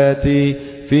نجاتي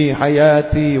في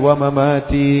حياتي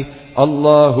ومماتي.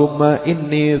 Allahumma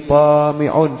inni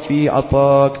tami'un fi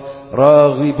atak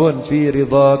raghibun fi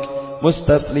ridak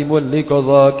mustaslimun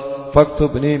liqadak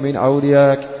faktubni min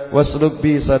awliyak wasluk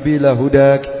bi sabila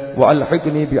hudak wa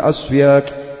alhiqni bi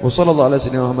asfiyak wa sallallahu ala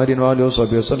sayyidina Muhammadin wa alihi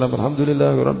wasallam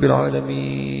alhamdulillahi rabbil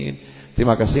alamin.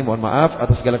 Terima kasih, mohon maaf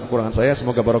atas segala kekurangan saya,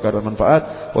 semoga barokah dan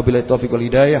manfaat. Wabillahi taufiq wal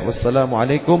hidayah.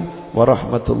 Wassalamualaikum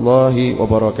warahmatullahi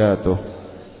wabarakatuh.